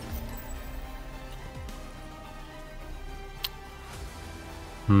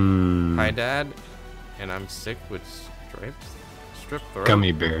 Hi, Dad. And I'm sick with strip throat.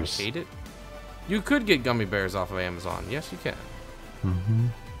 Gummy bears. Hate it. You could get gummy bears off of Amazon. Yes, you can.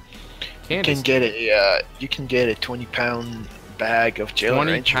 You can get a you can get a 20-pound bag of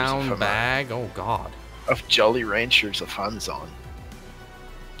Jolly Ranchers. 20-pound bag? Oh God. Of Jolly Ranchers of Hanzon.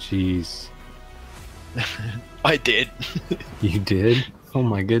 Jeez. I did. You did? Oh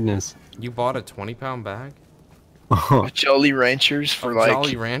my goodness. You bought a 20-pound bag? Jolly Ranchers for like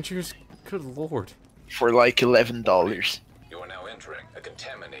Jolly Ranchers? Good lord. For like $11. You are now entering a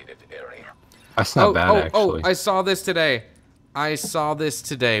contaminated area. That's not bad, actually. Oh, I saw this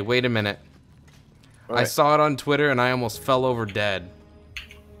today. Wait a minute. What? I saw it on Twitter and I almost fell over dead.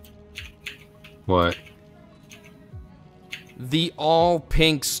 What? The all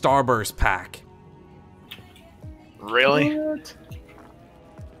pink Starburst pack. Really? What?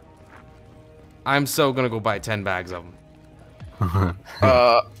 I'm so gonna go buy 10 bags of them.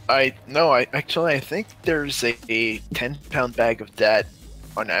 I think there's a 10-pound bag of that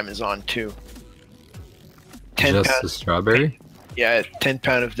on Amazon too. 10 Just pound, the strawberry? Yeah,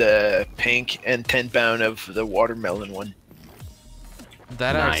 10-pound of the pink and 10-pound of the watermelon one.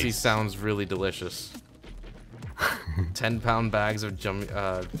 That Nice. actually sounds really delicious. 10-pound bags of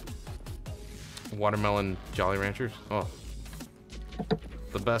watermelon Jolly Ranchers. Oh,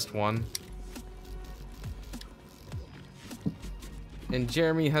 the best one. And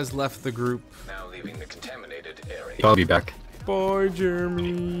Jeremy has left the group. Now leaving the contaminated area. I'll be back. Bye,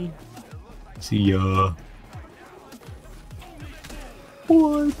 Jeremy. See ya.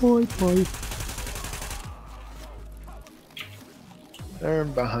 Bye. They're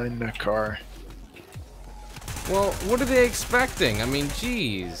behind the car. Well, what are they expecting? I mean,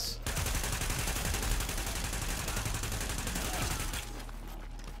 jeez.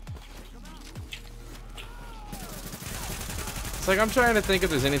 It's like I'm trying to think if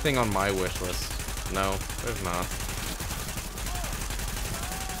there's anything on my wish list. No, there's not.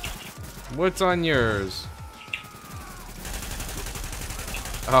 What's on yours?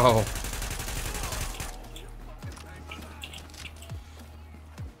 Oh.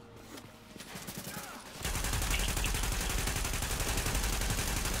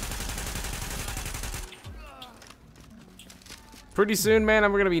 Pretty soon, man,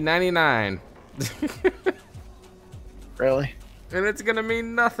 I'm gonna be 99. Really? And it's gonna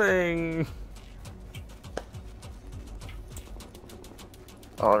mean nothing.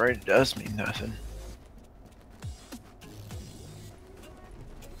 Already does mean nothing.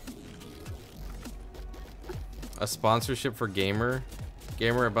 A sponsorship for Gamer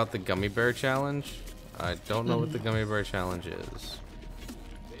about the gummy bear challenge. I don't know what the gummy bear challenge is.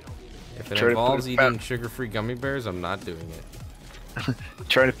 If it Try to involves put a eating sugar-free gummy bears, I'm not doing it.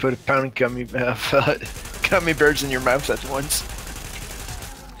 Try to put a pound of gummy bears in your mouth at once.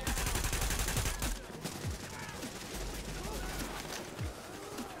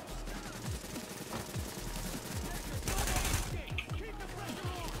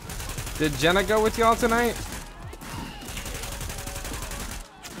 Did Jenna go with y'all tonight?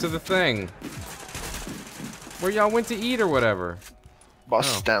 To the thing. Where y'all went to eat or whatever?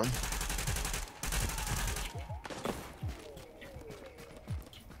 Boss is down.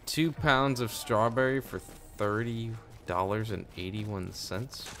 2 pounds of strawberry for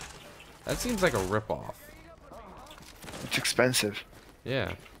 $30.81. That seems like a ripoff. It's expensive.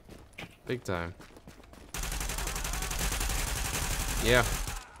 Yeah. Big time. Yeah.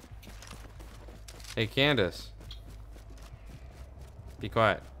 Hey, Candace. Be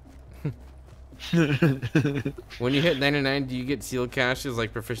quiet. When you hit 99, do you get sealed caches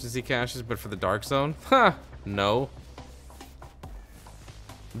like proficiency caches, but for the Dark Zone? Huh. No.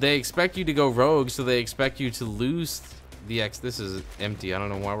 They expect you to go rogue, so they expect you to lose the X. This is empty. I don't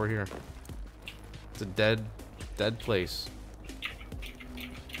know why we're here. It's a dead place.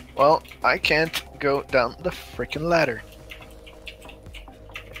 Well, I can't go down the freaking ladder.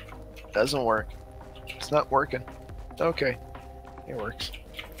 Doesn't work. It's not working. Okay. It works.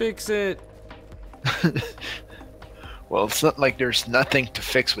 Fix it. Well, it's not like there's nothing to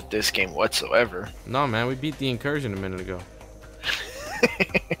fix with this game whatsoever. No, man, we beat the incursion a minute ago.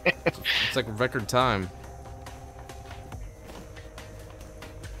 It's like record time.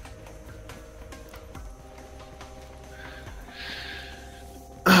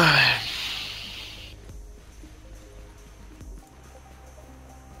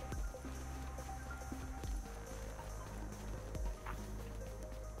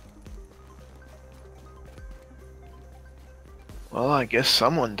 Well, I guess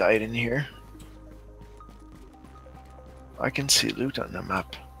someone died in here. I can see loot on the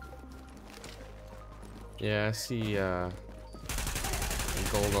map. Yeah, I see,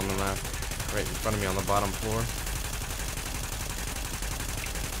 And gold on the map. Right in front of me on the bottom floor.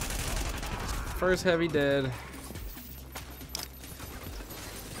 First heavy dead.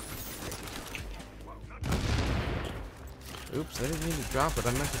 Oops, I didn't mean to drop it.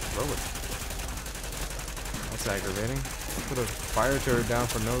 I meant to throw it. That's aggravating. Put a fire turret down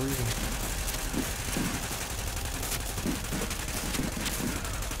for no reason.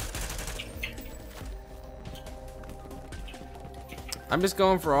 I'm just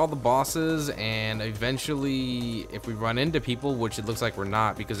going for all the bosses, and eventually, if we run into people, which it looks like we're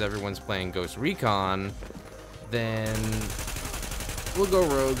not because everyone's playing Ghost Recon, then we'll go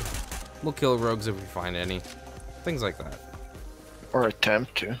rogue. We'll kill rogues if we find any. Things like that. Or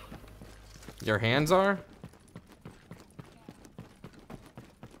attempt to. Your hands are?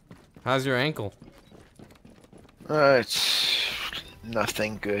 How's your ankle? It's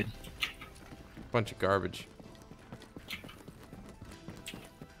nothing good. Bunch of garbage.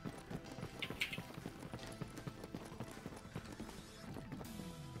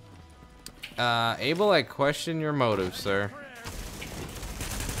 Abel, I question your motives, sir.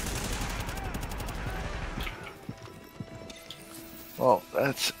 Well,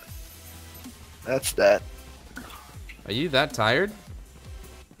 that's that. Are you that tired?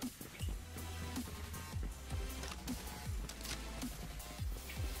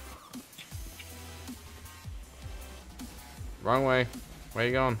 Wrong way. Where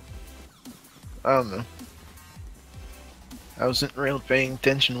you going? I don't know. I wasn't really paying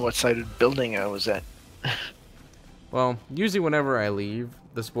attention what side of the building I was at. Well, usually whenever I leave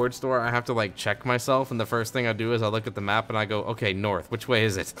the sports store, I have to like check myself, and the first thing I do is I look at the map and I go, okay, north. Which way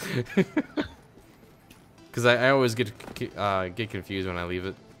is it? Because I always get confused when I leave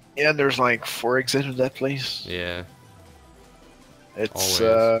it. Yeah, there's like 4 exits of that place. Yeah. It's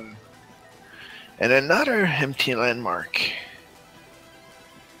Always. and another empty landmark.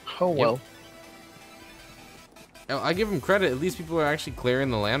 Oh well. I give them credit. At least people are actually clearing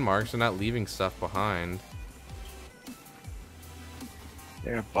the landmarks and not leaving stuff behind.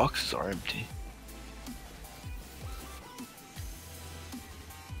 Their boxes are empty.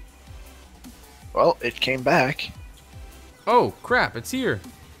 Well, it came back. Oh, crap. It's here.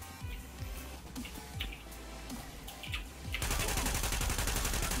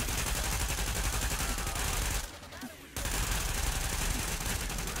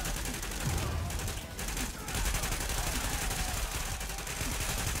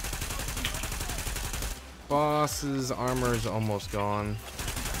 Boss's armor's almost gone.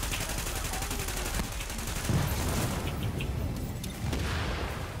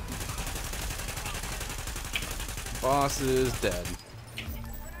 Boss is dead.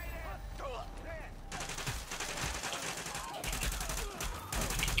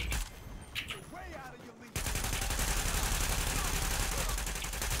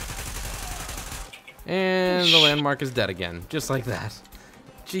 And the landmark is dead again, just like that.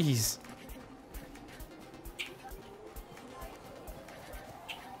 Jeez.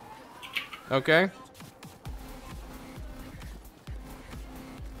 Okay.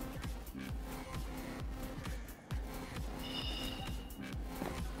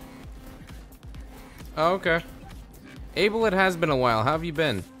 Oh, okay. Abel, it has been a while. How have you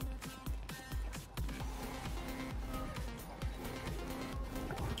been?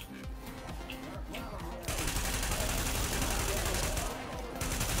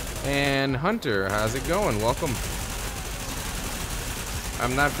 And Hunter, how's it going? Welcome.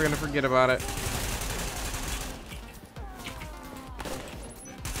 I'm not gonna forget about it.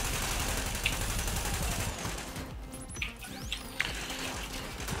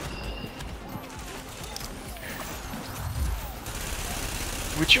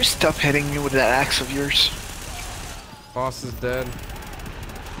 Would you stop hitting me with that axe of yours? Boss is dead.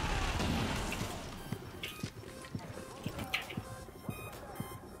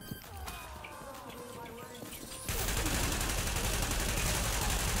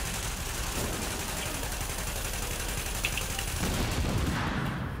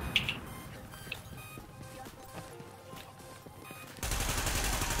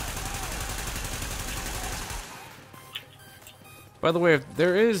 By the way, if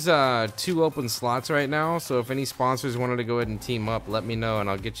there is 2 open slots right now, so if any sponsors wanted to go ahead and team up, let me know and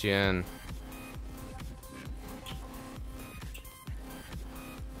I'll get you in.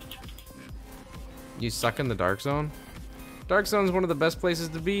 You suck in the Dark Zone? Dark Zone is one of the best places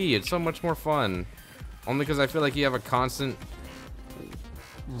to be. It's so much more fun. Only because I feel like you have a constant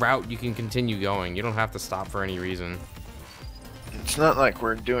route you can continue going. You don't have to stop for any reason. It's not like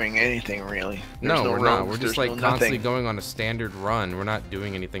we're doing anything really. No, we're not. We're just like no constantly nothing. going on a standard run. We're not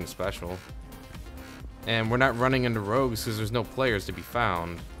doing anything special. And we're not running into rogues because there's no players to be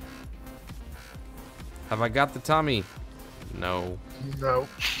found. Have I got the Tommy? No. No.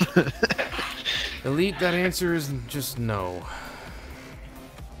 Elite, that answer is just no.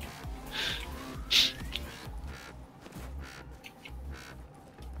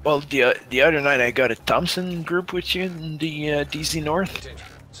 Well, the other night I got a Thompson group with you in the DC North.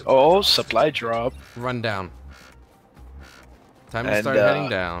 Oh, supply drop. Run down. Time to And, start heading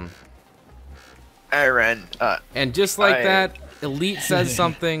down. I ran. And just like that, Elite says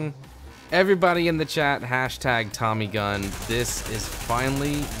something. Everybody in the chat, hashtag Tommy Gun. This is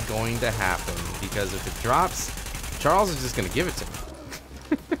finally going to happen because if it drops, Charles is just going to give it to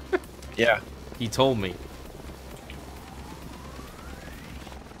me. Yeah. He told me.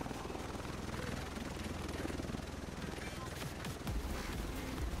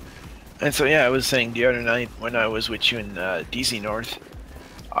 And so yeah, I was saying the other night when I was with you in DC North,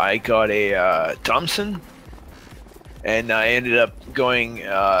 I got a Thompson, and I ended up going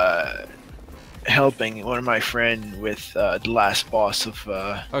helping one of my friend with the last boss of.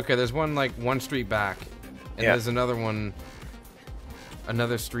 Okay, there's one like one street back, and Yeah. there's another one,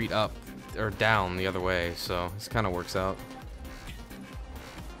 another street up or down the other way. So this kind of works out.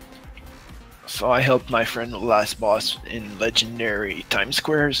 So I helped my friend with the last boss in legendary time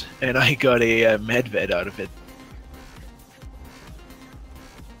squares, and I got a medved out of it.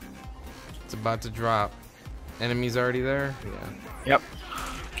 It's about to drop. Enemies already there? Yeah. Yep.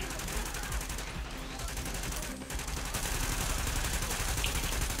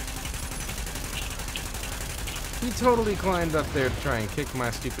 He totally climbed up there to try and kick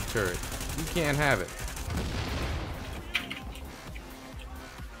my stupid turret. You can't have it.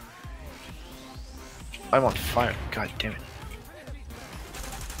 I'm on fire. God damn it.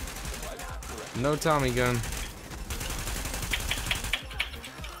 No Tommy gun.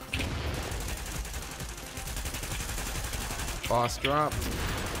 Boss drop.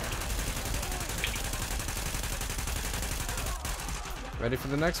 Ready for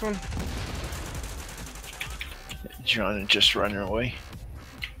the next one? John just running away.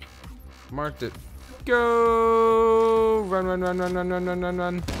 Marked it. Go! Run, run, run, run, run, run, run, run,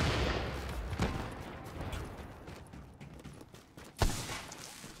 run.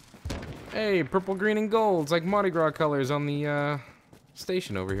 Hey, purple, green, and gold. It's like Mardi Gras colors on the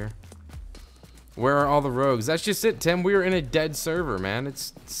station over here. Where are all the rogues? That's just it, Tim. We are in a dead server, man.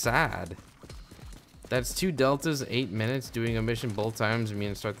 It's sad. That's 2 deltas, 8 minutes, doing a mission both times. I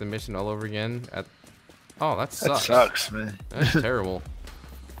mean, start the mission all over again. Oh, that sucks. That sucks, man. That's terrible.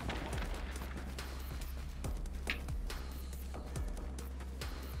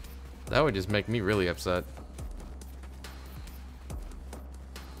 That would just make me really upset.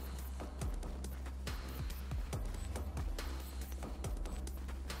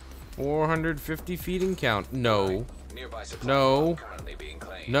 $450 feet in count. No. No.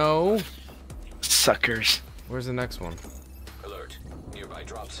 No. Suckers. Where's the next one? Alert. Nearby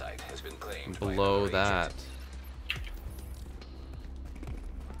drop site has been claimed. Below that.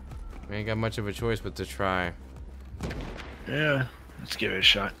 We ain't got much of a choice but to try. Yeah, let's give it a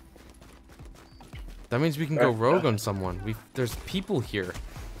shot. That means we can go rogue on someone. There's people here.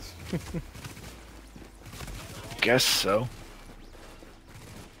 Guess so.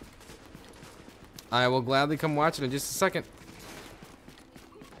 I will gladly come watch it in just a second.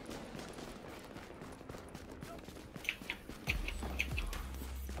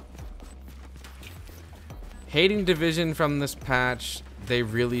 Hating Division from this patch, they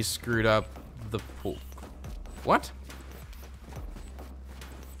really screwed up the pool. What?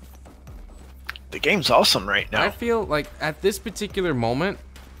 The game's awesome right now. I feel like at this particular moment,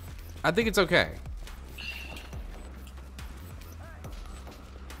 I think it's okay.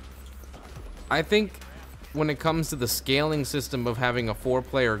 I think when it comes to the scaling system of having a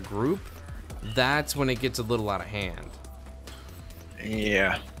 4-player group, that's when it gets a little out of hand.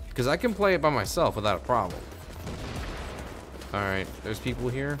 Yeah. Because I can play it by myself without a problem. Alright, there's people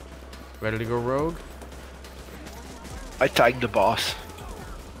here. Ready to go rogue? I tagged the boss.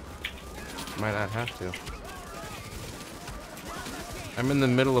 Might not have to. I'm in the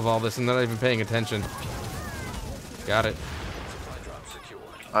middle of all this and not even paying attention. Got it.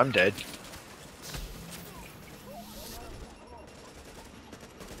 I'm dead.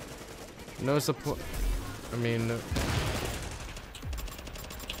 No supply. I mean, no.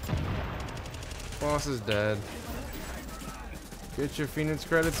 Boss is dead. Get your Phoenix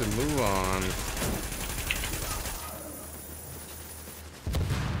credits and move on.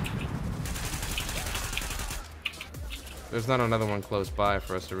 There's not another one close by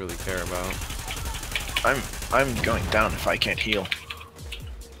for us to really care about. I'm going down if I can't heal.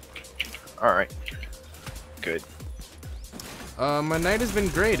 Alright. Good. My night has been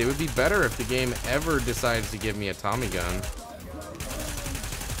great. It would be better if the game ever decides to give me a Tommy gun.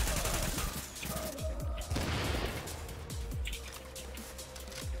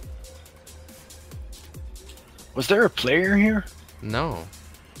 Was there a player here? No.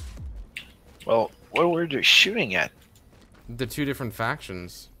 Well, what were they shooting at? The two different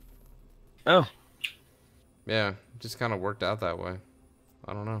factions. Oh. Yeah, just kind of worked out that way.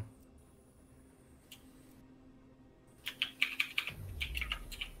 I don't know.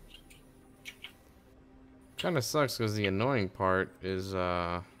 Kind of sucks because the annoying part is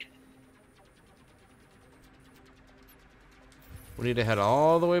we need to head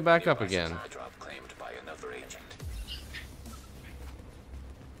all the way back up again. Drop claimed by another agent.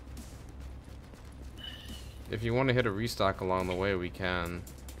 If you want to hit a restock along the way, we can.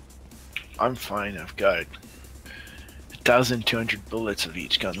 I'm fine. I've got 1,200 bullets of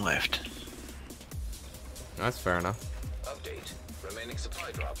each gun left. That's fair enough. Update. Remaining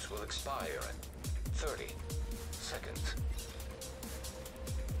supply drops will expire in 30 seconds.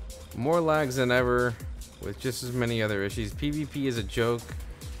 More lags than ever, with just as many other issues. PvP is a joke.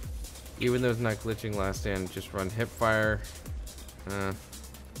 Even though it's not glitching last stand, just run hipfire.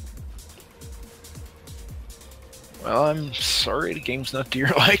 Well, I'm sorry the game's not to your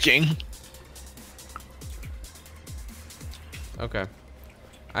liking. Okay.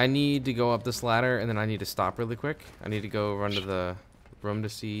 I need to go up this ladder, and then I need to stop really quick. I need to go run to the room to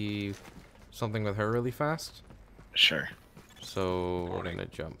see something with her really fast. Sure. So we're gonna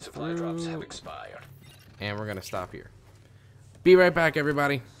jump Supply drops have through, expired. and we're gonna stop here. Be right back,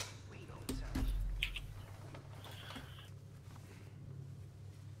 everybody.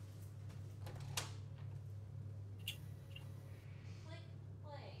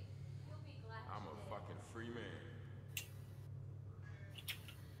 I'm a fucking free man.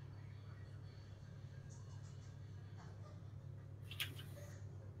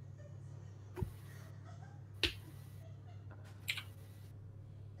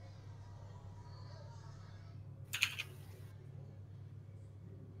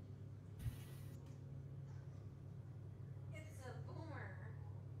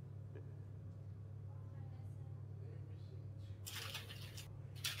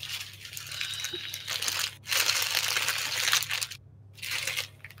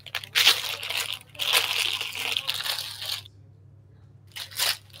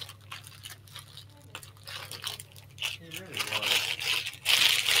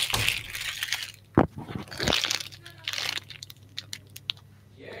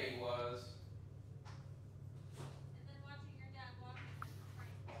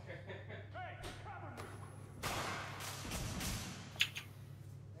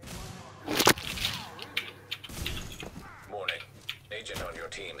 Agent on your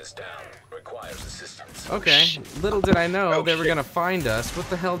team is down. Requires assistance. Okay, little did I know Oh, they were shit. gonna find us. What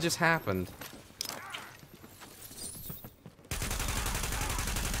the hell just happened?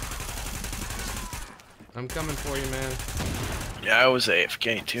 I'm coming for you, man. Yeah, I was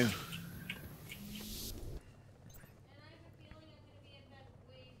AFK too.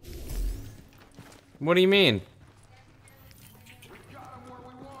 What do you mean?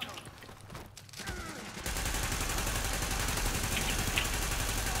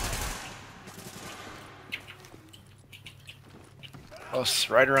 Oh, it's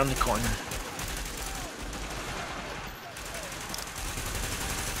right around the corner.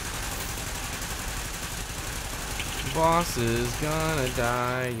 Boss is gonna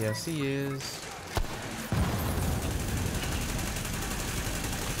die. Yes, he is.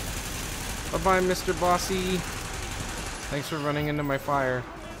 Bye-bye, Mr. Bossy. Thanks for running into my fire.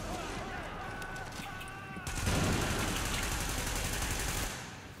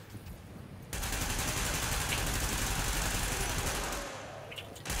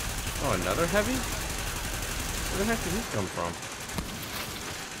 Oh, another heavy? Where the heck did he come from?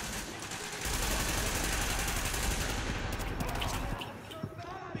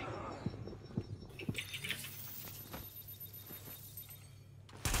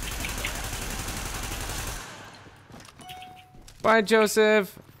 Bye,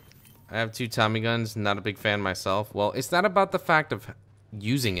 Joseph. I have 2 Tommy guns. Not a big fan myself. Well, it's not about the fact of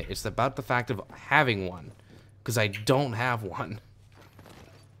using it. It's about the fact of having one. Because I don't have one.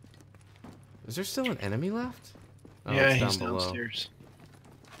 Is there still an enemy left? Oh, Yeah, it's he's down below. downstairs.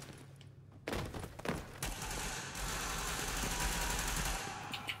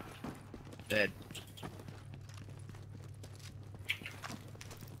 Dead.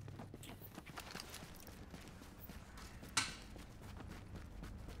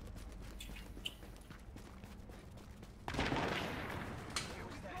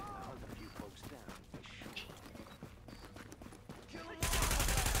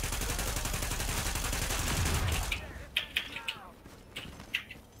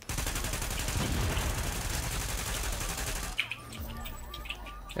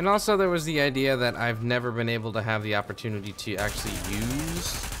 And also there was the idea that I've never been able to have the opportunity to actually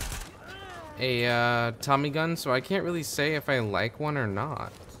use a Tommy gun, so I can't really say if I like one or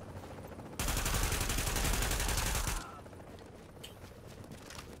not.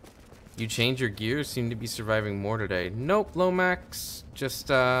 You change your gears, seem to be surviving more today. Nope, Lomax. Just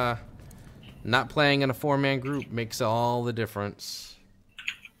not playing in a 4-man group makes all the difference.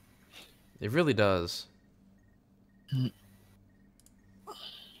 It really does.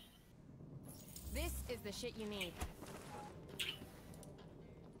 This is the shit you need.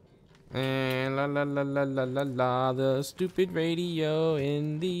 And la la la la la la la, the stupid radio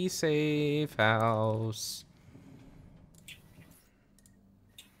in the safe house.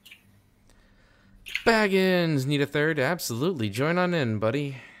 Baggins, need a third? Absolutely, join on in,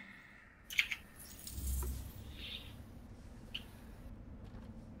 buddy.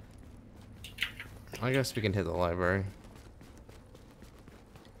 I guess we can hit the library.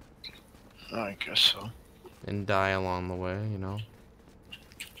 I guess so. And die along the way, you know.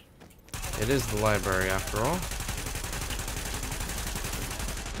 It is the library after all.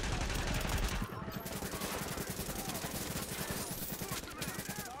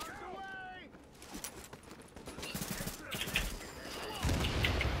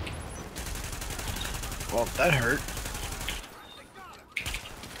 Well, that hurt.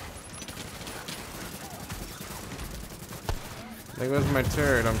 There goes my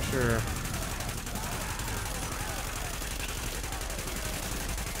turret, I'm sure.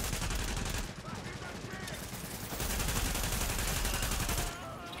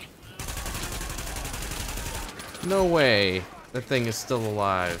 No way. That thing is still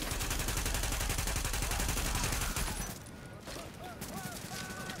alive.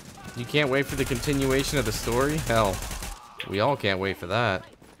 You can't wait for the continuation of the story? Hell, we all can't wait for that.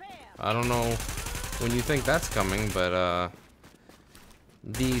 I don't know when you think that's coming, but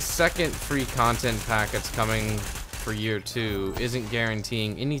the second free content pack that's coming for year 2 isn't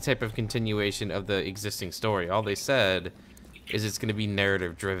guaranteeing any type of continuation of the existing story. All they said is it's going to be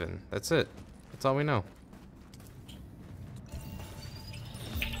narrative driven. That's it. That's all we know.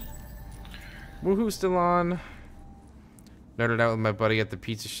 Woohoo, still on. Nerded out with my buddy at the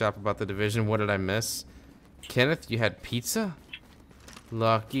pizza shop about the Division. What did I miss? Kenneth, you had pizza?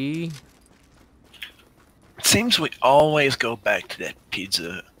 Lucky. It seems we always go back to that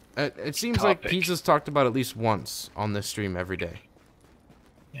pizza. It seems like pizza's talked about at least once on this stream every day.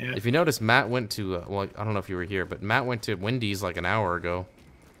 Yeah. If you notice, Matt went to, well, I don't know if you were here, but Matt went to Wendy's like an hour ago.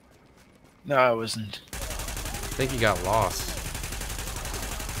 No, I wasn't. I think he got lost.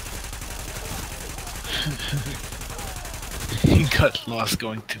 He got lost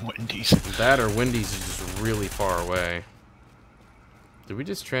going to Wendy's. That or Wendy's is just really far away. Did we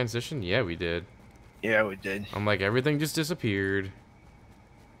just transition? Yeah, we did. Yeah, we did. I'm like, everything just disappeared.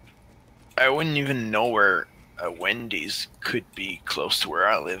 I wouldn't even know where a Wendy's could be close to where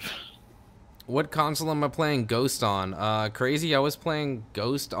I live. What console am I playing Ghost on? Crazy, I was playing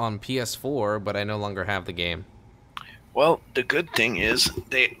Ghost on PS4, but I no longer have the game. Well, the good thing is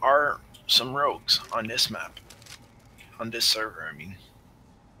they are some rogues on this map. On this server, I mean.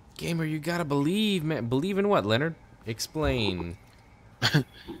 Gamer, you gotta believe, man. Believe in what, Leonard? Explain.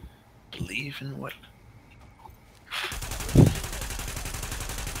 Believe in what?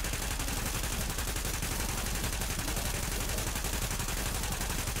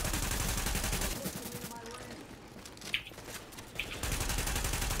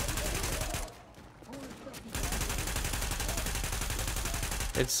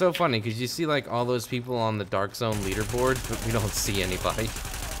 It's so funny because you see like all those people on the Dark Zone leaderboard, but we don't see anybody.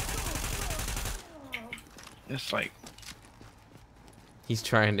 It's like he's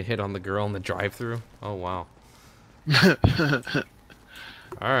trying to hit on the girl in the drive-thru. Oh wow.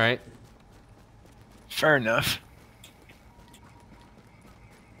 All right. Fair enough.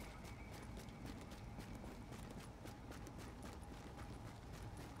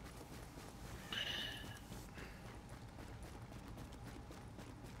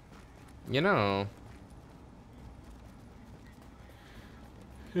 You know.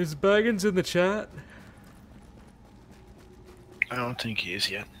 Is Baggins in the chat? I don't think he is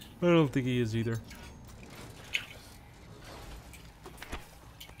yet. I don't think he is either.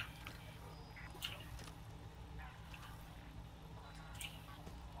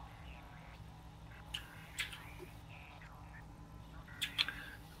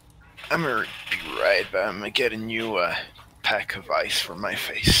 I'm gonna be right back. I'm gonna get a new pack of ice for my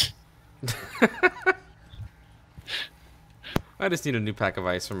face. I just need a new pack of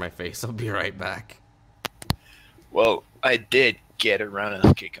ice for my face. I'll be right back. Well, I did get a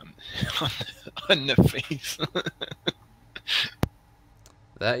roundhouse kick on the face.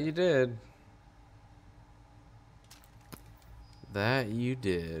 That you did. That you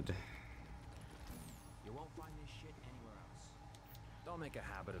did. You won't find this shit anywhere else. Don't make a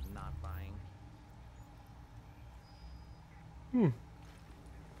habit of not buying.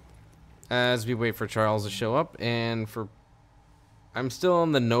 As we wait for Charles to show up, and for... I'm still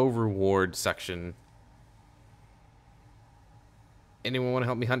in the no reward section. Anyone want to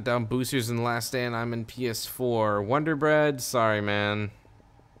help me hunt down boosters in the Last Stand? I'm in PS4. Wonder Bread? Sorry, man.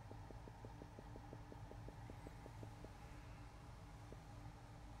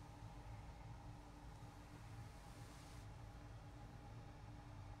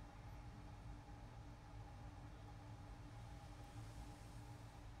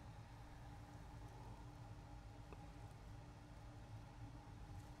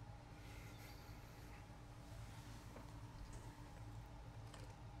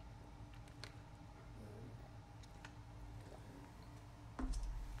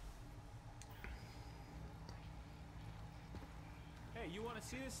 Hey, you want to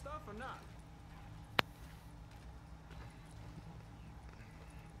see this stuff or not?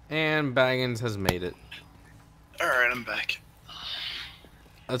 And Baggins has made it. Alright, I'm back.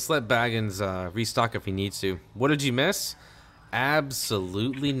 Let's let Baggins restock if he needs to. What did you miss?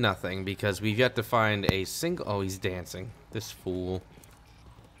 Absolutely nothing, because we've yet to find a single... Oh, he's dancing. This fool.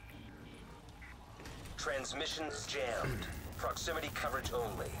 Transmissions jammed. Proximity coverage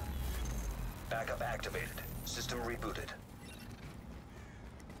only. Backup activated. System rebooted.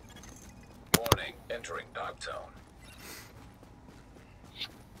 Warning, entering dark zone.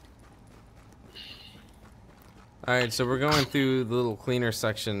 Alright, so we're going through the little cleaner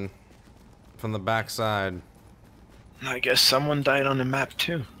section from the back side. I guess someone died on the map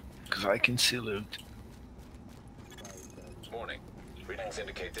too, because I can see loot. Warning. Readings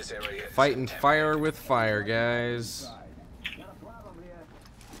indicate this area is Fighting fire with fire, guys.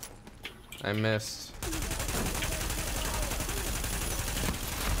 I missed.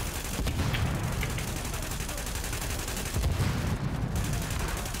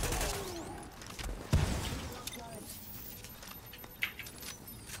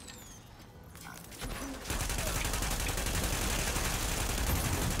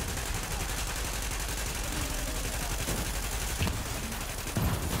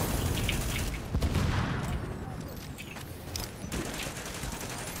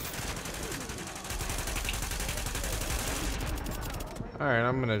 Alright,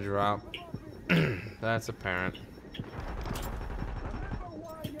 I'm gonna drop. That's apparent.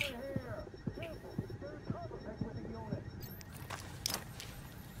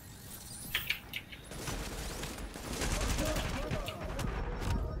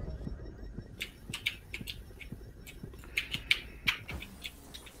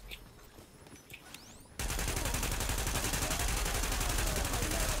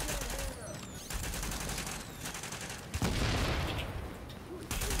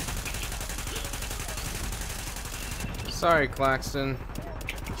 Sorry, Claxton.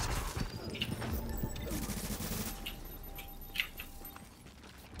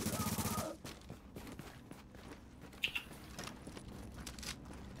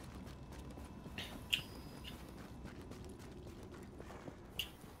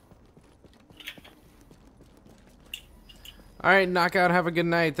 Alright, Knockout, have a good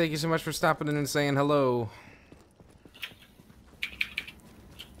night. Thank you so much for stopping in and saying hello.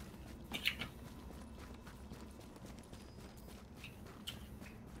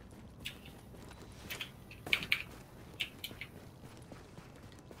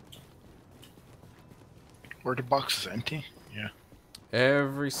 Were the boxes empty? Yeah.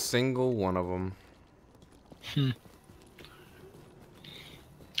 Every single one of them.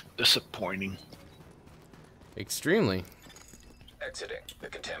 Disappointing. Extremely. exiting the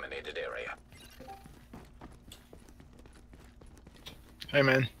contaminated area. Hey,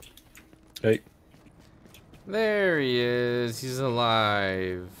 man. Hey. There he is. He's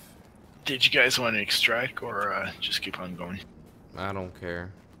alive. Did you guys want to extract or just keep on going? I don't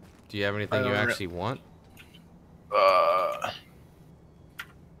care. Do you have anything you actually want?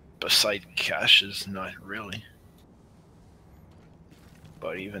 Beside caches, not really.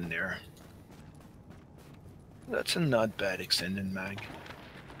 But even there. That's a not bad extended mag.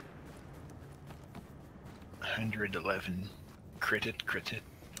 111. Crit it.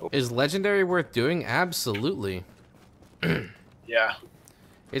 Oh. Is legendary worth doing? Absolutely. Yeah.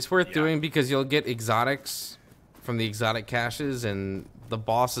 It's worth doing because you'll get exotics from the exotic caches, and the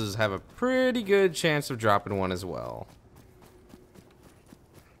bosses have a pretty good chance of dropping one as well.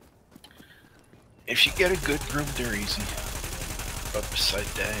 If you get a good group, they're easy. But beside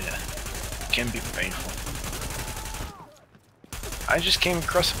that, it can be painful. I just came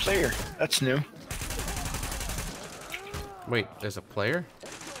across a player. That's new. Wait, there's a player?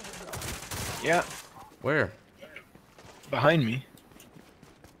 Yeah, Where? behind me.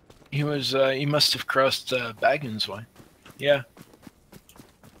 He was, he must have crossed, Baggins' way. Yeah,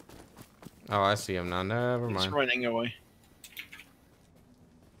 Oh, I see him now. Never he's mind. running away.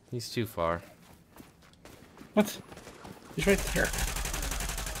 He's too far. What? He's right there.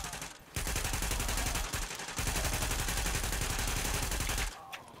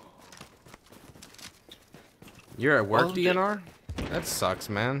 You're at work, Well, DNR? That sucks,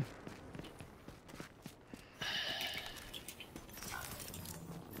 man.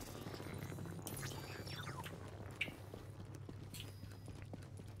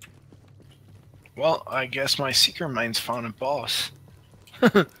 Well, I guess my seeker mind's found a boss.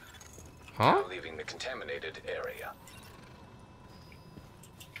 Huh? Now leaving the contaminated area.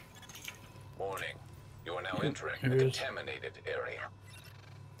 Warning. You are now entering the contaminated area.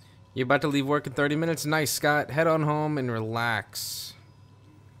 You about to leave work in 30 minutes? Nice, Scott. Head on home and relax.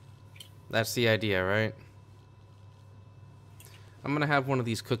 That's the idea, right? I'm gonna have one of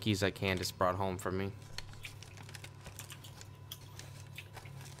these cookies that Candace brought home for me.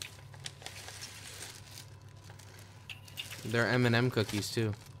 They're M&M cookies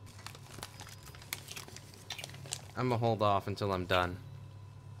too. I'm gonna hold off until I'm done.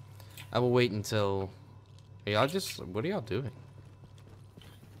 I will wait until... Hey, y'all just... What are y'all doing?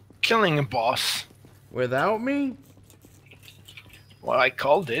 Killing a boss. Without me? Well, I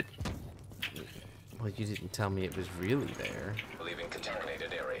called it. Well, you didn't tell me it was really there. Leaving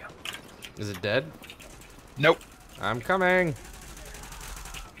contaminated area. Is it dead? Nope. I'm coming.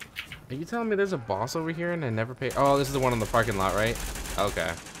 Are you telling me there's a boss over here and I never pay? Oh, this is the one in the parking lot, right?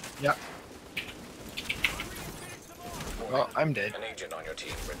 Okay. Yep. Well, I'm dead. An agent on your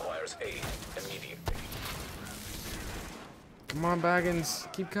team requires aid immediately. Come on, Baggins.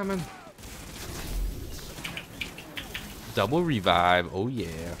 Keep coming. Double revive. Oh, yeah.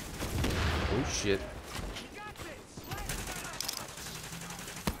 Oh, shit.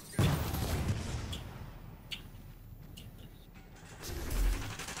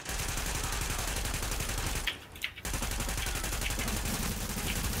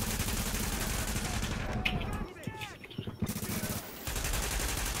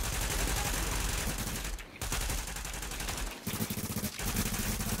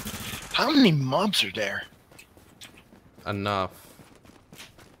 How many mobs are there? Enough.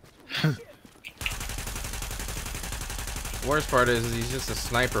 Worst part is he's just a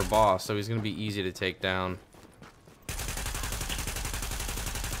sniper boss, so he's gonna be easy to take down.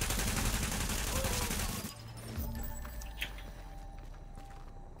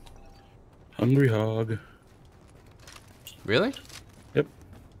 Hungry hog. Really? Yep.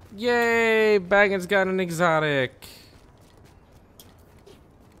 Yay! Baggins got an exotic.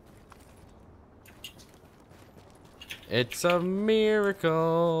 It's a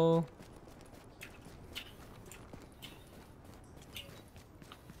miracle.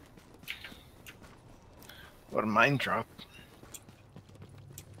 What a mine drop.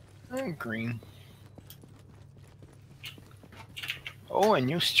 Green. Oh, a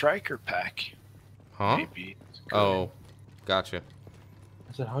new striker pack. Huh? Maybe. Oh, gotcha.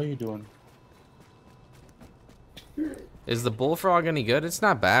 I said, how you doing? Is the bullfrog any good? It's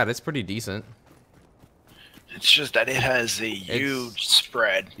not bad. It's pretty decent. It's just that it has a huge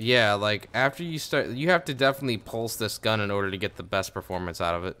spread. Yeah, like after you start, you have to definitely pulse this gun in order to get the best performance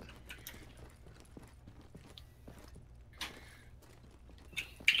out of it.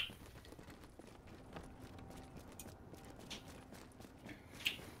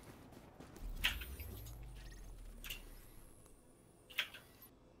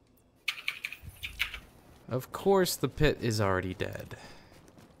 Of course, the pit is already dead.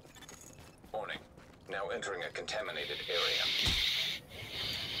 Warning. Now entering a contaminated area.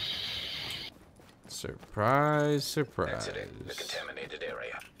 Surprise, surprise. Exiting the contaminated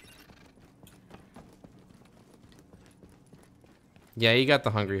area. Yeah, you got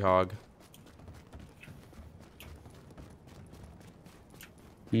the hungry hog.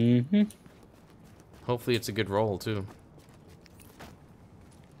 Mm-hmm. Hopefully it's a good roll, too.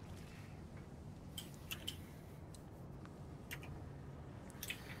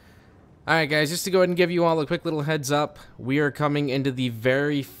 Alright guys, just to go ahead and give you all a quick little heads up, we are coming into the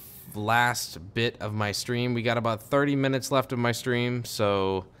very last bit of my stream. We got about 30 minutes left of my stream,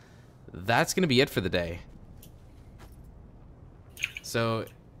 so that's going to be it for the day. So,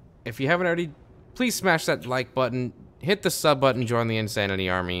 if you haven't already, please smash that like button, hit the sub button, join the Insanity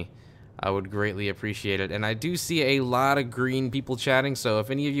Army. I would greatly appreciate it. And I do see a lot of green people chatting, so if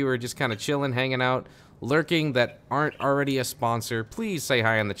any of you are just kind of chilling, hanging out, lurking that aren't already a sponsor, please say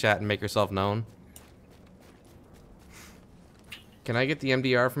hi in the chat and make yourself known. Can I get the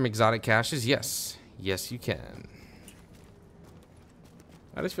MDR from exotic caches? Yes. Yes, you can.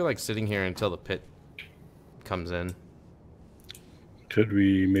 I just feel like sitting here until the pit comes in. Could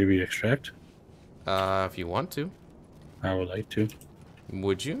we maybe extract? If you want to. I would like to.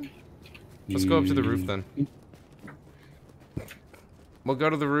 Would you? Let's go up to the roof then. We'll go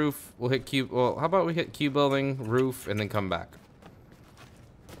to the roof. We'll hit Q. Well, how about we hit Q building, roof, and then come back?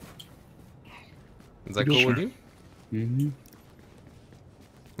 Is that cool with you? Mm-hmm.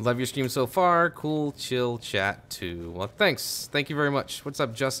 Love your stream so far. Cool, chill, chat too. Well, thanks. Thank you very much. What's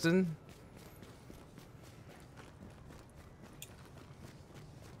up, Justin?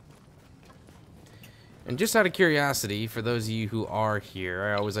 And just out of curiosity, for those of you who are here,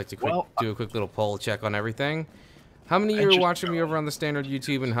 I always like to do a quick little poll check on everything. How many of you are watching me over on the standard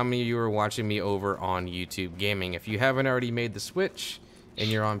YouTube, and how many of you are watching me over on YouTube Gaming? If you haven't already made the switch, and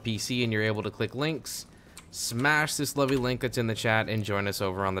you're on PC and you're able to click links, smash this lovely link that's in the chat and join us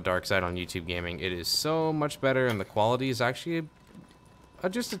over on the dark side on YouTube Gaming. It is so much better, and the quality is actually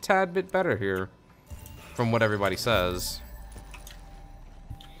just a tad bit better here, from what everybody says.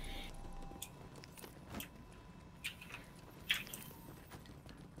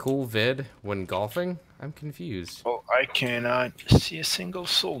 Cool vid when golfing? I'm confused. Oh, I cannot see a single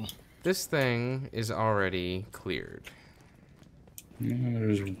soul. This thing is already cleared.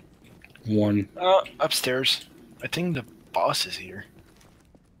 There's one. Upstairs. I think the boss is here.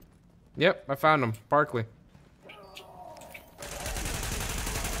 Yep, I found him. Barkley.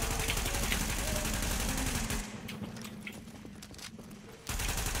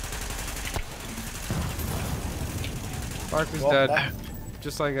 Barkley's dead.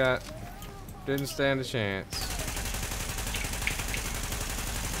 Just like that. Didn't stand a chance.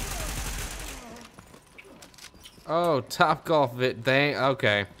 Oh, Top Golf Vid. Dang.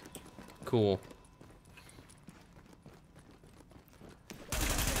 Okay. Cool.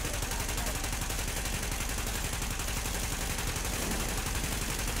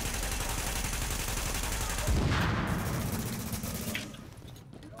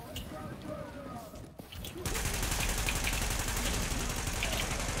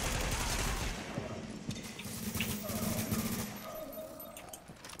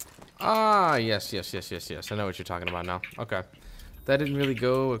 Ah, yes. I know what you're talking about now. Okay. That didn't really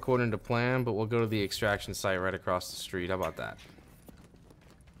go according to plan, but we'll go to the extraction site right across the street. How about that?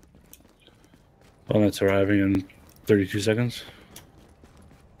 Well, that's arriving in 32 seconds.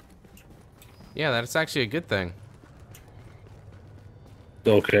 Yeah, that's actually a good thing.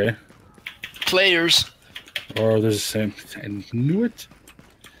 Okay. Players. Or there's the same. I knew it.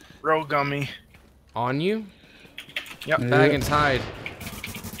 Row gummy. On you? Yep. Baggins, hide.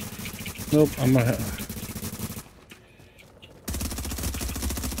 Nope, I'm gonna.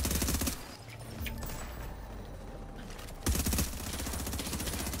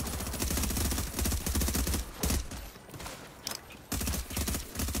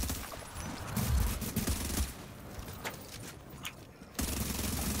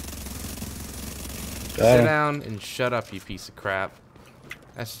 Sit down and shut up, you piece of crap.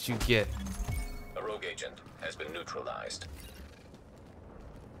 That's what you get. A rogue agent has been neutralized.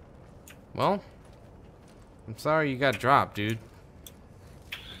 Well, I'm sorry you got dropped, dude.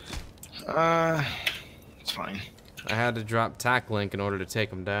 It's fine. I had to drop Tac Link in order to take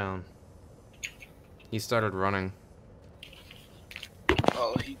him down. He started running.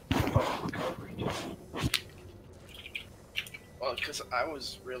 Oh, well, because I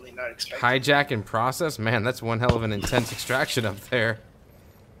was really not expecting. Hijack and process? Man, that's one hell of an intense extraction up there.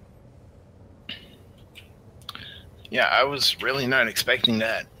 Yeah, I was really not expecting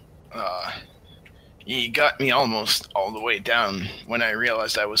that. He got me almost all the way down when I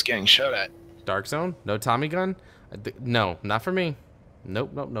realized I was getting shot at. Dark Zone? No Tommy gun? No, not for me.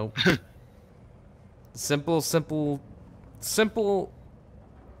 Nope. Simple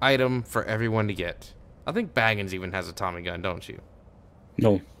item for everyone to get. I think Baggins even has a Tommy gun, don't you?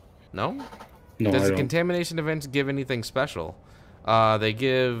 No. No? No, Does I the don't. contamination events give anything special? They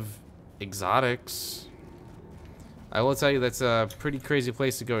give exotics. I will tell you that's a pretty crazy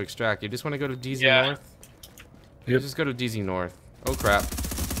place to go extract. You just want to go to DZ North? Yep. Just go to DZ North. Oh crap.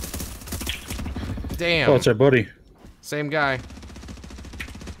 Damn. Oh, it's our buddy. Same guy.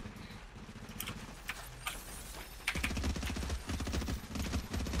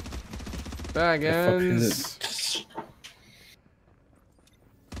 Baggins.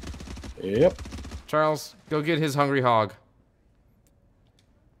 Yep. Charles, go get his hungry hog.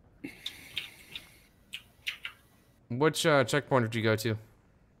 Which checkpoint did you go to?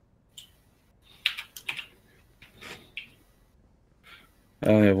 I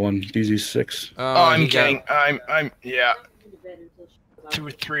only have one. DZ6. Oh, I'm kidding. Yeah. 2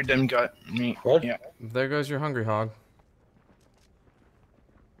 or 3 of them got me. What? Yeah. There goes your hungry hog.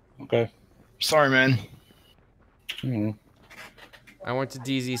 Okay. Sorry, man. I went to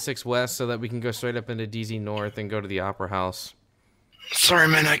DZ6 West so that we can go straight up into DZ North and go to the Opera House. Sorry,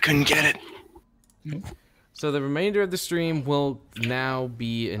 man. I couldn't get it. So the remainder of the stream will now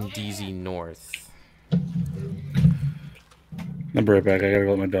be in DZ North. I'll be right back. I gotta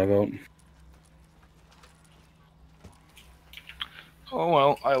go let my dog out. Oh,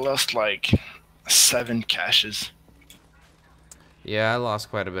 well. I lost like 7 caches. Yeah, I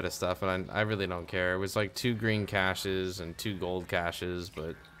lost quite a bit of stuff, and I really don't care. It was like 2 green caches and 2 gold caches,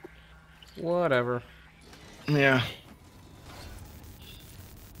 but whatever. Yeah.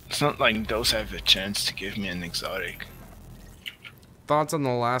 It's not like those have a chance to give me an exotic. Thoughts on the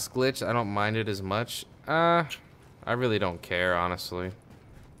last glitch? I don't mind it as much. I really don't care, honestly.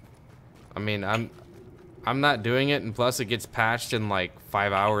 I mean, I'm not doing it, and plus it gets patched in like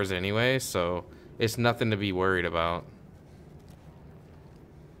 5 hours anyway, so it's nothing to be worried about.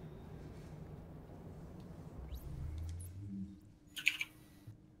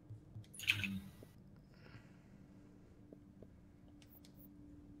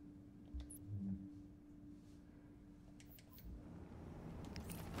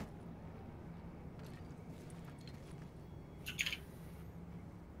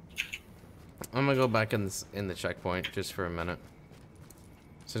 I'm gonna go back in the checkpoint just for a minute,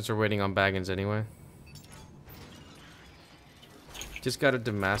 since we're waiting on Baggins anyway. Just got a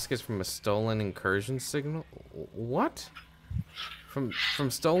Damascus from a stolen incursion signal. What? From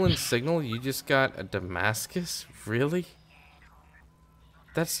stolen signal, you just got a Damascus? Really?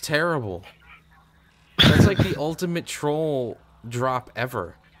 That's terrible. That's like the ultimate troll drop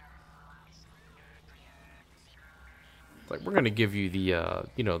ever. Like, we're gonna give you the,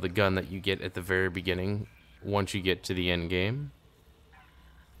 you know, the gun that you get at the very beginning once you get to the end game.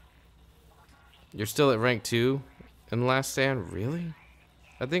 You're still at rank 2 in the last stand? Really?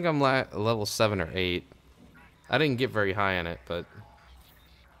 I think I'm level 7 or 8. I didn't get very high on it, but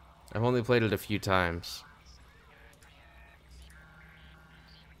I've only played it a few times.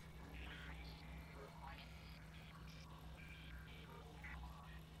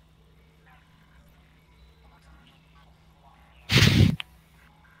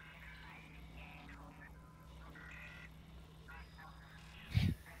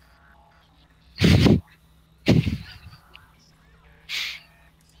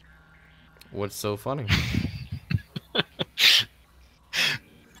 What's so funny?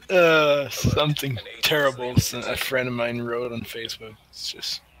 Something terrible a friend of mine wrote on Facebook. It's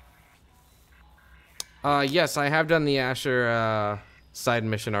just... Yes, I have done the Asher, side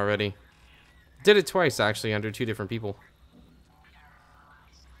mission already. Did it twice, actually, under 2 different people.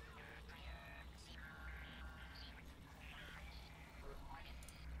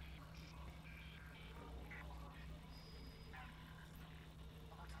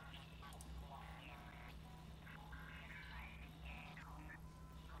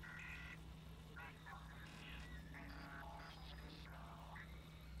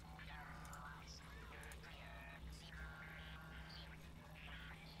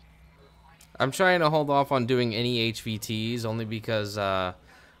 I'm trying to hold off on doing any HVTs only because,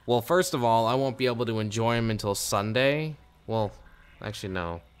 well, first of all, I won't be able to enjoy them until Sunday. Well, actually,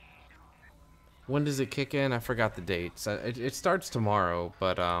 no. When does it kick in? I forgot the dates. It starts tomorrow,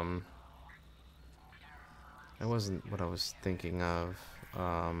 but, that wasn't what I was thinking of.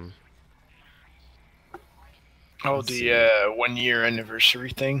 Oh, the 1-year anniversary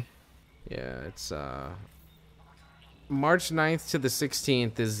thing? Yeah, it's, March 9th to the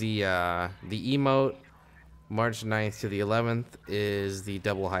 16th is the emote. March 9th to the 11th is the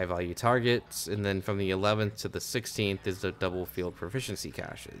double high value targets. And then from the 11th to the 16th is the double field proficiency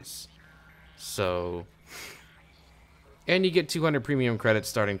caches. So, and you get 200 premium credits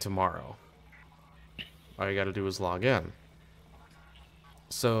starting tomorrow. All you gotta do is log in.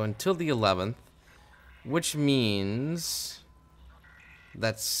 So until the 11th, which means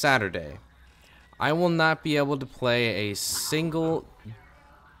that's Saturday. I will not be able to play a single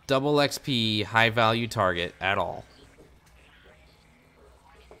double XP high value target at all.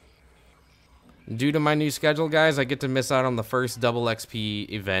 Due to my new schedule, guys, I get to miss out on the first double XP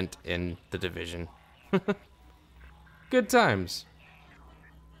event in the division. Good times.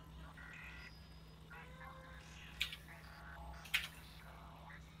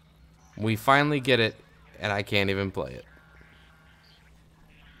 We finally get it, and I can't even play it.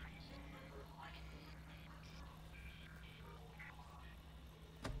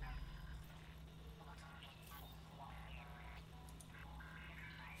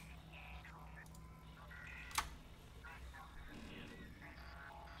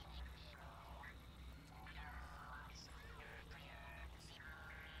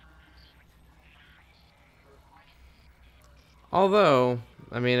 Although,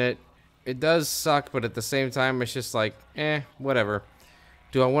 I mean, it does suck, but at the same time, it's just like, whatever.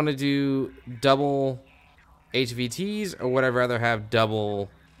 Do I want to do double HVTs, or would I rather have double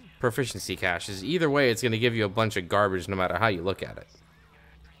proficiency caches? Either way, it's going to give you a bunch of garbage no matter how you look at it.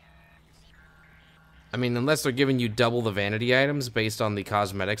 I mean, unless they're giving you double the vanity items based on the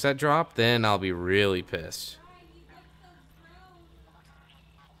cosmetics that drop, then I'll be really pissed.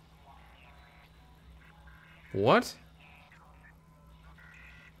 What?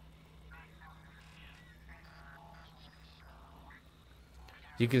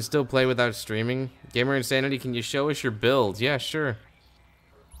 You can still play without streaming? GamrInsanity, can you show us your build? Yeah, sure.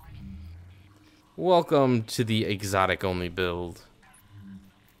 Welcome to the exotic only build.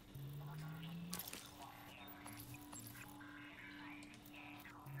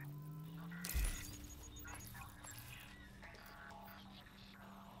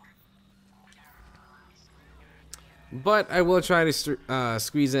 But I will try to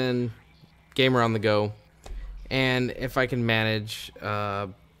squeeze in Gamer on the Go. And if I can manage,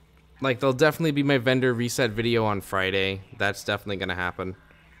 like, there'll definitely be my vendor reset video on Friday. That's definitely going to happen.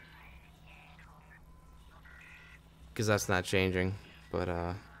 Because that's not changing. But,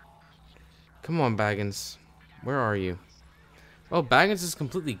 come on, Baggins. Where are you? Oh, Baggins is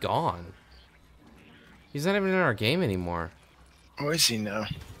completely gone. He's not even in our game anymore. Oh, is he now?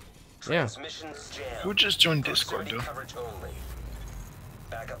 Yeah. Who just joined Discord, though?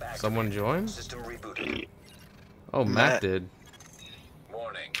 Someone joined? Oh, Matt did.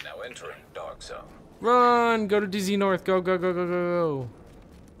 Warning, now entering Dog Zone. Run! Go to DZ North. Go, go, go, go, go, go.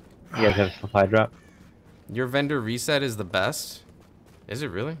 You guys have a supply drop? Your vendor reset is the best? Is it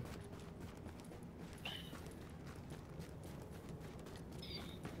really?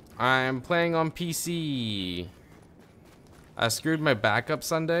 I'm playing on PC. I screwed my backup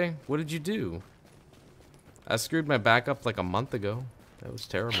Sunday. What did you do? I screwed my backup like a month ago. That was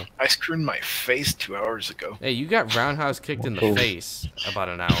terrible. I screwed my face 2 hours ago. Hey, you got roundhouse kicked in the face about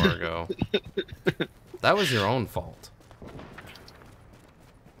an hour ago. That was your own fault.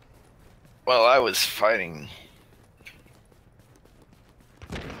 Well, I was fighting.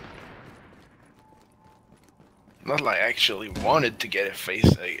 Not like I actually wanted to get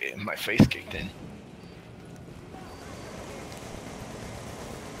my face kicked in.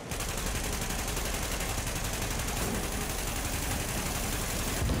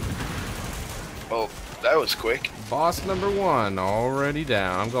 Well, that was quick. Boss number 1 already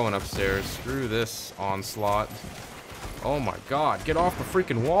down. I'm going upstairs. Screw this onslaught. Oh my god, get off the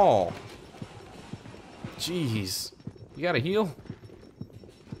freaking wall. Jeez. You gotta heal?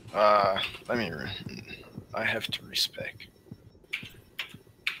 I have to respec.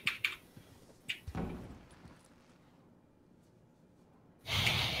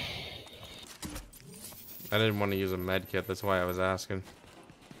 I didn't want to use a med kit, that's why I was asking.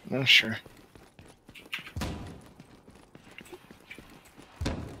 No, sure.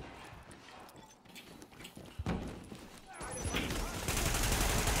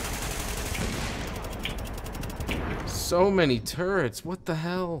 So many turrets, what the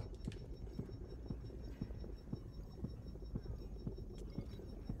hell?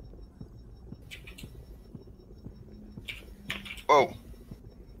 Whoa.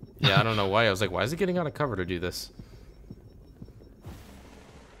 Yeah, I don't know why. I was like, why is it getting out of cover to do this?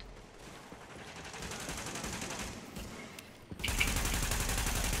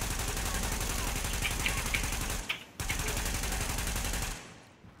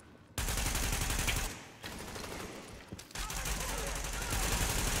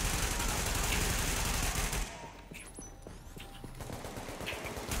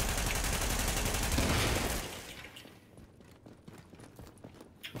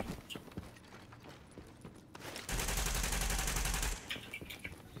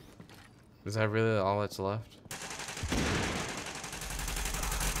 Is that really all that's left?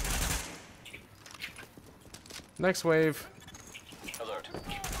 Next wave. Alert.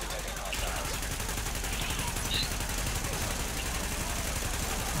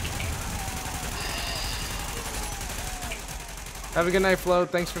 Have a good night, Flo.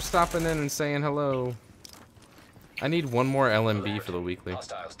 Thanks for stopping in and saying hello. I need one more LMB for the weekly.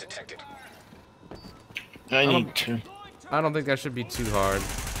 Hostiles detected. I need two. I don't think that should be too hard.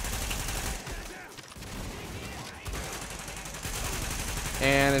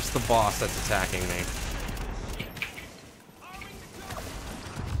 And it's the boss that's attacking me.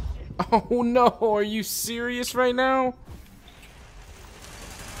 Oh no, are you serious right now?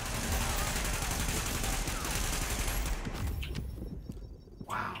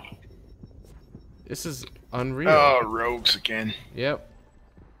 Wow. This is unreal. Oh, rogues again. Yep.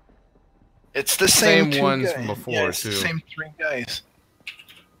 It's the same, Same ones guys. from before, yeah, it's too. the same 3 guys.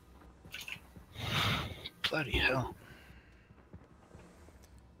 Bloody hell.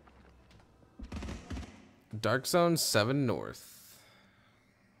 Dark Zone 7 North.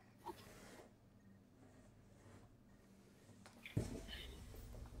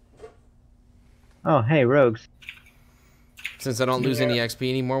 Oh, hey, rogues. Since I don't lose any XP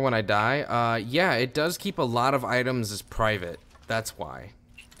anymore when I die, yeah, it does keep a lot of items as private. That's why.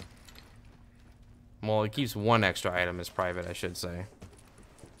 Well, it keeps one extra item as private, I should say.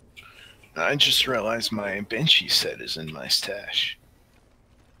 I just realized my Banshee set is in my stash.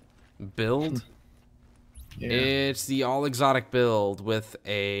 Build? Yeah. It's the all exotic build with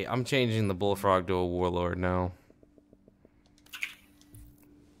a... I'm changing the Bullfrog to a Warlord now.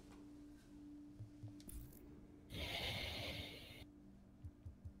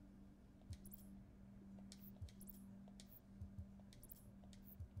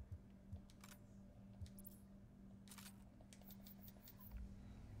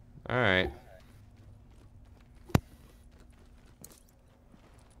 Alright.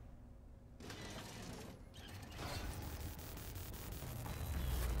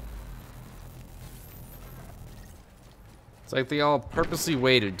 It's like they all purposely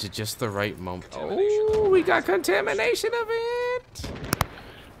waited to just the right moment. Oh, we got contamination event!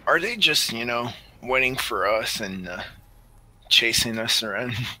 Are they just, you know, waiting for us and chasing us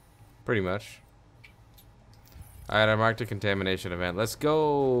around? Pretty much. Alright, I marked a contamination event. Let's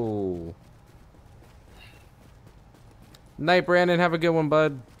go! Night, Brandon. Have a good one,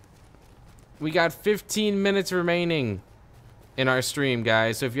 bud. We got 15 minutes remaining in our stream,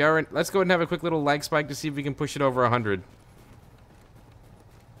 guys. So if you aren't, let's go ahead and have a quick little like spike to see if we can push it over 100.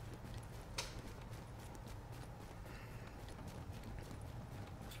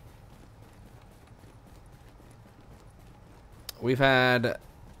 We've had,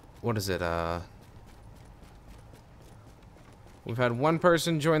 what is it, we've had one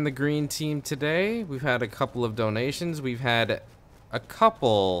person join the green team today. We've had a couple of donations. We've had a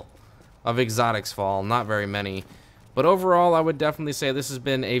couple of exotics fall, not very many. But overall, I would definitely say this has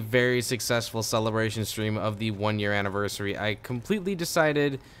been a very successful celebration stream of the 1-year anniversary. I completely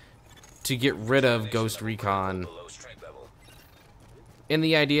decided to get rid of Ghost Recon in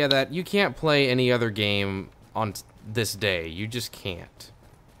the idea that you can't play any other game on this day. You just can't.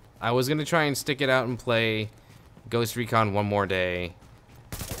 I was going to try and stick it out and play Ghost Recon one more day.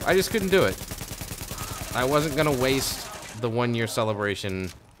 I just couldn't do it. I wasn't going to waste the 1-year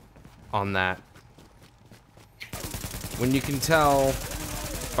celebration on that. When you can tell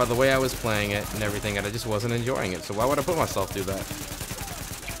by the way I was playing it and everything, I just wasn't enjoying it. So why would I put myself through that?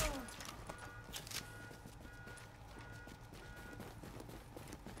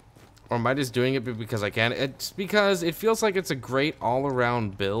 Or am I just doing it because I can? It's because it feels like it's a great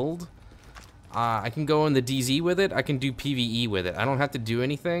all-around build. I can go in the DZ with it. I can do PvE with it. I don't have to do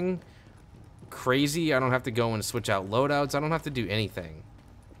anything crazy. I don't have to go and switch out loadouts. I don't have to do anything.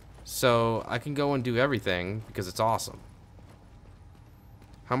 So I can go and do everything because it's awesome.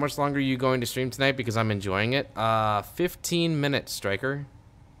 How much longer are you going to stream tonight? Because I'm enjoying it. 15 minutes, Striker.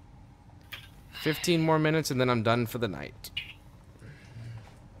 15 more minutes and then I'm done for the night.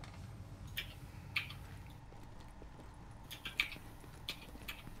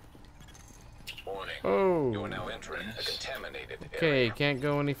 Oh. You are now entering a contaminated Okay, area. can't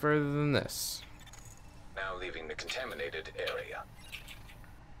go any further than this. Now leaving the contaminated area.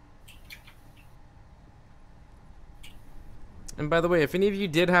 And by the way, if any of you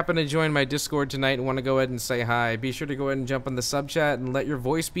did happen to join my Discord tonight and want to go ahead and say hi, be sure to go ahead and jump in the sub chat and let your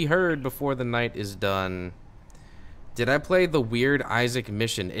voice be heard before the night is done. Did I play the weird Isaac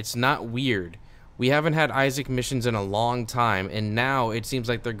mission? It's not weird. We haven't had Isaac missions in a long time, and now it seems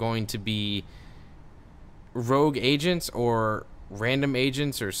like they're going to be rogue agents or random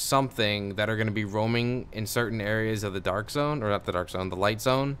agents or something that are going to be roaming in certain areas of the dark zone, or not the dark zone, the light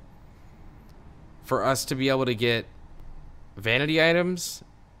zone, for us to be able to get vanity items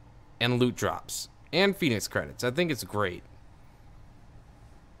and loot drops and Phoenix credits. I think it's great.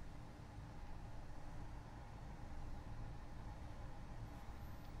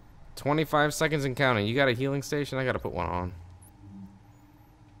 "25 seconds and counting." You got a healing station? I gotta put one on.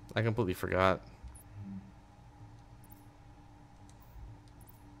 I completely forgot.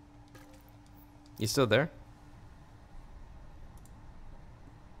 You still there?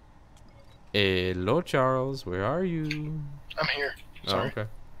 Hello, Charles. Where are you? I'm here. Oh, Sorry. okay.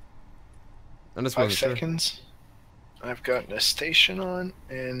 I'm just 5 wasn't sure. seconds. I've got a station on,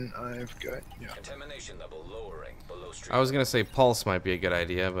 and I've got Contamination level lowering below street. I was gonna say pulse might be a good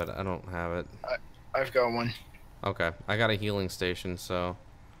idea, but I don't have it. I've got one. Okay, I got a healing station, so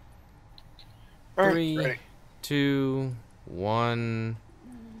 3, Ready. 2, 1.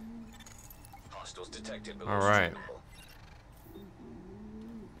 Hostiles detected below All right. street level.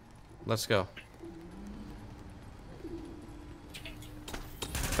 Let's go.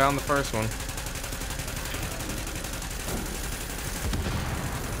 Found the first one.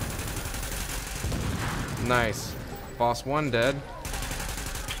 Nice. Boss 1 dead.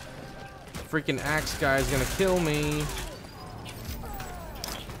 Freaking axe guy's gonna kill me.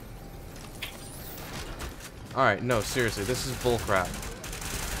 Alright, no, seriously, this is bullcrap.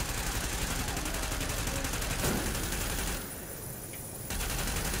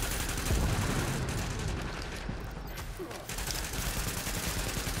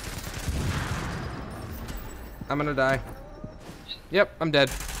 I'm gonna die. Yep, I'm dead.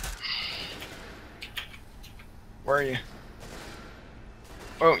 Where are you?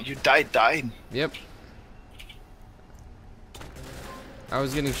 Oh, you died. Yep. I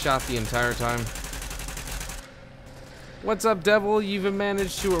was getting shot the entire time. What's up, Devil? You've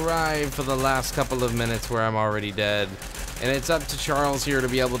managed to arrive for the last couple of minutes where I'm already dead. And it's up to Charles here to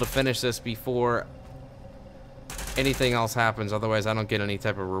be able to finish this before anything else happens. Otherwise, I don't get any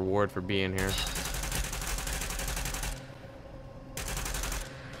type of reward for being here.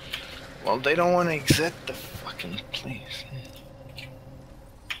 Well, they don't want to exit the fucking place.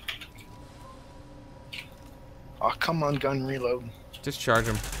 Oh, come on, gun reload. Just charge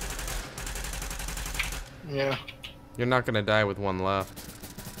him. Yeah. You're not gonna die with one left.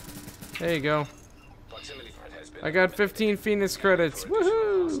 There you go. I got 15 Phoenix credits.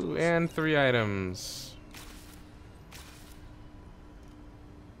 Woohoo! And 3 items.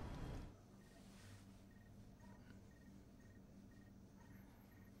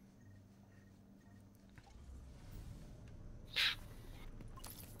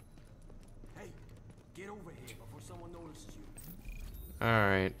 Hey, get over here before someone notices you.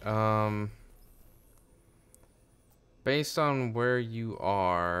 Alright, based on where you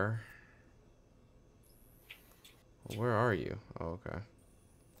are... Where are you? Oh, okay.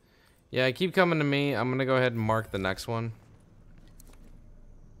 Yeah, keep coming to me. I'm gonna go ahead and mark the next one.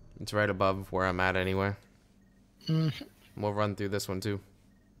 It's right above where I'm at anyway. We'll run through this one too.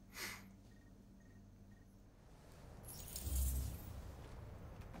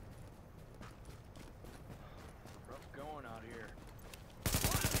 Rough going out here.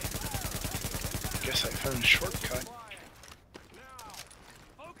 Guess I found a shortcut.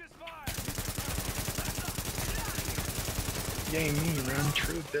 Yay me, run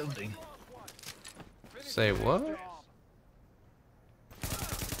through a building. Say what?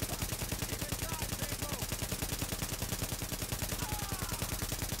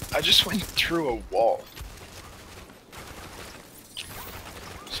 I just went through a wall.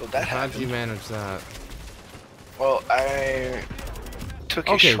 So that How'd happened. you manage that? Well, I took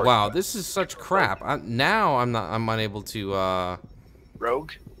a Okay, shortcut. wow, this is such crap. Now I'm unable to,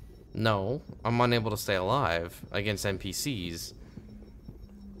 Rogue? No, I'm unable to stay alive against NPCs.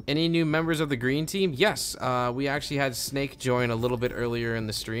 Any new members of the green team? Yes, we actually had Snake join a little bit earlier in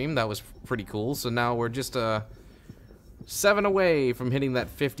the stream. That was pretty cool. So now we're just 7 away from hitting that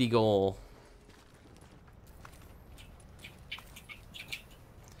 50 goal.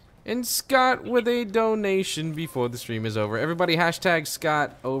 And Scott with a donation before the stream is over. Everybody hashtag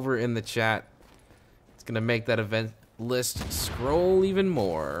Scott over in the chat. It's gonna make that event list scroll even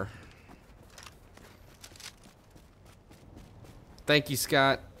more. Thank you,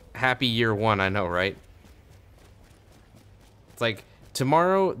 Scott. Happy year 1, I know, right? It's like,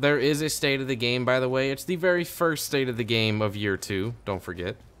 tomorrow there is a state of the game, by the way. It's the very first state of the game of year 2, don't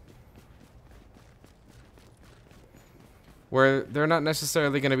forget. Where they're not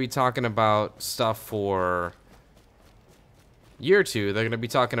necessarily going to be talking about stuff for year 2. They're going to be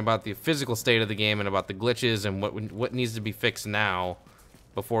talking about the physical state of the game and about the glitches and what needs to be fixed now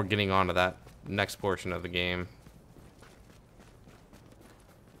before getting on to that next portion of the game.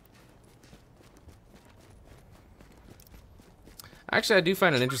 Actually, I do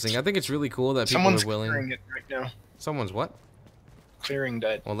find it interesting. I think it's really cool that people Someone's are willing. clearing it right now. Someone's what? Clearing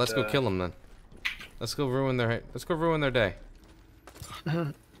that. Well, let's go kill them then. Let's go ruin their day.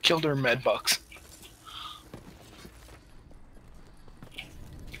 Kill their med bucks.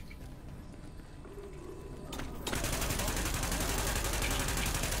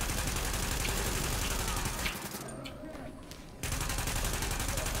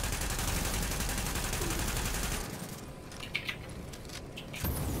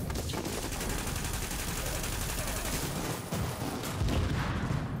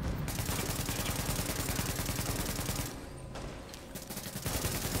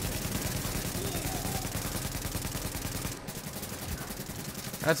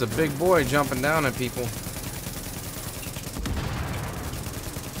 That's a big boy jumping down at people.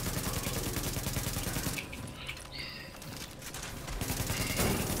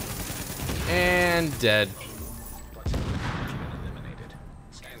 And dead. Eliminated.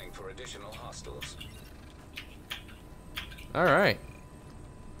 Scanning for additional hostiles. All right.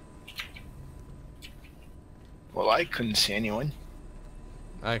 Well, I couldn't see anyone.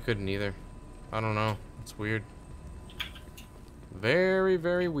 I couldn't either. I don't know. It's weird. Very,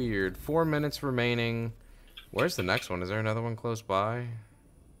 very weird. 4 minutes remaining. Where's the next one? Is there another one close by?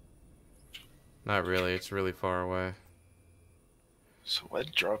 Not really. It's really far away. So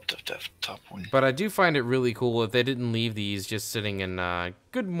what dropped off that top one? But I do find it really cool if they didn't leave these just sitting in,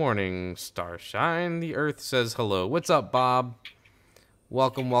 good morning, Starshine. The Earth says hello. What's up, Bob?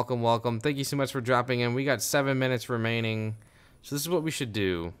 Welcome, welcome, welcome. Thank you so much for dropping in. We got 7 minutes remaining. So this is what we should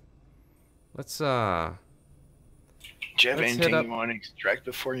do. Let's, Do you have anything you want to extract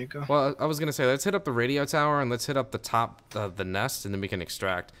before you go? Well, I was going to say, let's hit up the radio tower and let's hit up the top of the nest and then we can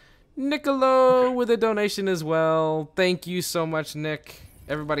extract. Nicolo with a donation as well. Thank you so much, Nick.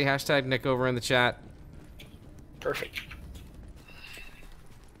 Everybody hashtag Nick over in the chat. Perfect.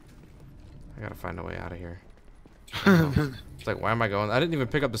 I gotta find a way out of here. It's like, why am I going? I didn't even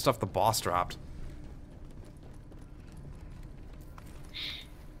pick up the stuff the boss dropped.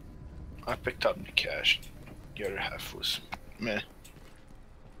 I picked up the cash. The other half was meh.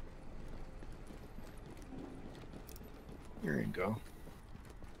 Here you go.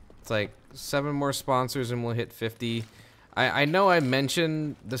 It's like 7 more sponsors and we'll hit 50. I know I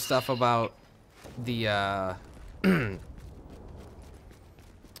mentioned the stuff about the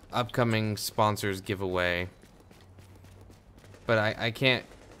upcoming sponsors giveaway, but I can't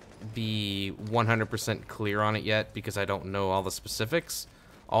be 100% clear on it yet because I don't know all the specifics.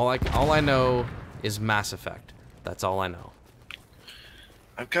 All I know is Mass Effect. That's all I know.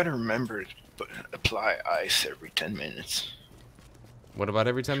 I've got to remember to apply ice every 10 minutes. What about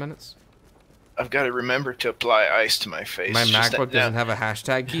every 10 minutes? I've got to remember to apply ice to my face. My MacBook doesn't have a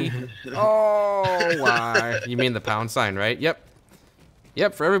hashtag key. Oh, why? You mean the £, right? Yep.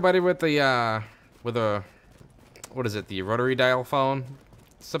 Yep, for everybody with the, with a, what is it, the rotary dial phone?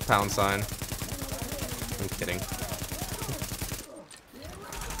 It's a £. I'm kidding.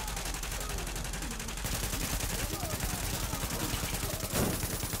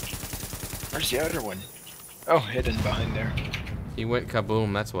 Where's the other one? Oh, hidden behind there. He went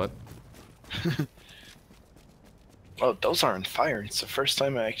kaboom, that's what. Well, those aren't fire. It's the first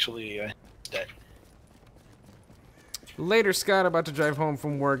time I actually that. Later, Scott. About to drive home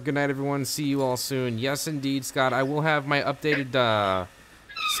from work. Good night, everyone. See you all soon. Yes, indeed, Scott. I will have my updated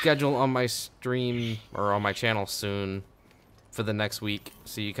schedule on my stream or on my channel soon for the next week,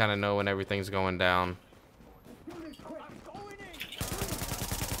 so you kind of know when everything's going down.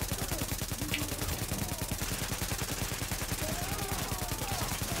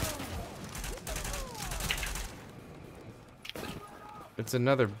 It's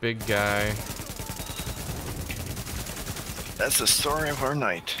another big guy. That's the story of our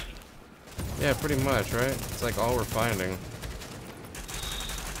night. Yeah, pretty much, right? It's like all we're finding.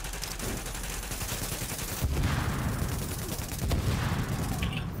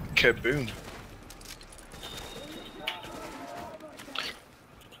 Kaboom.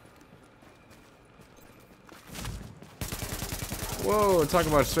 Whoa, talk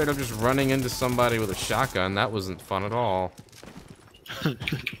about straight up just running into somebody with a shotgun. That wasn't fun at all.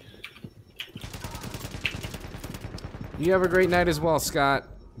 You have a great night as well, Scott.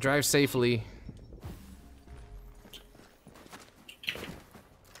 Drive safely.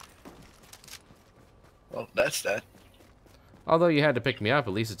 Well, that's that. Although you had to pick me up,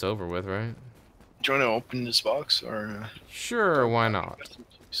 at least it's over with, right? Do you want to open this box or? Sure, why not?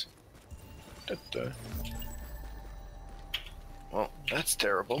 Well, that's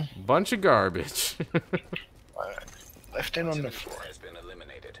terrible. Bunch of garbage. Left in on the floor.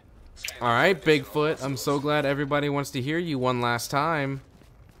 All right, Bigfoot. I'm so glad everybody wants to hear you one last time.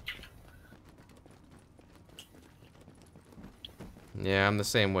 Yeah, I'm the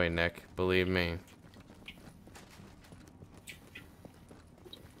same way, Nick. Believe me.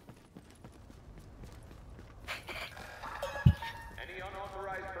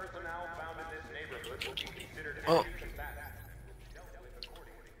 Well,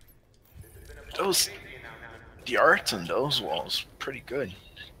 the art on those walls, pretty good.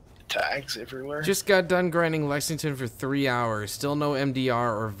 The tags everywhere. Just got done grinding Lexington for 3 hours. Still no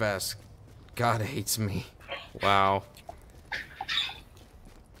MDR or vest. God hates me. Wow.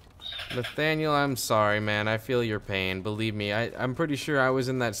 Nathaniel, I'm sorry, man. I feel your pain. Believe me, I'm pretty sure I was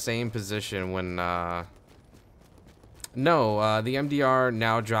in that same position when No, the MDR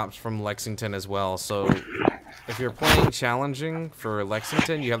now drops from Lexington as well. So if you're playing challenging for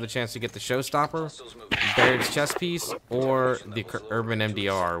Lexington, you have the chance to get the Showstopper, Baird's chess piece, or the Urban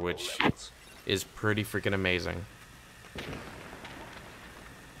MDR, which is pretty freaking amazing.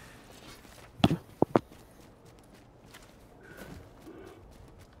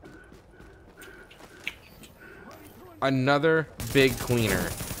 Another big cleaner.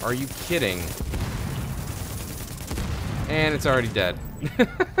 Are you kidding? And it's already dead.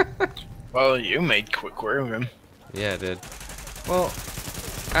 Well, you made quick work of him. Yeah, it did. Well,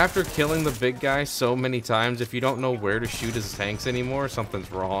 after killing the big guy so many times, if you don't know where to shoot his tanks anymore, something's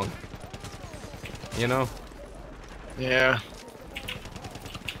wrong. You know? Yeah.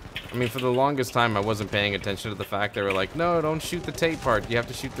 I mean, for the longest time, I wasn't paying attention to the fact they were like, no, don't shoot the tape part. You have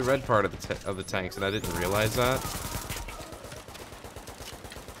to shoot the red part of the tanks, and I didn't realize that.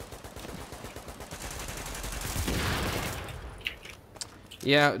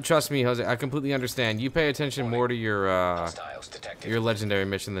 Yeah, trust me, Jose. I completely understand. You pay attention more to your legendary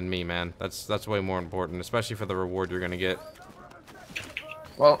mission than me, man. That's way more important, especially for the reward you're gonna get.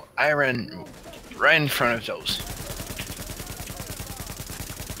 Well, I ran right in front of those.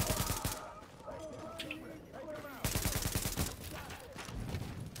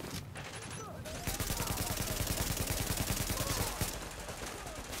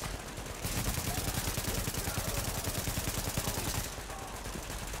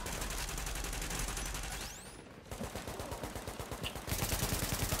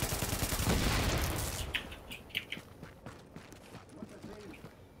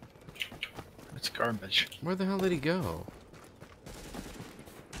 It's garbage. Where the hell did he go?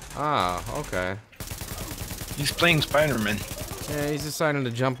 Ah, okay. He's playing Spider-Man. Yeah, he's deciding to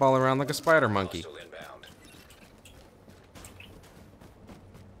jump all around like a spider monkey.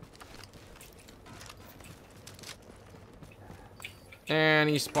 And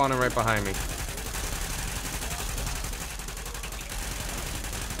he's spawning right behind me.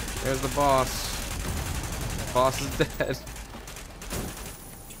 There's the boss. The boss is dead.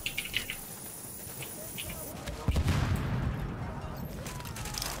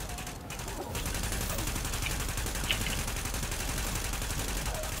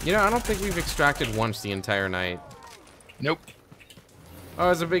 You know, I don't think we've extracted once the entire night. Nope. Oh,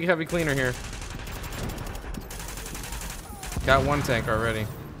 there's a big heavy cleaner here. Got one tank already.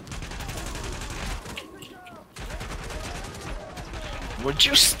 Would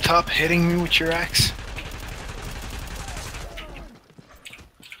you stop hitting me with your axe?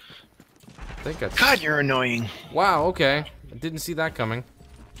 I think that's... God, you're annoying. Wow, okay. I didn't see that coming.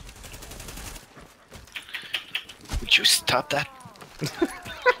 Would you stop that?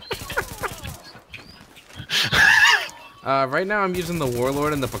 Right now I'm using the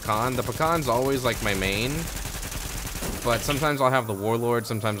Warlord and the Pecan. The Pecan's always like my main. But sometimes I'll have the Warlord,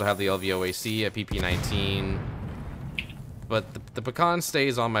 sometimes I'll have the LVOAC at PP19. But the Pecan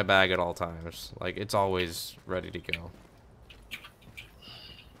stays on my bag at all times. Like, it's always ready to go.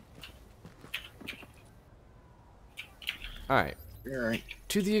 Alright. Alright.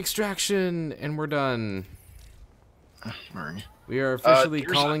 To the extraction, and we're done. Alright. We are officially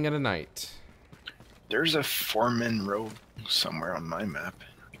calling it a night. There's a 4-man road somewhere on my map.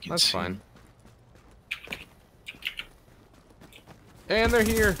 That's fine. And they're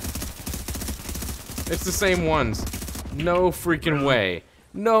here. It's the same ones. No freaking way.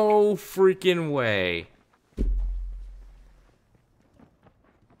 No freaking way.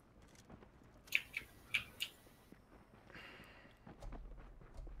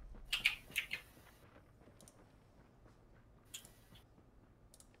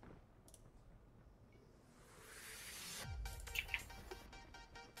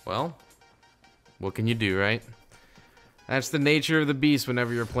 Well, what can you do, right? That's the nature of the beast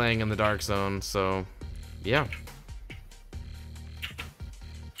whenever you're playing in the Dark Zone, so, yeah.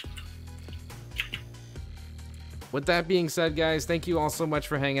 With that being said, guys, thank you all so much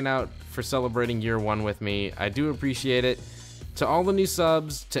for hanging out, for celebrating year 1 with me. I do appreciate it. To all the new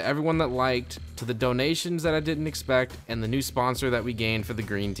subs, to everyone that liked, to the donations that I didn't expect, and the new sponsor that we gained for the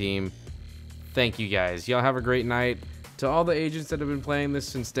green team, thank you guys. Y'all have a great night. To all the agents that have been playing this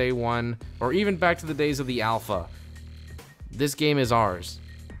since day 1, or even back to the days of the alpha, this game is ours.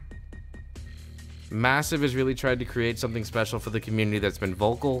 Massive has really tried to create something special for the community that's been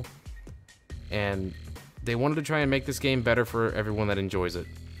vocal, and they wanted to try and make this game better for everyone that enjoys it.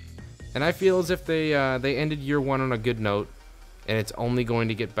 And I feel as if they ended year 1 on a good note, and it's only going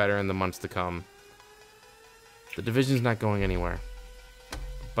to get better in the months to come. The Division's not going anywhere,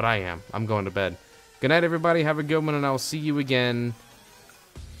 but I am. I'm going to bed. Good night, everybody. Have a good one, and I'll see you again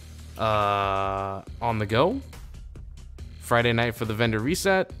on the go. Friday night for the vendor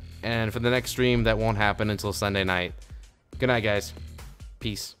reset, and for the next stream, that won't happen until Sunday night. Good night, guys.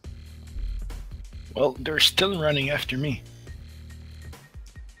 Peace. Well, they're still running after me.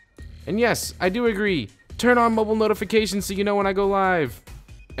 And yes, I do agree. Turn on mobile notifications so you know when I go live.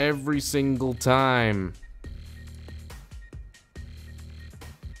 Every single time.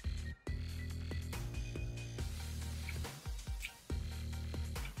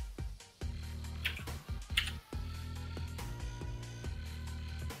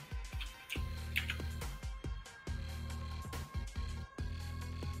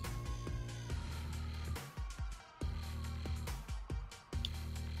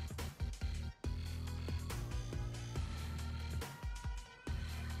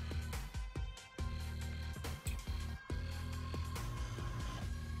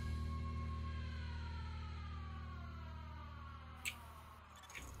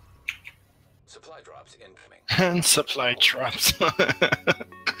 Supply drops incoming. And supply drops.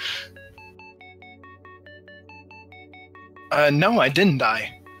 No, I didn't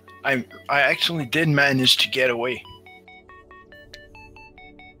die. I actually did manage to get away.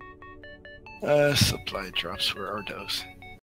 Supply drops, where are those?